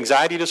have a good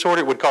anxiety disorder,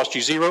 it would cost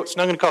you 0. It's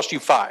not going to cost you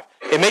 5.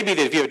 It may be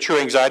that if you have a true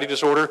anxiety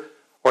disorder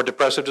or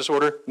depressive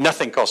disorder,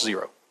 nothing costs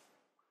 0.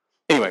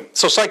 Anyway,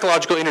 so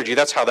psychological energy,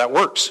 that's how that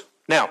works.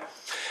 Now,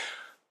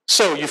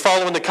 so you're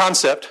following the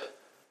concept,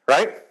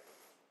 right?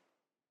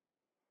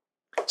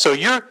 So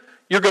you're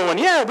going,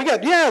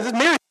 this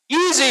marriage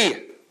is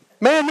easy.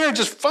 Man, marriage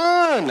is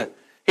fun.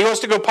 He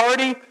wants to go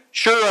party.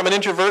 Sure, I'm an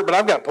introvert, but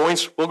I've got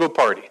points. We'll go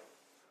party.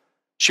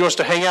 She wants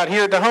to hang out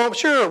here at the home.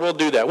 Sure, we'll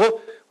do that.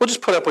 We'll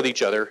just put up with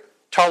each other,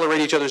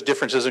 tolerate each other's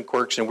differences and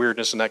quirks and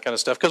weirdness and that kind of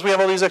stuff because we have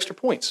all these extra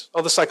points,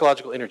 all the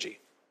psychological energy.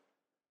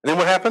 And then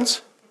what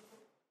happens?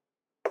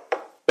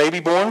 Baby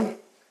born.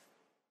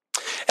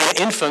 And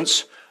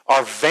infants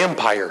are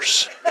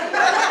vampires.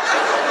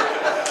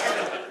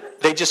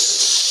 They just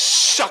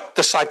suck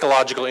the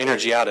psychological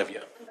energy out of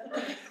you.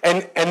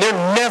 And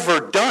they're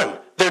never done.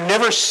 They're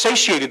never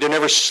satiated. They're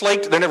never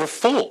slaked. They're never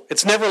full.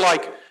 It's never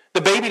like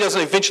the baby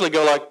doesn't eventually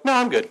go like, no,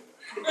 I'm good.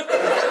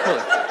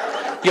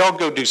 Y'all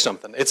go do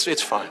something.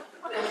 It's fine.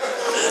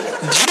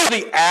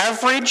 The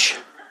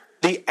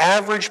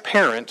average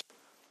parent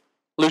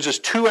loses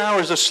 2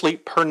 hours of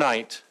sleep per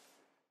night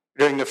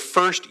during the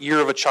first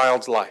year of a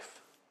child's life.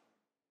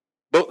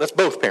 That's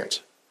both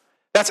parents.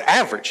 That's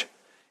average.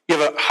 You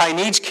have a high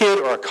needs kid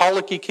or a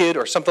colicky kid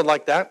or something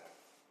like that,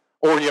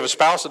 or you have a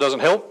spouse that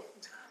doesn't help.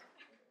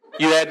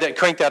 You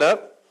crank that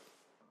up.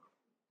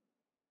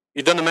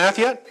 You done the math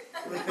yet?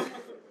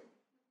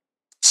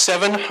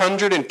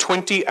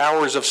 720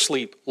 hours of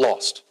sleep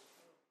lost.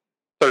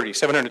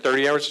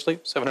 730 hours of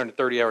sleep?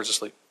 730 hours of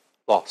sleep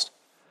lost.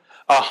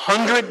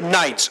 100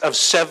 nights of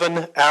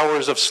 7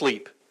 hours of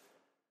sleep.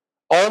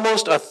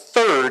 Almost a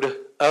third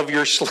of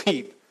your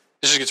sleep.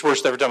 This just gets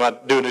worse every time I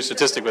do a new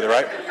statistic with it,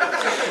 right?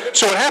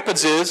 So what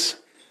happens is,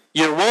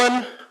 year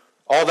 1,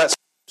 all that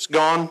sleep's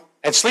gone.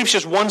 And sleep's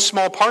just one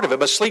small part of it,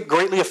 but sleep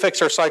greatly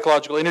affects our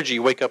psychological energy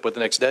you wake up with the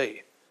next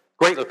day.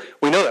 Greatly.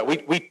 We know that.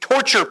 We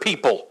torture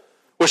people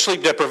with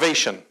sleep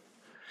deprivation.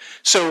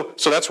 So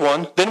that's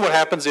one. Then what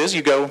happens is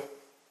you go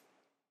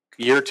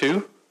year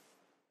 2,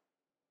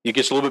 it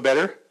gets a little bit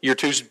better. Year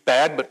 2's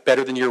bad, but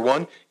better than year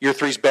 1. Year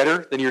 3's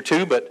better than year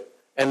 2,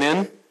 and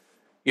then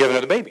you have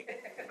another baby.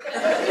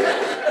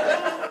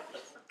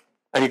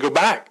 And you go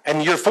back.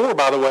 And year 4,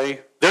 by the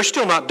way, they're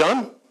still not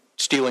done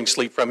stealing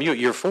sleep from you at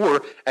year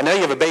 4, and now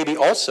you have a baby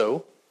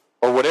also,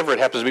 or whatever it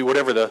happens to be,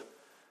 whatever the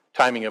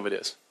timing of it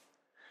is.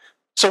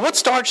 So what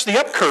starts the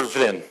up curve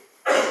then?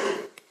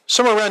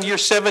 Somewhere around year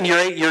 7, year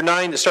 8, year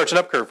 9, it starts an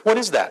up curve. What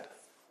is that?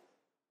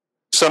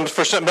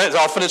 For some, it's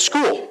often at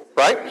school,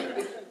 right?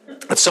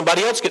 And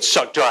somebody else gets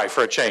sucked dry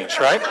for a change,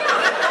 right?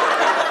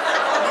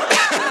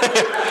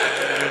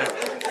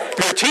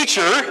 Your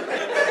teacher,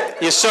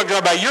 you sucked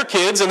dry by your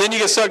kids, and then you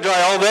get sucked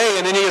dry all day,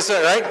 and then you get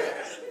sucked, right?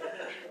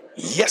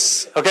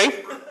 Yes.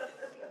 Okay?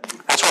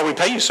 That's why we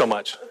pay you so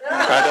much.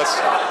 Right?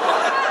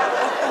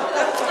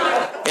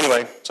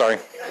 Anyway, sorry.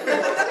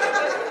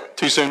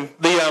 Too soon.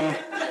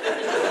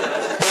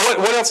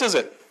 What else is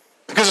it?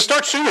 Because it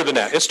starts sooner than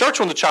that. It starts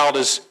when the child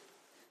is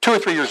 2 or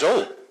 3 years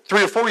old,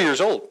 3 or 4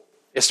 years old.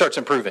 It starts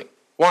improving.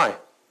 Why?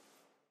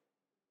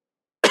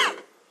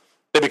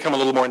 They become a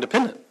little more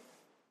independent.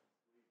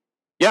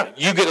 Yeah,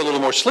 you get a little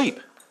more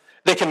sleep.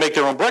 They can make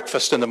their own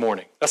breakfast in the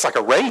morning. That's like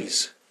a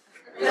raise.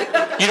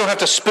 You don't have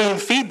to spoon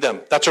feed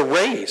them. That's a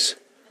raise.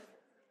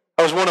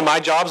 That was one of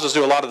my jobs, was to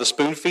do a lot of the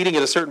spoon feeding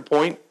at a certain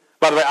point.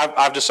 By the way,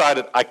 I've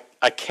decided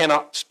I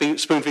cannot spoon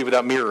feed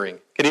without mirroring.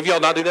 Can any of y'all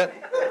not do that?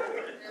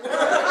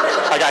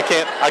 Like I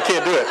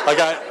can't do it. Like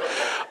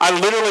I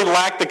literally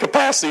lack the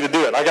capacity to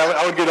do it. Like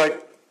I would get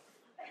like,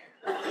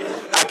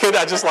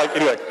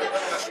 anyway.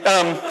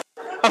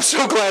 I'm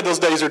so glad those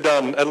days are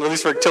done, at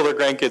least for till their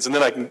grandkids, and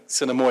then I can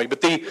send them away.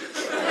 But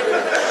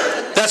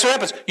that's what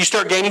happens. You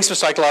start gaining some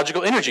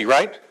psychological energy,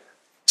 right?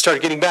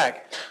 Start getting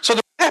back. So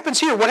what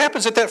happens here? What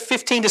happens at that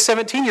 15 to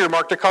 17 year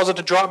mark to cause it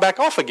to drop back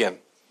off again?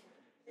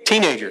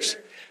 Teenagers.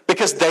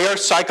 Because they are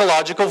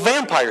psychological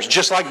vampires,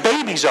 just like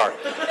babies are.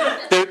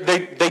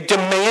 They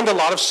demand a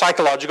lot of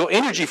psychological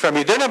energy from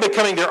you. They're not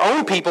becoming their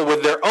own people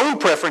with their own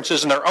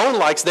preferences and their own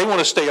likes. They want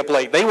to stay up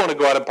late. They want to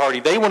go out and party.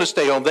 They want to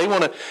stay home.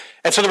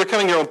 And so they're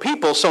becoming their own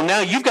people. So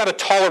now you've got to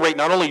tolerate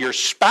not only your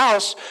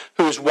spouse,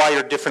 who is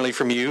wired differently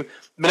from you,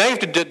 but now you have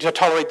to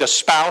tolerate the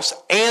spouse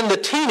and the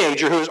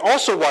teenager, who is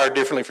also wired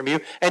differently from you.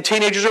 And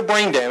teenagers are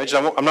brain damaged.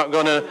 I'm not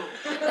going to...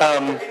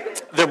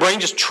 their brain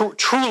just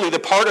truly, the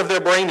part of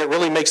their brain that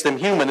really makes them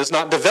human is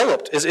not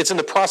developed. It's in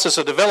the process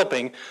of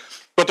developing.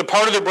 But the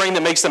part of their brain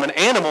that makes them an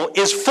animal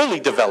is fully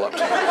developed.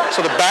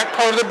 So the back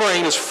part of the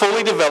brain is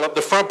fully developed.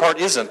 The front part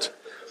isn't.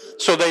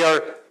 So they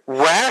are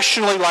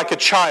rationally like a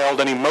child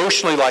and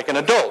emotionally like an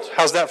adult.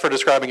 How's that for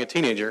describing a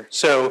teenager?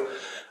 So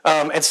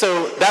that's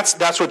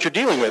what you're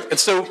dealing with. And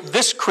so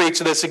this creates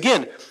this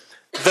again.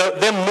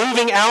 Them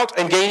moving out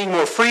and gaining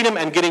more freedom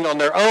and getting on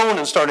their own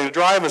and starting to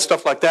drive and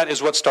stuff like that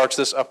is what starts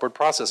this upward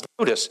process.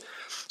 Notice.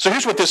 So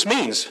here's what this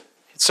means.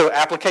 So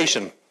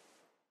application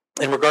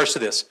in regards to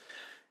this.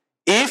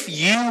 If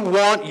you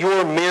want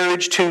your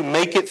marriage to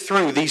make it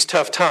through these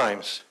tough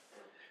times,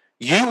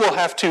 you will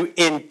have to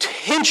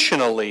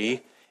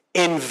intentionally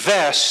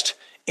invest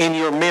in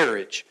your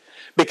marriage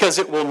because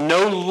it will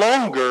no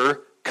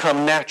longer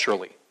come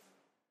naturally.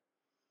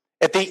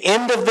 At the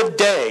end of the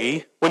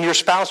day, when your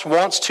spouse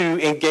wants to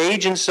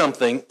engage in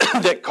something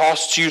that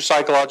costs you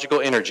psychological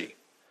energy,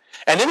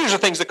 and then there's the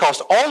things that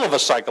cost all of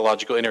us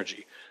psychological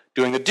energy,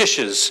 doing the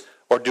dishes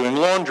or doing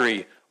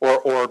laundry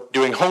or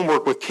doing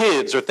homework with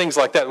kids or things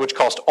like that, which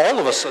cost all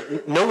of us.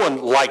 No one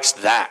likes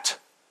that,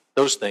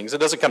 those things. It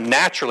doesn't come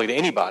naturally to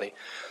anybody.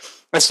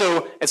 And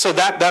so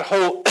that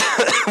whole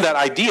that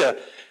idea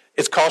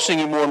is costing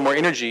you more and more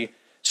energy.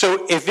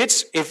 So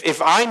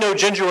if I know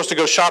Ginger wants to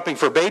go shopping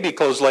for baby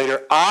clothes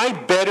later, I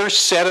better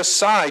set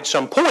aside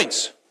some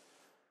points.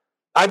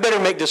 I better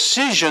make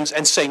decisions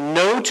and say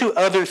no to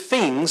other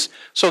things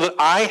so that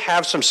I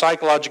have some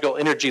psychological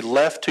energy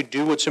left to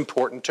do what's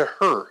important to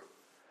her.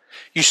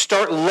 You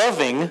start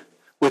loving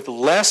with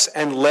less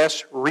and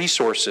less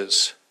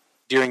resources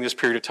during this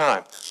period of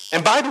time.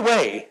 And by the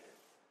way,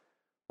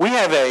 we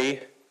have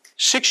a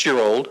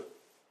 6-year-old,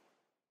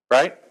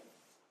 right,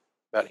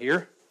 about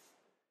here,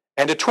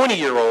 and a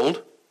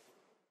 20-year-old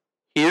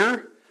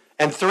here,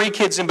 and 3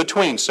 kids in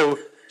between. So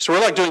we're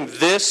like doing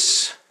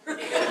this. It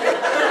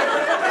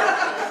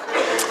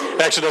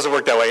actually doesn't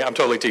work that way. I'm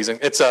totally teasing.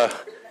 It's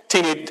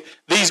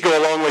these go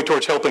a long way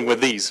towards helping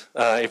with these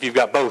if you've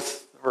got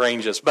both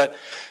ranges. But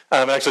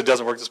it actually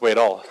doesn't work this way at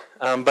all.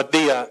 But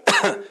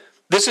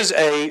this is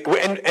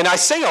and I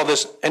say all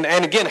this, and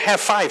again, have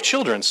 5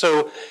 children.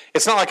 So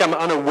it's not like I'm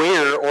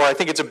unaware or I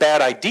think it's a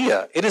bad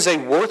idea. It is a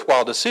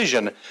worthwhile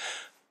decision.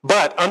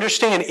 But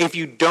understand, if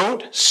you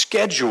don't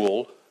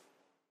schedule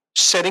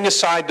setting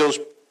aside those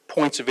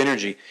points of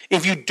energy,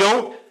 if you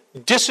don't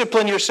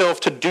discipline yourself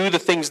to do the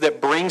things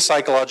that bring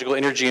psychological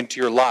energy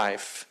into your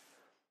life,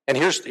 and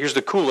here's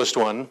the coolest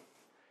one,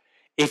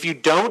 if you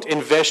don't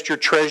invest your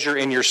treasure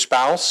in your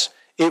spouse,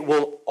 it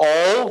will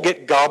all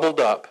get gobbled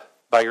up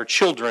by your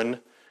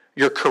children,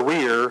 your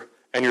career,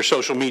 and your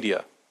social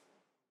media.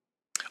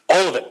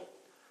 All of it.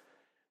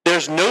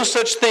 There's no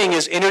such thing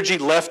as energy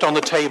left on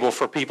the table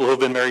for people who have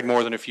been married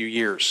more than a few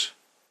years.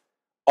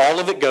 All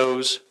of it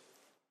goes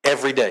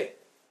every day.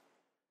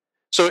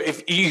 So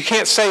if you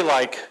can't say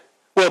like,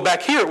 well,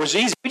 back here it was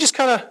easy. We just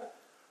kind of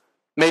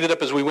made it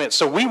up as we went.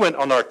 So we went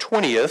on our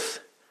 20th.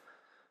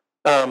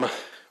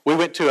 We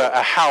went to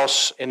a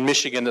house in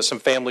Michigan that some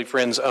family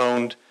friends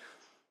owned,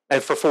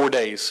 and for 4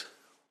 days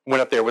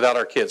went up there without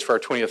our kids for our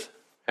 20th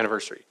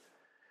anniversary.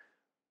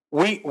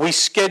 We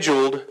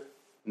scheduled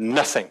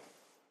nothing.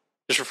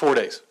 Just for 4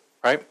 days,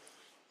 right?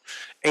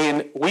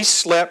 And we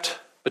slept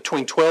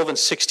between 12 and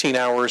 16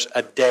 hours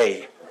a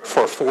day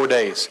for 4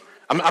 days.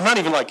 I'm not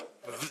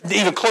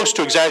even close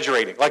to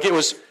exaggerating. Like it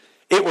was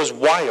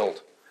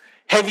wild.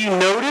 Have you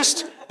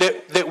noticed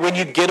that when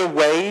you get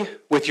away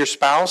with your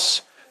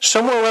spouse,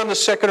 somewhere around the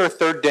 2nd or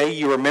 3rd day,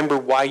 you remember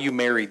why you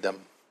married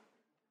them?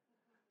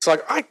 It's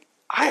like, I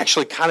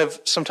actually kind of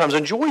sometimes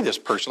enjoy this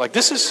person. Like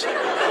this is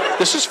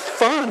This is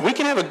fun. We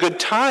can have a good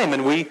time.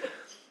 And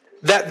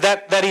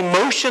that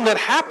emotion that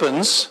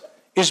happens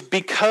is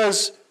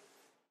because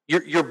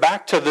you're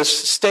back to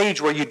this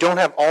stage where you don't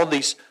have all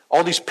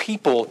these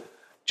people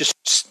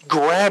just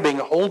grabbing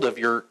hold of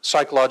your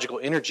psychological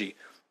energy.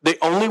 The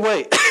only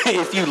way,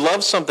 if you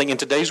love something in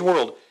today's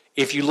world,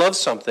 if you love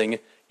something,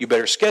 you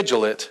better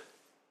schedule it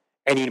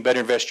and you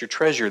better invest your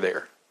treasure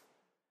there.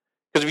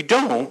 Because if you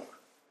don't,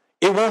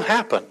 it won't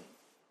happen.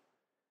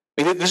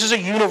 I mean, this is a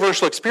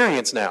universal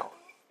experience now.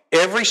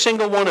 Every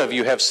single one of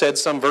you have said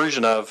some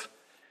version of,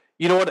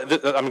 you know what, I'm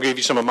going to give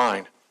you some of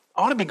mine.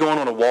 I want to be going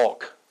on a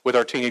walk with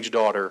our teenage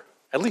daughter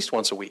at least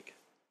once a week.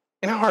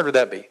 And how hard would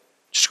that be?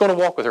 Just going to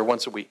walk with her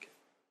once a week.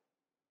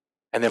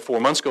 And then 4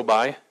 months go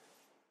by,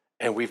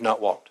 and we've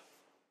not walked.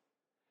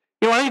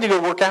 You know, I need to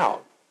go work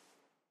out.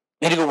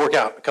 I need to go work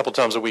out a couple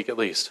times a week at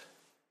least.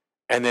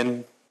 And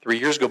then 3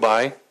 years go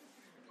by,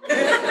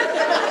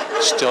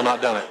 still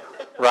not done it,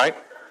 right?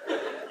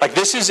 Like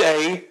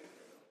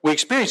we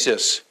experience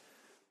this.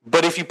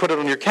 But if you put it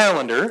on your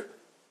calendar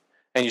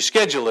and you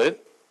schedule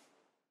it,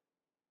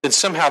 then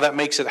somehow that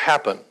makes it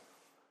happen.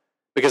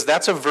 Because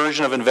that's a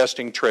version of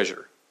investing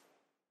treasure.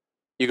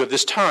 You go,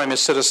 this time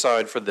is set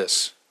aside for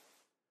this.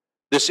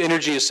 This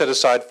energy is set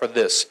aside for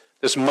this.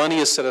 This money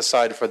is set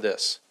aside for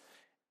this.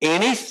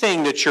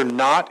 Anything that you're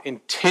not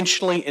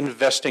intentionally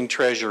investing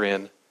treasure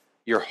in,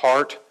 your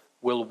heart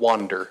will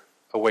wander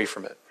away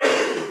from it.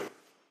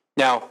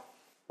 Now,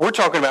 we're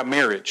talking about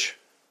marriage.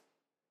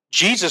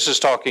 Jesus is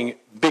talking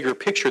bigger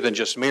picture than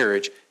just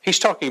marriage. He's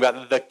talking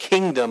about the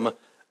kingdom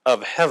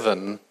of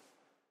heaven.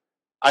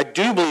 I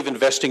do believe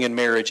investing in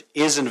marriage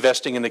is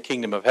investing in the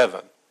kingdom of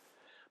heaven.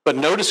 But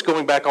notice,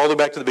 going back all the way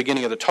back to the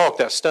beginning of the talk,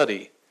 that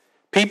study,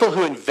 people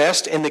who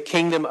invest in the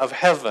kingdom of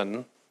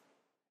heaven,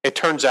 it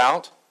turns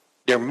out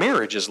their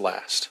marriages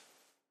last.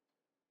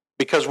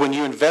 Because when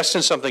you invest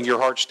in something, your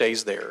heart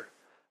stays there.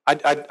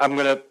 I'm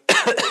going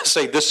to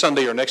say this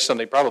Sunday or next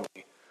Sunday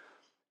probably,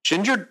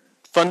 Ginger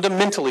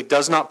fundamentally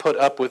does not put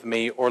up with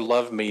me or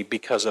love me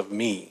because of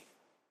me.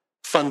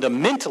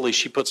 Fundamentally,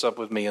 she puts up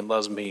with me and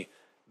loves me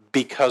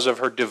because of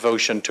her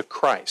devotion to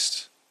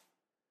Christ.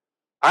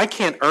 I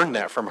can't earn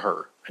that from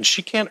her, and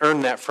she can't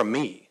earn that from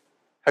me.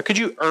 How could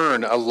you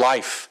earn a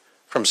life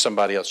from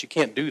somebody else? You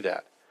can't do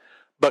that.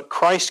 But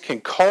Christ can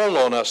call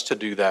on us to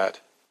do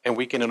that, and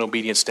we can in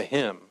obedience to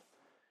him.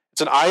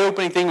 It's an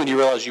eye-opening thing when you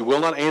realize you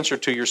will not answer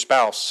to your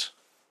spouse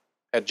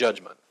at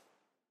judgment.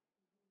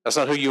 That's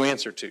not who you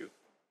answer to.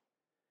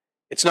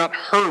 It's not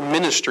her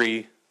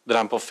ministry that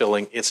I'm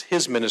fulfilling. It's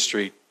his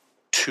ministry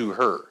to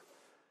her.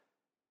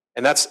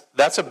 And that's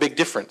a big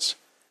difference.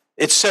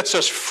 It sets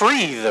us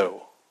free,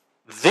 though.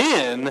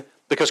 Then,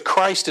 because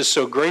Christ is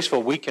so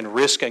graceful, we can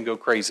risk and go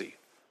crazy.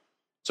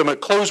 So I'm going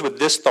to close with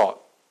this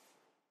thought.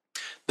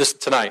 This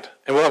tonight.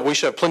 And we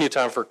should have plenty of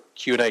time for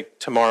Q&A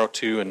tomorrow,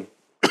 too, and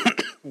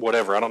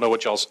whatever. I don't know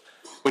what y'all's...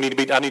 I need to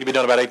be done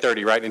about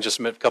 8:30, right? In just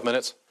a couple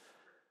minutes?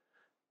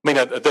 I mean,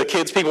 the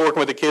kids, people working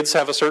with the kids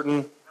have a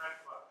certain...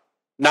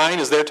 9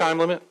 is their time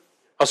limit?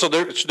 Oh, so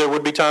there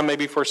would be time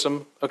maybe for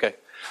some... Okay.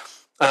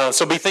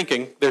 So be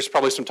thinking. There's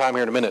probably some time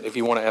here in a minute if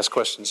you want to ask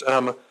questions.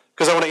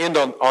 Because I want to end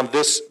on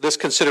this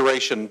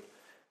consideration.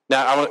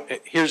 Now,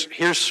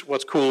 here's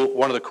what's cool.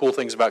 One of the cool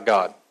things about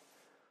God.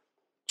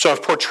 So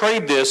I've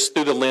portrayed this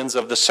through the lens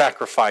of the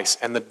sacrifice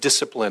and the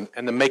discipline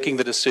and the making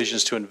the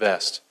decisions to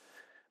invest.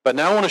 But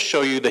now I want to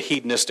show you the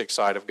hedonistic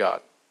side of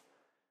God.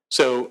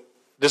 So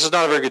this is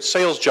not a very good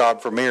sales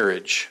job for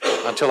marriage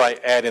until I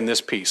add in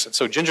this piece. And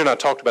so Ginger and I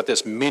talked about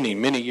this many,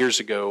 many years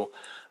ago,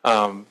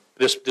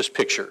 this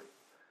picture.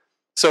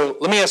 So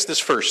let me ask this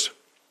first.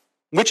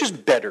 Which is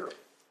better?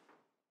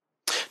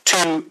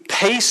 To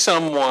pay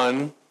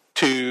someone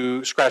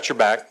to scratch your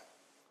back,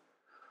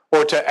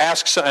 or to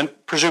ask,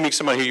 presuming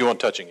someone who you want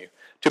touching you,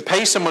 to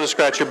pay someone to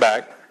scratch your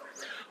back,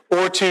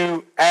 or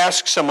to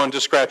ask someone to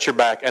scratch your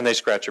back and they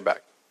scratch your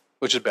back?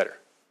 Which is better?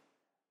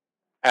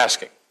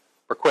 Asking.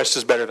 Request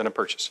is better than a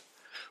purchase.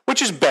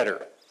 Which is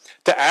better?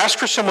 To ask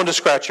for someone to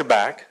scratch your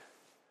back,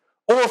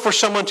 or for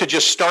someone to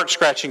just start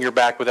scratching your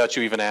back without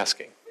you even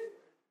asking?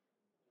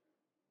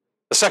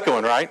 The second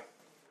one, right?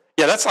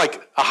 Yeah, that's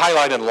like a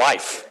highlight in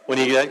life when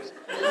you get.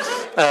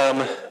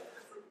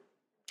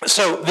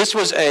 So this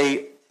was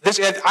I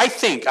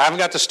think, I haven't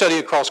got to study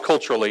it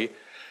cross-culturally,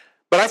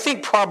 but I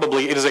think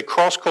probably it is a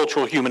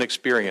cross-cultural human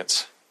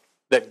experience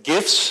that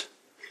gifts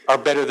are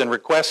better than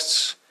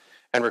requests,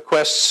 and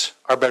requests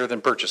are better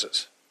than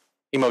purchases,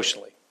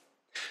 emotionally.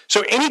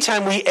 So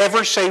anytime we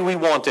ever say we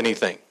want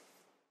anything,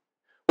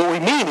 what we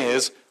mean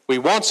is we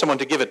want someone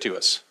to give it to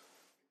us.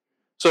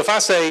 So if I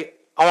say,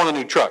 I want a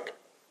new truck,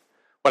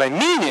 what I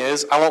mean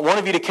is I want one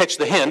of you to catch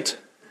the hint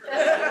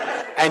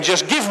and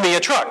just give me a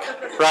truck,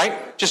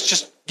 right?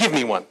 Just give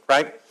me one,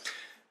 right?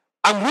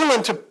 I'm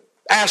willing to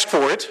ask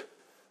for it,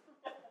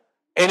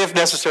 and if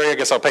necessary, I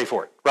guess I'll pay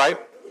for it, right?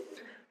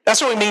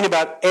 That's what we mean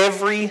about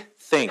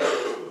everything.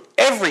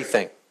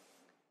 Everything.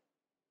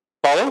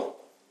 Follow?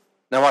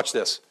 Now watch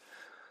this.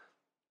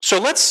 So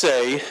let's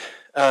say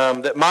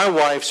that my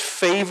wife's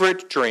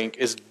favorite drink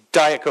is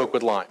Diet Coke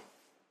with lime.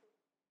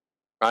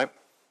 right?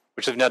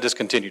 Which they've now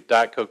discontinued.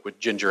 Diet Coke with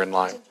ginger and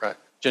lime, right?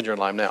 Ginger and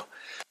lime now.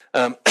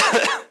 Um,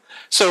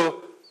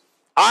 so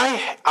I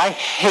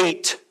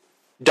hate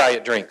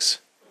diet drinks.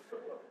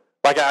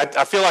 Like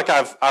I feel like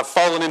I've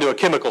fallen into a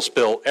chemical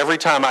spill every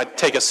time I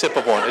take a sip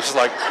of one. It's just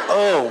like,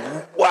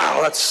 oh, wow,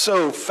 that's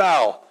so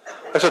foul.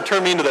 That's what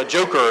turned me into that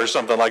Joker or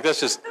something like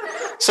this.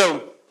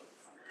 So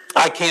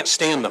I can't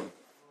stand them.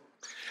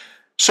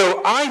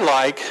 So I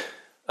like,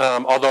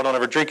 although I don't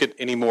ever drink it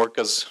anymore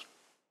because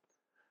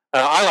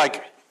I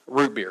like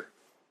root beer,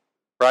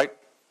 right?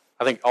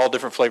 I think all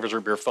different flavors of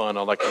root beer are fun,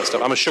 all that kind of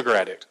stuff. I'm a sugar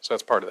addict, so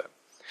that's part of that.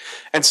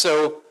 And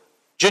so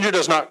Ginger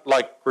does not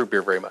like root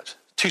beer very much.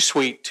 Too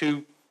sweet,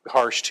 too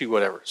harsh, too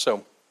whatever.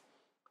 So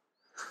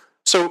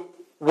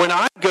when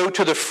I go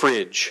to the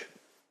fridge,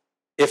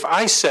 if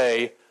I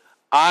say,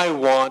 I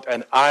want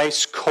an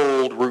ice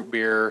cold root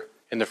beer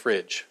in the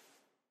fridge,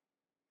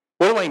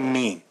 what do I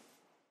mean?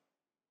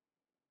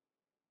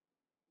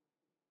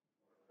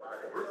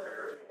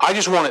 I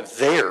just want it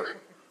there.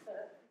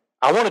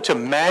 I want it to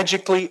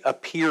magically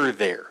appear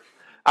there.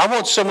 I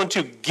want someone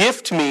to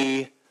gift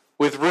me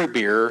with root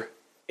beer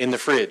in the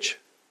fridge,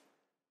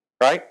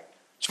 right?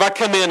 So if I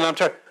come in and I'm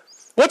tired,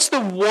 what's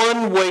the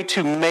one way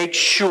to make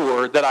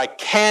sure that I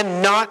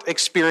cannot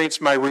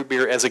experience my root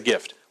beer as a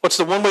gift? What's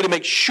the one way to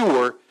make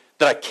sure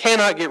that I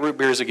cannot get root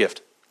beer as a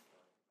gift?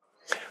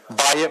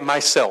 Buy it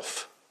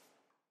myself,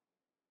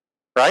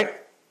 right?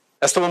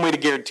 That's the one way to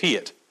guarantee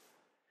it.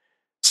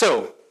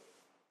 So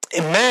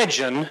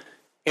imagine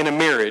in a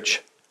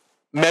marriage,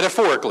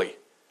 metaphorically,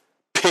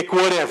 pick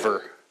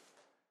whatever,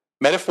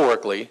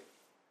 metaphorically,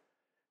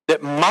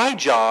 that my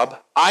job,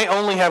 I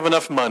only have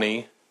enough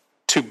money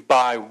to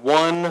buy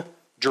one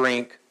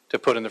drink to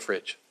put in the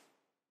fridge.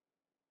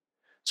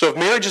 So if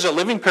marriage is a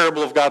living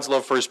parable of God's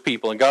love for his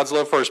people, and God's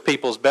love for his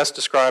people is best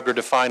described or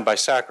defined by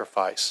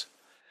sacrifice,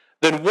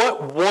 then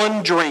what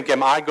one drink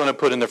am I going to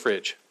put in the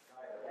fridge?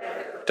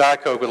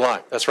 Diet Coke with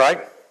lime. That's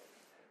right.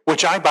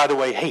 Which I, by the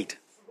way, hate.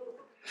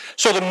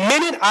 So the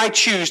minute I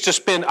choose to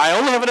spend, I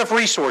only have enough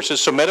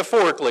resources, so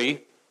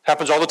metaphorically,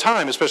 happens all the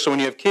time, especially when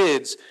you have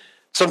kids,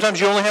 sometimes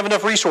you only have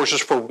enough resources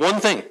for one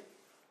thing.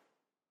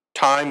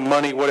 Time,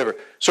 money, whatever.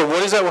 So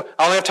what is that?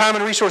 I only have time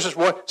and resources.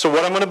 So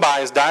what I'm going to buy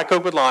is Diet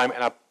Coke with lime,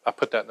 and I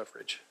put that in the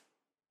fridge.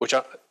 What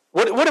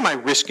am I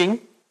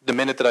risking the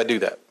minute that I do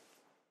that?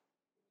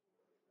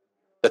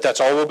 That's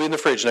all will be in the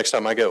fridge next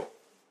time I go.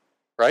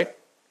 Right?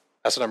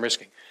 That's what I'm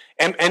risking.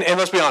 And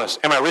let's be honest,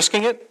 am I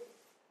risking it?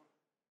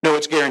 No,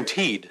 it's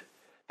guaranteed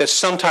that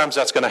sometimes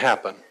that's going to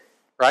happen.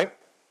 Right?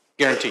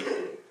 Guaranteed.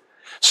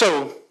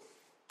 So,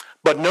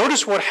 but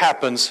notice what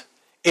happens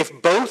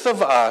if both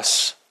of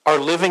us are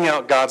living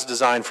out God's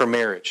design for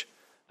marriage.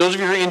 Those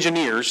of you who are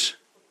engineers,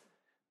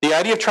 the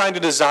idea of trying to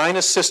design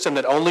a system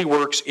that only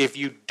works if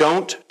you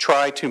don't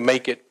try to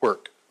make it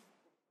work.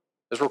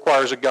 This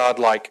requires a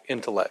godlike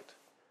intellect.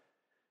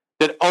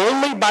 That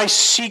only by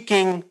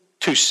seeking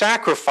to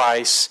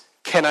sacrifice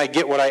can I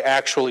get what I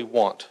actually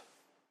want.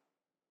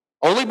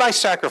 Only by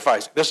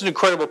sacrifice. This is an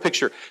incredible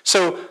picture.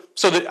 So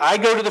that I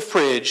go to the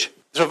fridge.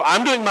 So if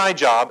I'm doing my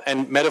job,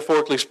 and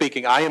metaphorically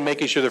speaking, I am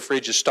making sure the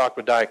fridge is stocked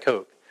with Diet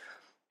Coke.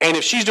 And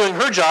if she's doing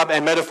her job,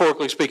 and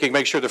metaphorically speaking,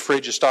 make sure the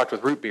fridge is stocked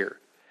with root beer,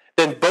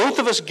 then both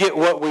of us get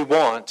what we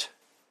want,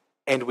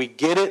 and we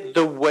get it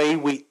the way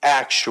we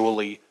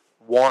actually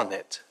want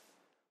it.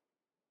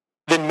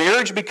 Then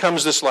marriage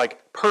becomes this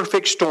like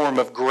perfect storm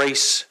of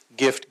grace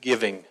gift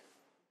giving.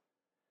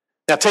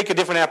 Now take a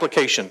different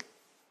application.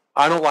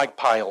 I don't like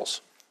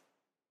piles.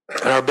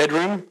 In our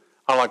bedroom,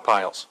 I don't like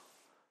piles.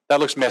 That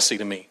looks messy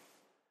to me.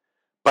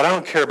 But I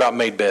don't care about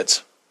made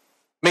beds.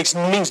 Means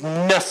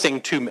nothing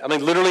to me. I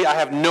mean, literally, I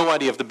have no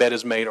idea if the bed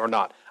is made or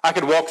not. I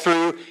could walk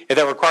through, if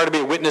that required to be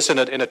a witness in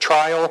a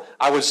trial,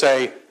 I would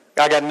say,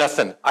 I got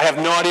nothing. I have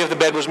no idea if the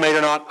bed was made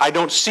or not. I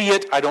don't see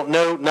it. I don't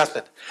know,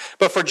 nothing.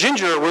 But for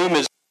Ginger, a room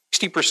is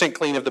 60%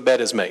 clean if the bed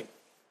is made.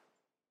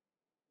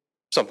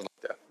 Something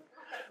like that.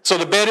 So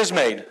the bed is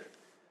made.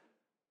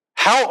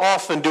 How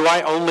often do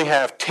I only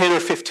have 10 or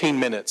 15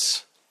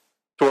 minutes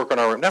to work on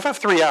our room? Now, if I have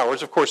 3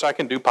 hours, of course, I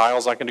can do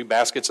piles, I can do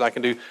baskets, and I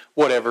can do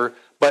whatever.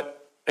 But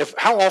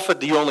how often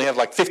do you only have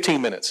like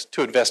 15 minutes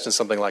to invest in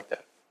something like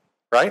that?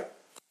 Right?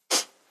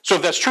 So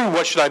if that's true,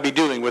 what should I be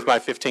doing with my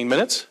 15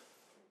 minutes?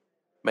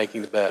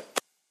 Making the bed.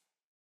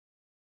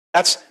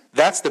 That's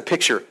the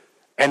picture.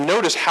 And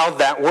notice how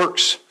that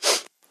works.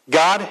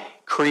 God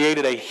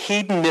created a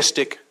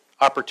hedonistic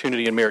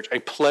opportunity in marriage, a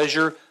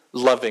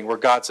pleasure-loving, where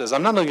God says,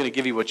 I'm not only going to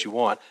give you what you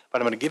want, but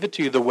I'm going to give it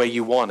to you the way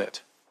you want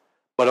it,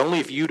 but only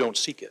if you don't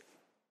seek it.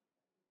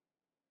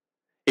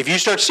 If you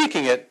start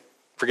seeking it,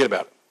 forget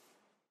about it.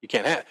 You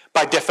can't have it.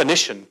 By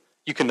definition,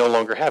 you can no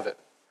longer have it.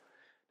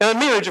 Now in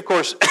marriage, of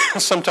course,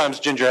 sometimes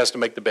Ginger has to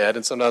make the bed,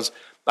 and sometimes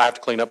I have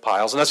to clean up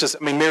piles. And that's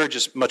just, marriage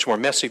is much more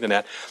messy than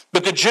that.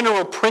 But the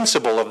general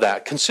principle of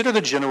that, consider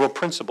the general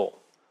principle.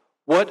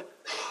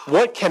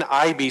 What can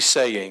I be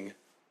saying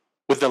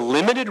with the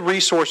limited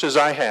resources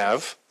I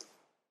have,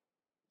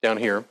 down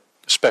here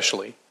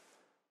especially?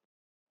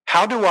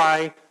 How do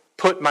I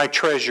put my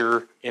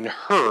treasure in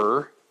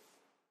her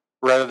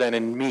rather than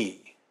in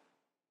me.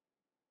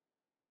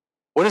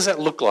 What does that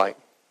look like?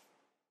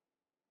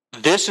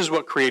 This is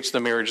what creates the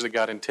marriage that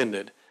God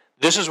intended.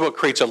 This is what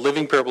creates a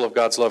living parable of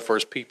God's love for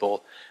his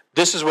people.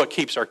 This is what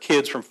keeps our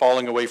kids from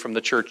falling away from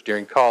the church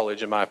during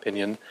college, in my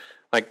opinion.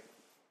 Like,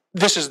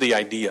 this is the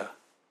idea.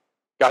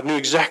 God knew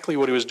exactly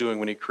what he was doing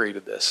when he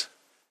created this.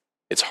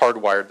 It's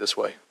hardwired this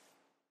way.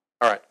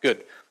 All right,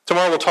 good.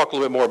 Tomorrow we'll talk a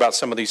little bit more about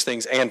some of these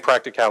things and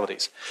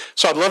practicalities.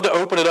 So I'd love to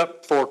open it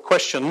up for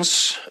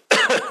questions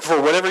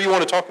for whatever you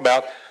want to talk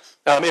about.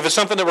 If it's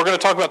something that we're going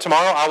to talk about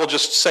tomorrow, I will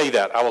just say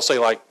that. I will say,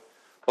 like,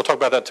 we'll talk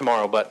about that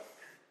tomorrow.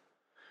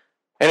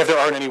 And if there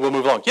aren't any, we'll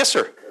move along. Yes,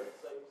 sir. So you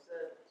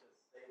said to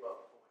save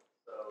up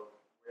points. So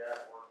we're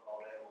at work all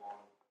day long.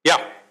 Yeah.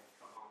 And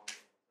come home, so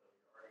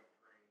you're already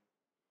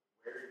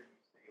drained. Where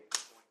do you save the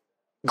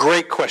points?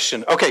 Great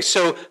question. Okay,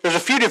 so there's a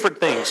few different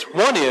things.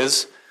 One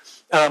is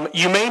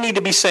you may need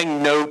to be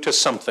saying no to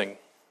something.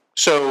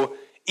 So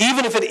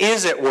even if it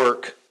is at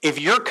work, if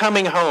you're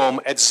coming home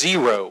at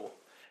 0,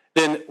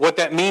 then what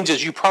that means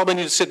is you probably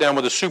need to sit down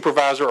with a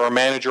supervisor or a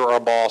manager or a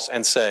boss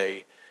and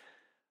say,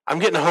 I'm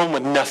getting home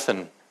with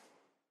nothing.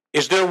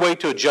 Is there a way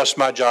to adjust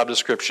my job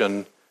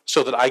description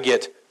so that I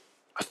get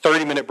a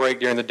 30-minute break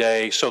during the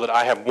day, so that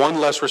I have one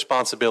less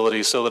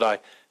responsibility, so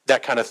that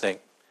that kind of thing,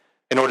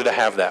 in order to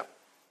have that?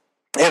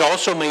 It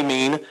also may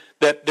mean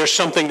that there's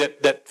something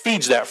that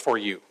feeds that for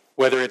you,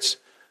 whether it's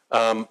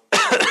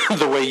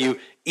the way you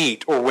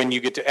eat or when you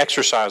get to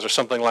exercise or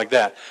something like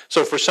that.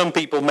 So for some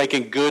people,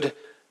 making good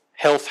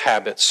health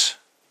habits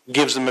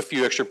gives them a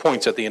few extra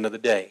points at the end of the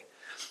day.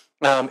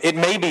 It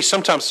may be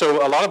sometimes,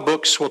 so a lot of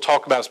books will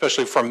talk about,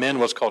 especially for men,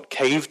 what's called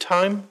cave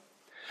time,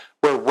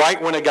 where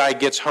right when a guy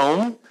gets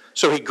home,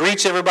 so he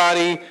greets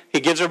everybody, he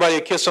gives everybody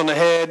a kiss on the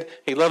head,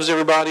 he loves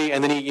everybody,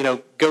 and then he,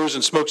 goes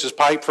and smokes his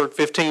pipe for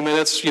 15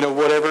 minutes,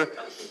 whatever.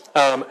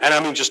 And I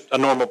mean just a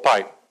normal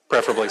pipe,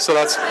 preferably. So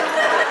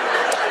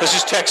this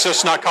is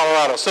Texas, not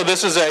Colorado. So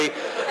this is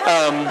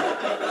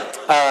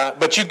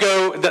but you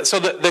go, so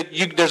that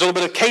there's a little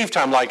bit of cave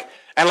time, and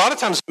a lot of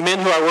times men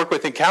who I work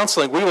with in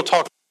counseling, we will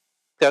talk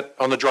that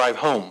on the drive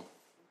home.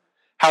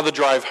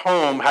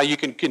 How you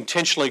can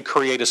intentionally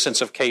create a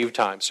sense of cave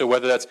time. So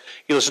whether that's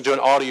you listen to an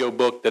audio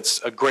book that's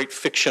a great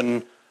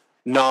fiction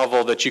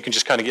novel that you can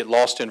just kind of get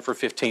lost in for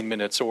 15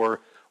 minutes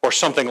or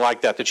something like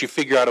that you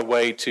figure out a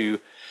way to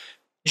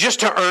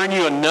just to earn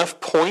you enough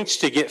points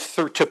to get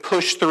through, to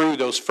push through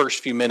those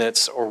first few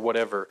minutes or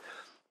whatever.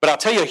 But I'll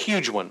tell you a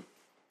huge one.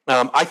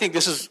 I think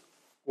this is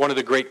one of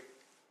the great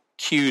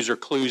cues or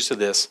clues to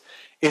this,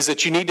 is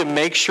that you need to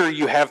make sure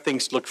you have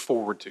things to look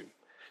forward to.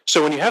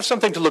 So when you have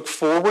something to look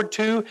forward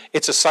to,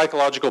 it's a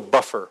psychological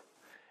buffer.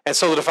 And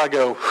so that if I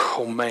go,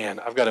 oh man,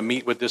 I've got to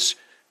meet with this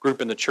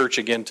group in the church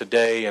again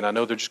today, and I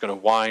know they're just going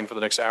to whine for the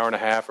next hour and a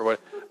half or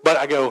what, but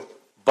I go,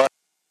 but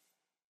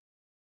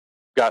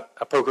I've got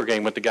a poker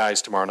game with the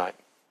guys tomorrow night.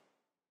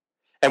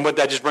 And what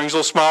that just brings a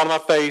little smile to my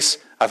face.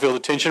 I feel the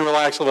tension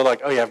relax a little,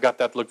 like, oh yeah, I've got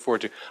that to look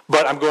forward to.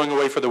 But I'm going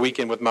away for the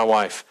weekend with my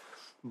wife.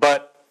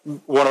 But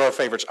one of our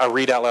favorites, I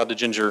read out loud to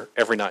Ginger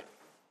every night.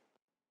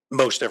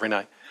 Most every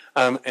night.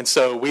 And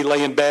so we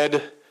lay in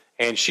bed,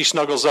 and she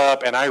snuggles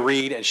up, and I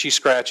read, and she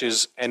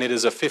scratches, and it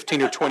is a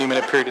 15 or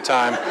 20-minute period of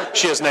time.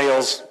 She has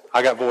nails.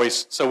 I got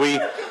voice. So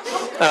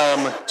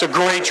it's a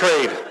great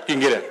trade. You can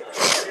get it.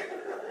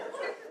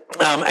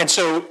 And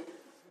so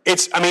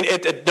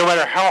no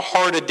matter how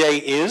hard a day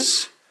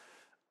is,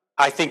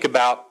 I think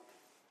about,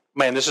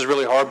 man, this is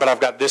really hard, but I've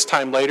got this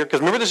time later. Because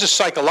remember, this is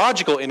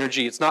psychological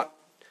energy. It's not,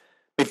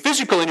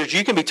 physical energy,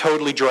 you can be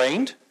totally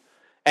drained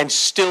and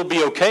still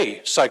be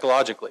okay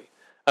psychologically.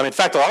 In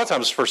fact, a lot of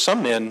times for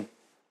some men,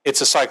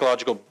 it's a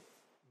psychological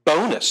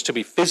bonus to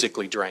be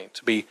physically drained,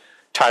 to be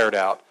tired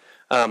out.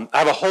 I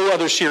have a whole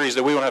other series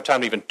that we won't have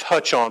time to even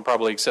touch on,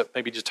 probably, except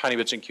maybe just tiny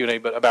bits in Q&A,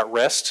 but about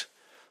rest.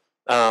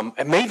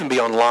 It may even be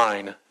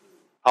online.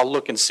 I'll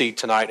look and see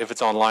tonight if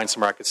it's online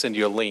somewhere. I could send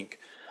you a link.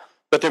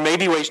 But there may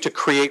be ways to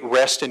create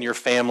rest in your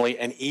family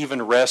and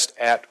even rest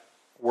at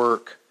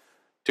work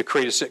to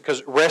create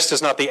because rest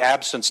is not the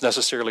absence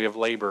necessarily of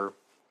labor.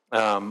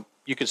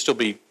 You can still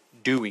be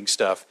doing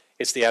stuff.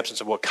 It's the absence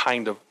of what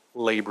kind of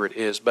labor it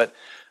is. But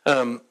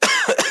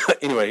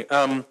anyway,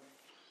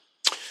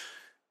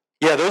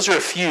 those are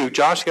a few.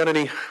 Josh, got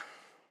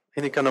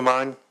anything come to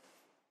mind?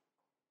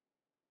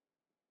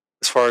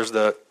 As far as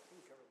there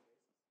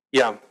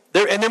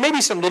may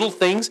be some little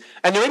things,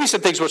 and there may be some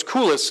things. What's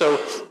cool is, so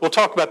we'll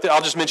talk about that.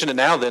 I'll just mention it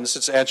now then,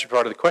 since the answer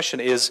part of the question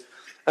is,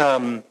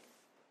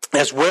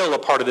 as well, a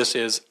part of this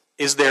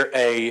is there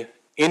a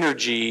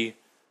energy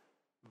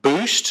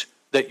boost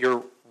that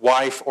your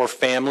wife or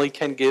family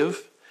can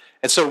give?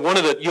 And so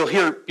you'll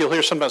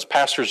hear sometimes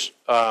pastors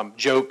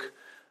joke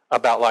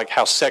about like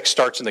how sex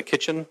starts in the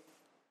kitchen,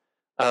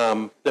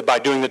 that by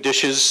doing the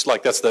dishes,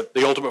 like that's the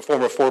ultimate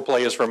form of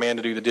foreplay is for a man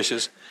to do the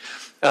dishes.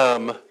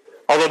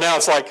 Although now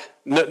it's like,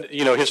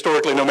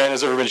 historically no man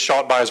has ever been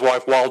shot by his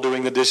wife while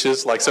doing the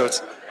dishes.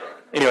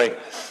 Anyway.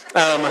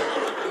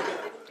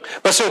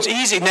 But so it's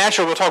easy,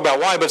 natural, we'll talk about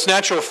why, but it's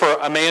natural for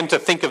a man to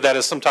think of that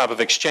as some type of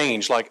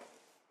exchange. Like,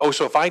 oh,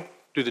 so if I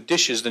do the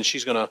dishes, then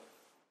she's going to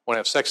want to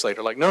have sex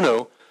later. Like,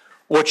 no.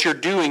 What you're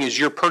doing is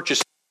you're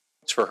purchasing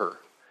for her.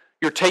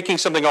 You're taking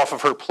something off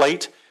of her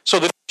plate so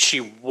that if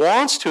she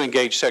wants to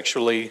engage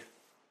sexually,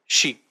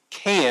 she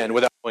can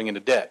without going into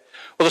debt.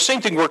 Well, the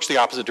same thing works the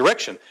opposite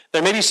direction.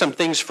 There may be some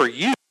things for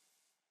you.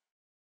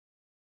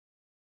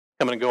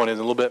 Coming and going in a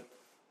little bit.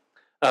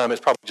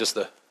 It's probably just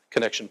the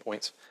connection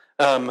points.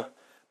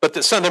 But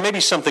there may be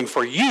something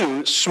for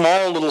you,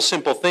 small little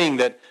simple thing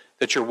that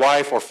your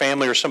wife or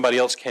family or somebody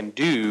else can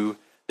do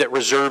that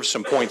reserves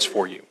some points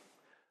for you.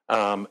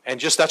 And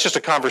that's just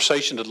a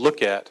conversation to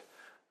look at.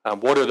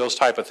 What are those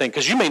type of things?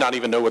 Because you may not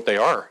even know what they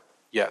are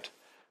yet.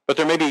 But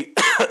there may be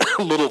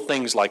little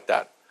things like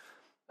that.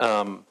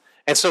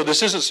 And so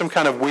this isn't some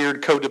kind of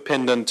weird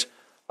codependent,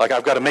 like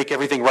I've got to make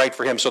everything right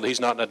for him so that he's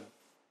not in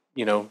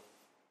a,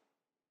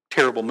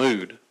 terrible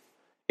mood.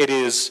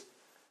 This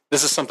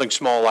is something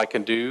small I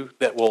can do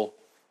that will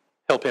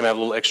help him have a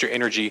little extra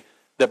energy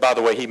that, by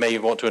the way, he may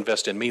want to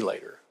invest in me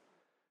later.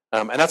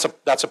 And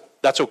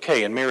that's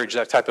okay. In marriage,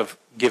 that type of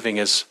giving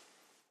is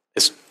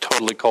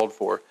totally called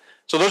for.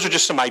 So those are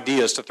just some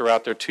ideas to throw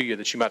out there to you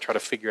that you might try to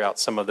figure out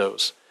some of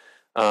those.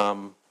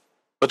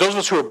 But those of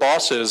us who are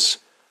bosses,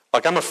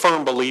 like I'm a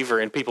firm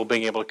believer in people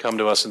being able to come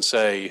to us and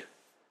say,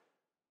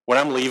 when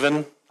I'm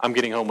leaving, I'm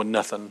getting home with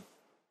nothing.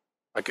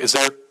 Like,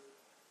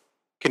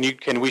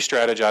 can we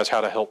strategize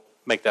how to help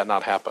make that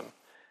not happen?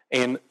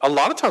 And a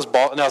lot of times,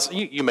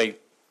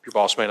 your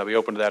boss may not be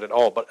open to that at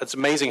all, but it's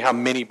amazing how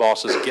many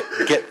bosses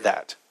get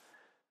that.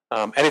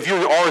 And if you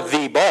are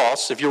the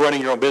boss, if you're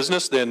running your own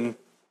business, then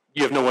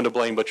you have no one to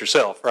blame but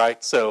yourself,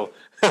 right? So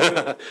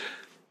that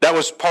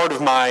was part of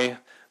my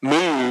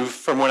move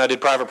from when I did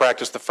private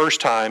practice the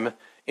first time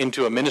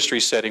into a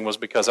ministry setting, was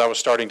because I was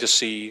starting to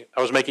see,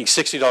 I was making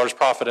 $60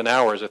 profit an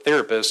hour as a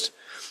therapist.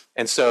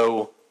 And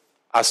so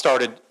I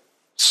started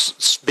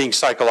being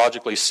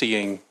psychologically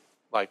seeing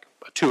like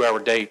a 2-hour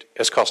date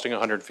as costing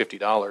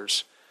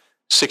 $150.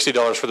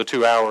 $60 for the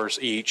 2 hours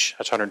each,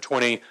 that's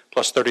 $120,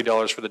 plus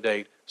 $30 for the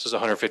date. This is a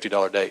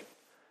 $150 date.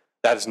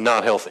 That is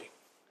not healthy.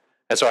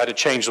 And so I had to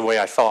change the way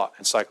I thought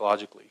and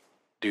psychologically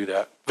do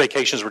that.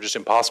 Vacations were just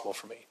impossible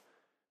for me.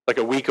 Like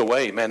a week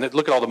away, man,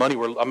 look at all the money.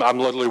 I'm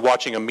literally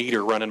watching a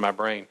meter run in my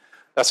brain.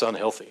 That's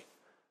unhealthy.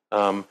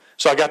 So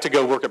I got to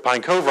go work at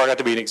Pine Cove, where I got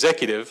to be an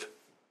executive.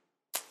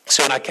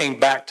 So when I came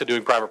back to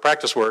doing private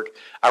practice work,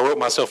 I wrote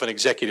myself an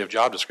executive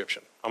job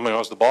description. I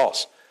was the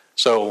boss.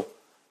 So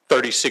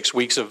 36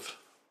 weeks of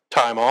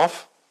time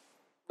off.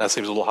 That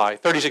seems a little high.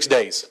 36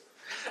 days.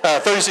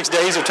 36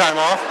 days of time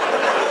off.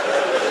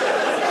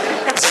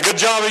 It's a good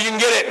job if you can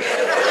get it.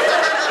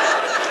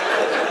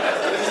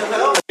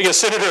 Being a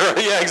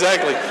senator, yeah,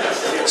 exactly.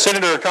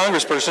 Senator or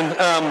congressperson.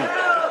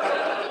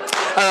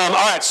 All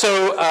right,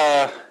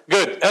 so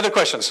good. Other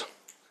questions?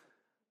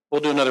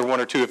 We'll do another one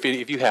or two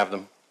if you have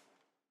them.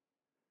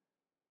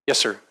 Yes,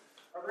 sir.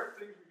 Are there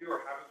things we do or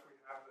habits we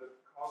have that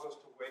cause us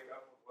to wake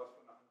up with less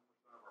than 100%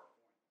 of our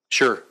points?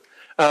 Sure.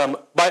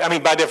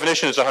 By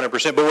definition, it's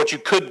 100%, but what you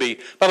could be.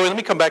 By the way, let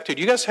me come back to,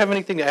 do you guys have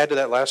anything to add to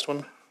that last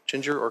one?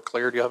 Ginger or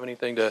Claire, do you have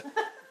anything to,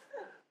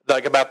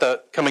 like about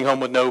the coming home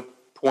with no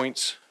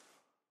points?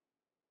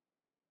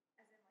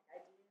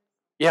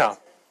 Yeah.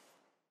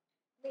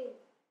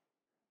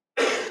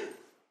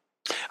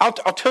 I'll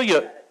tell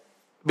you,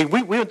 we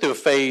went through a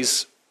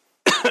phase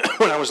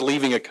when I was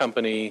leaving a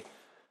company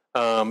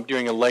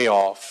during a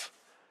layoff,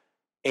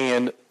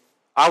 and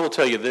I will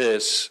tell you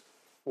this,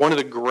 one of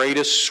the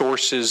greatest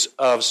sources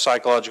of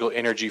psychological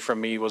energy from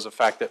me was the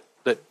fact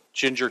that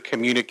Ginger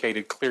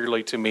communicated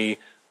clearly to me,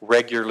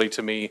 regularly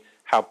to me,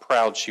 how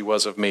proud she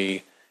was of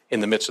me in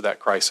the midst of that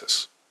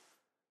crisis.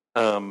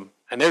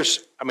 And there's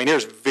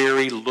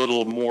very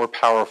little more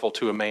powerful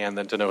to a man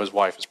than to know his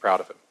wife is proud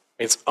of him.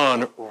 It's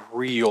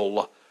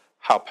unreal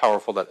how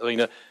powerful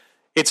that.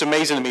 It's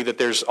amazing to me that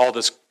there's all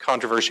this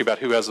controversy about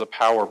who has the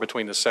power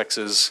between the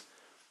sexes.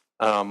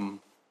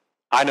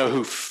 I know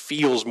who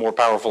feels more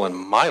powerful in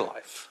my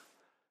life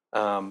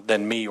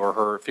than me or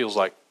her. It feels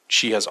like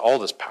she has all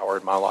this power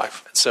in my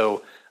life. And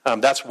so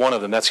that's one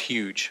of them. That's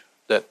huge.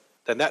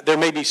 That there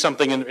may be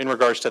something in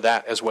regards to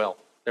that as well.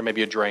 There may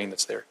be a drain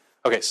that's there.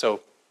 Okay, so,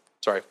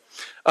 sorry.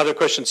 Other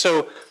questions?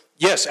 So,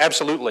 yes,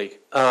 absolutely.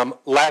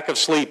 Lack of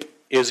sleep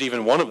is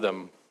even one of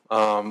them.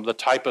 The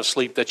type of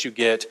sleep that you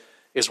get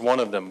is one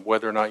of them,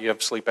 whether or not you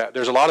have sleep.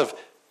 There's a lot of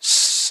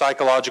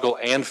psychological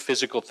and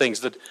physical things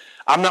that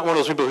I'm not one of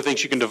those people who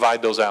thinks you can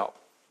divide those out.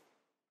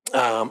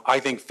 I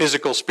think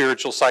physical,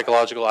 spiritual,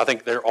 psychological, I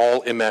think they're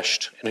all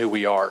enmeshed in who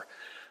we are.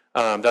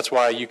 That's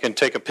why you can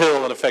take a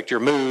pill and affect your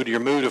mood.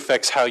 Your mood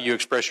affects how you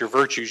express your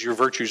virtues. Your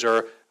virtues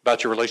are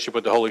about your relationship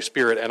with the Holy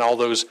Spirit, and all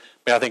those,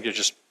 I think they're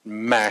just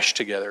mashed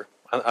together.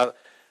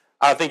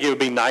 I think it would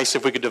be nice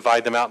if we could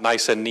divide them out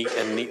nice and neat,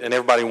 and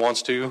everybody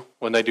wants to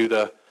when they do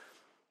the,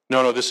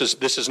 no, this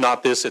is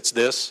not this, it's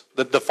this.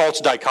 The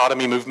false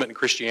dichotomy movement in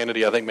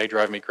Christianity, I think, may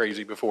drive me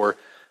crazy before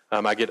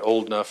I get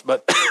old enough.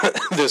 But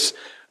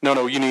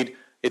you need,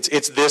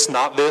 it's this,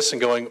 not this,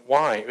 and going,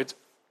 why? It's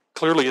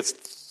clearly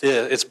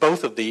it's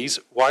both of these.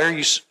 Why are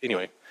you,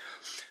 anyway.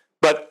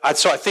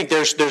 So I think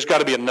there's got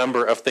to be a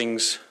number of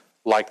things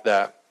like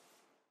that.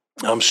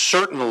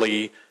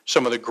 Certainly,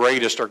 some of the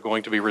greatest are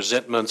going to be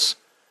resentments,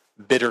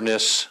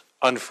 bitterness,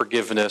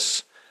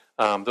 unforgiveness.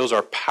 Those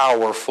are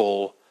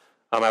powerful.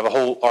 I have a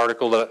whole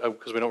article,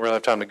 because we don't really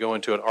have time to go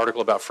into, an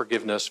article about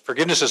forgiveness.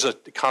 Forgiveness is a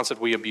concept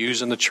we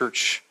abuse in the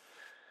church.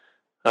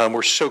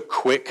 We're so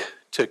quick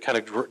to kind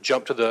of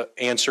jump to the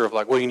answer of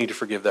like, well, you need to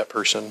forgive that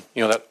person.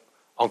 You know, that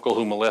uncle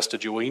who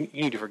molested you, well, you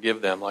need to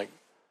forgive them. Like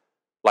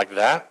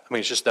that? I mean,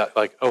 it's just that,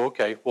 like, oh,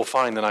 okay, well,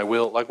 fine, then I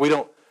will. Like, we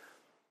don't,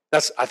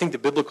 I think the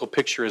biblical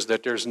picture is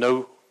that there's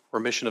no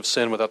remission of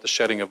sin without the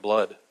shedding of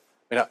blood.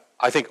 I mean,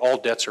 I think all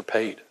debts are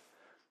paid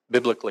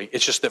biblically.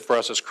 It's just that for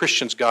us as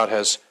Christians, God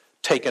has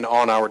taken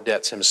on our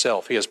debts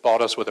himself. He has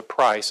bought us with a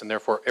price, and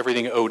therefore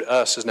everything owed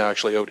us is now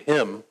actually owed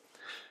him,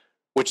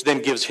 which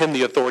then gives him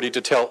the authority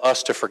to tell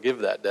us to forgive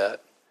that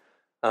debt.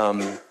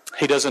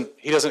 He doesn't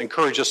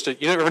encourage us to,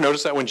 you ever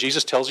notice that when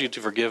Jesus tells you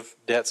to forgive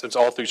debts, it's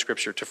all through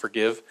Scripture, to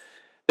forgive,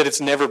 that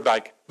it's never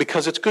like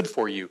because it's good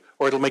for you,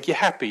 or it'll make you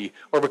happy,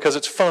 or because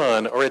it's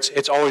fun, or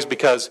it's always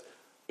because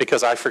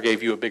I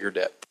forgave you a bigger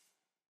debt.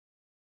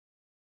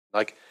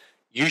 Like,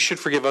 you should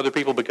forgive other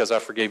people because I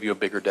forgave you a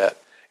bigger debt.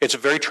 It's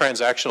very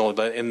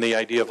transactional in the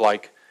idea of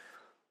like,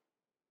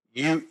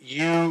 you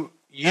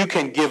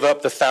can give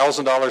up the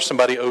 $1,000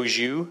 somebody owes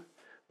you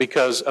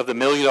because of the $1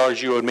 million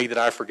you owed me that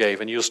I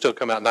forgave, and you'll still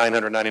come out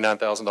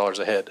 $999,000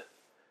 ahead.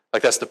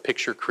 Like, that's the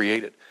picture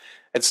created.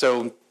 And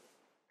so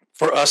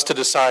for us to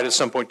decide at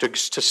some point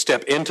to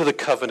step into the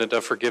covenant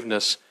of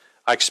forgiveness,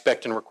 I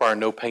expect and require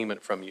no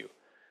payment from you.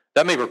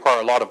 That may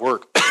require a lot of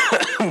work.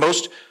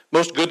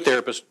 Most good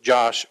therapists,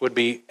 Josh, would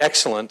be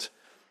excellent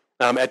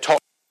at talking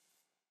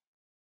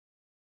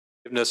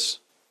forgiveness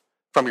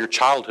from your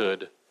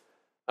childhood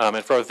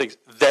and for other things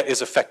that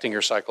is affecting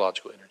your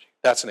psychological energy.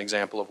 That's an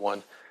example of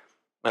one.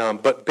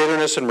 But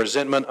bitterness and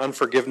resentment,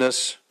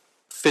 unforgiveness,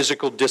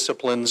 physical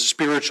disciplines,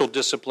 spiritual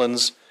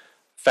disciplines,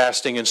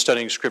 fasting and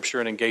studying Scripture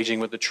and engaging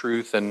with the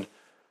truth and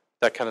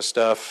that kind of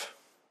stuff,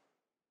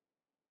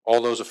 all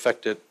those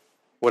affect it.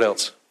 What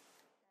else?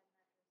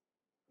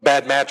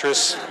 Bad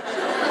mattress.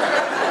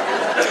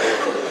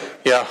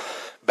 Yeah.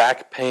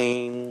 Back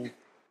pain.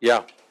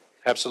 Yeah,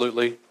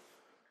 absolutely.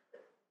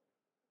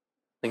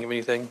 Think of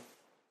anything?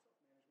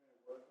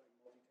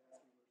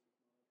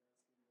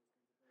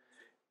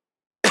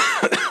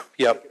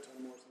 Yep.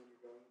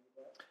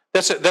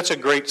 That's a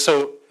great,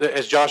 so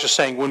as Josh is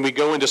saying, when we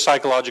go into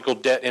psychological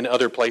debt in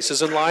other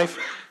places in life,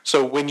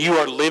 so when you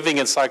are living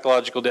in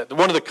psychological debt,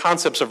 one of the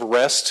concepts of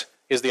rest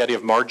is the idea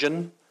of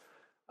margin.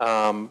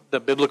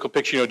 The biblical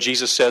picture,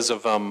 Jesus says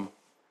of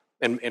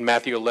in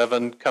Matthew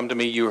 11, "Come to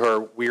me, you who are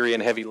weary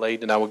and heavy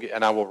laden,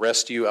 and I will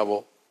rest you."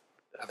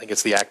 I think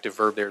it's the active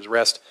verb there is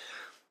rest.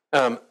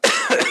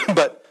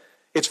 But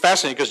it's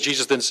fascinating because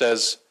Jesus then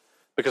says,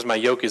 "Because my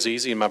yoke is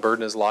easy and my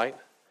burden is light."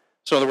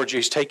 So in other words,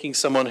 he's taking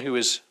someone who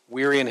is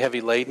weary and heavy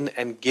laden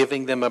and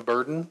giving them a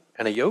burden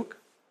and a yoke.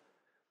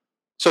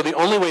 So the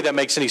only way that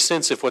makes any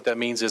sense if what that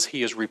means is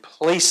he is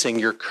replacing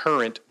your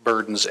current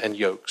burdens and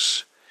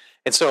yokes.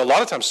 And so a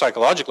lot of times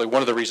psychologically,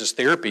 one of the reasons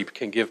therapy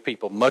can give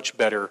people a much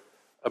better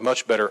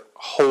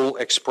whole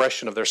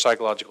expression of their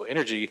psychological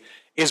energy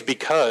is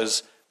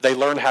because they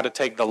learn how to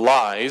take the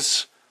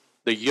lies,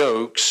 the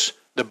yokes,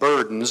 the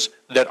burdens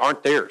that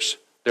aren't theirs.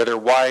 They're their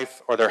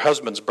wife or their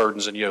husband's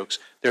burdens and yokes.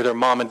 They're their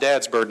mom and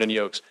dad's burden and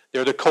yokes.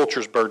 They're the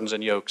culture's burdens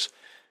and yokes.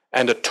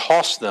 And to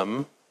toss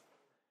them,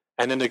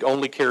 and then to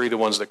only carry the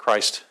ones that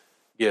Christ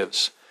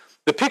gives.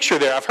 The picture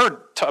there, I've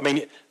heard,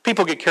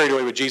 people get carried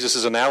away with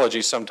Jesus'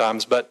 analogies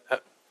sometimes, but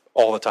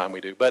all the time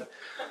we do. But,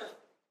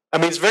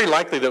 it's very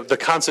likely that the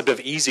concept of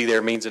easy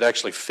there means it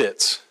actually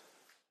fits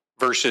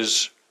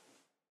versus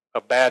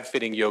a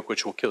bad-fitting yoke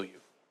which will kill you,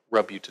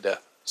 rub you to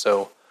death.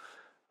 So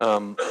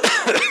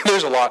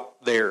there's a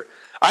lot there.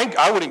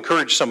 I would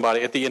encourage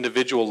somebody at the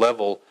individual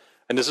level,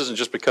 and this isn't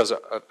just because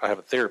I have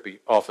a therapy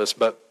office,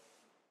 but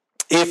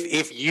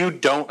if you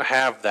don't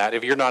have that,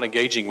 if you're not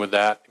engaging with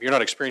that, if you're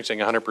not experiencing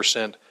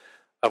 100%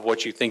 of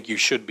what you think you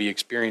should be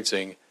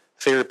experiencing,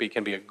 therapy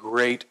can be a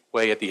great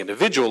way at the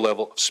individual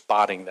level of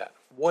spotting that.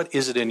 What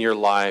is it in your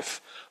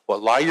life?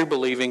 What lie you're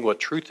believing?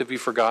 What truth have you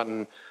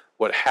forgotten?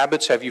 What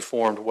habits have you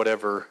formed?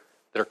 Whatever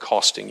that are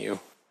costing you.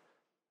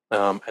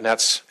 And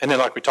then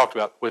like we talked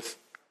about with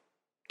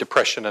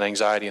depression and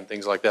anxiety and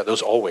things like that,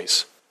 those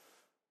always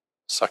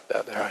suck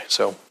that there.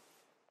 So,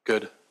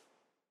 good.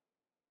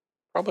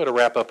 Probably to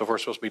wrap up if we're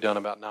supposed to be done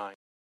about 9.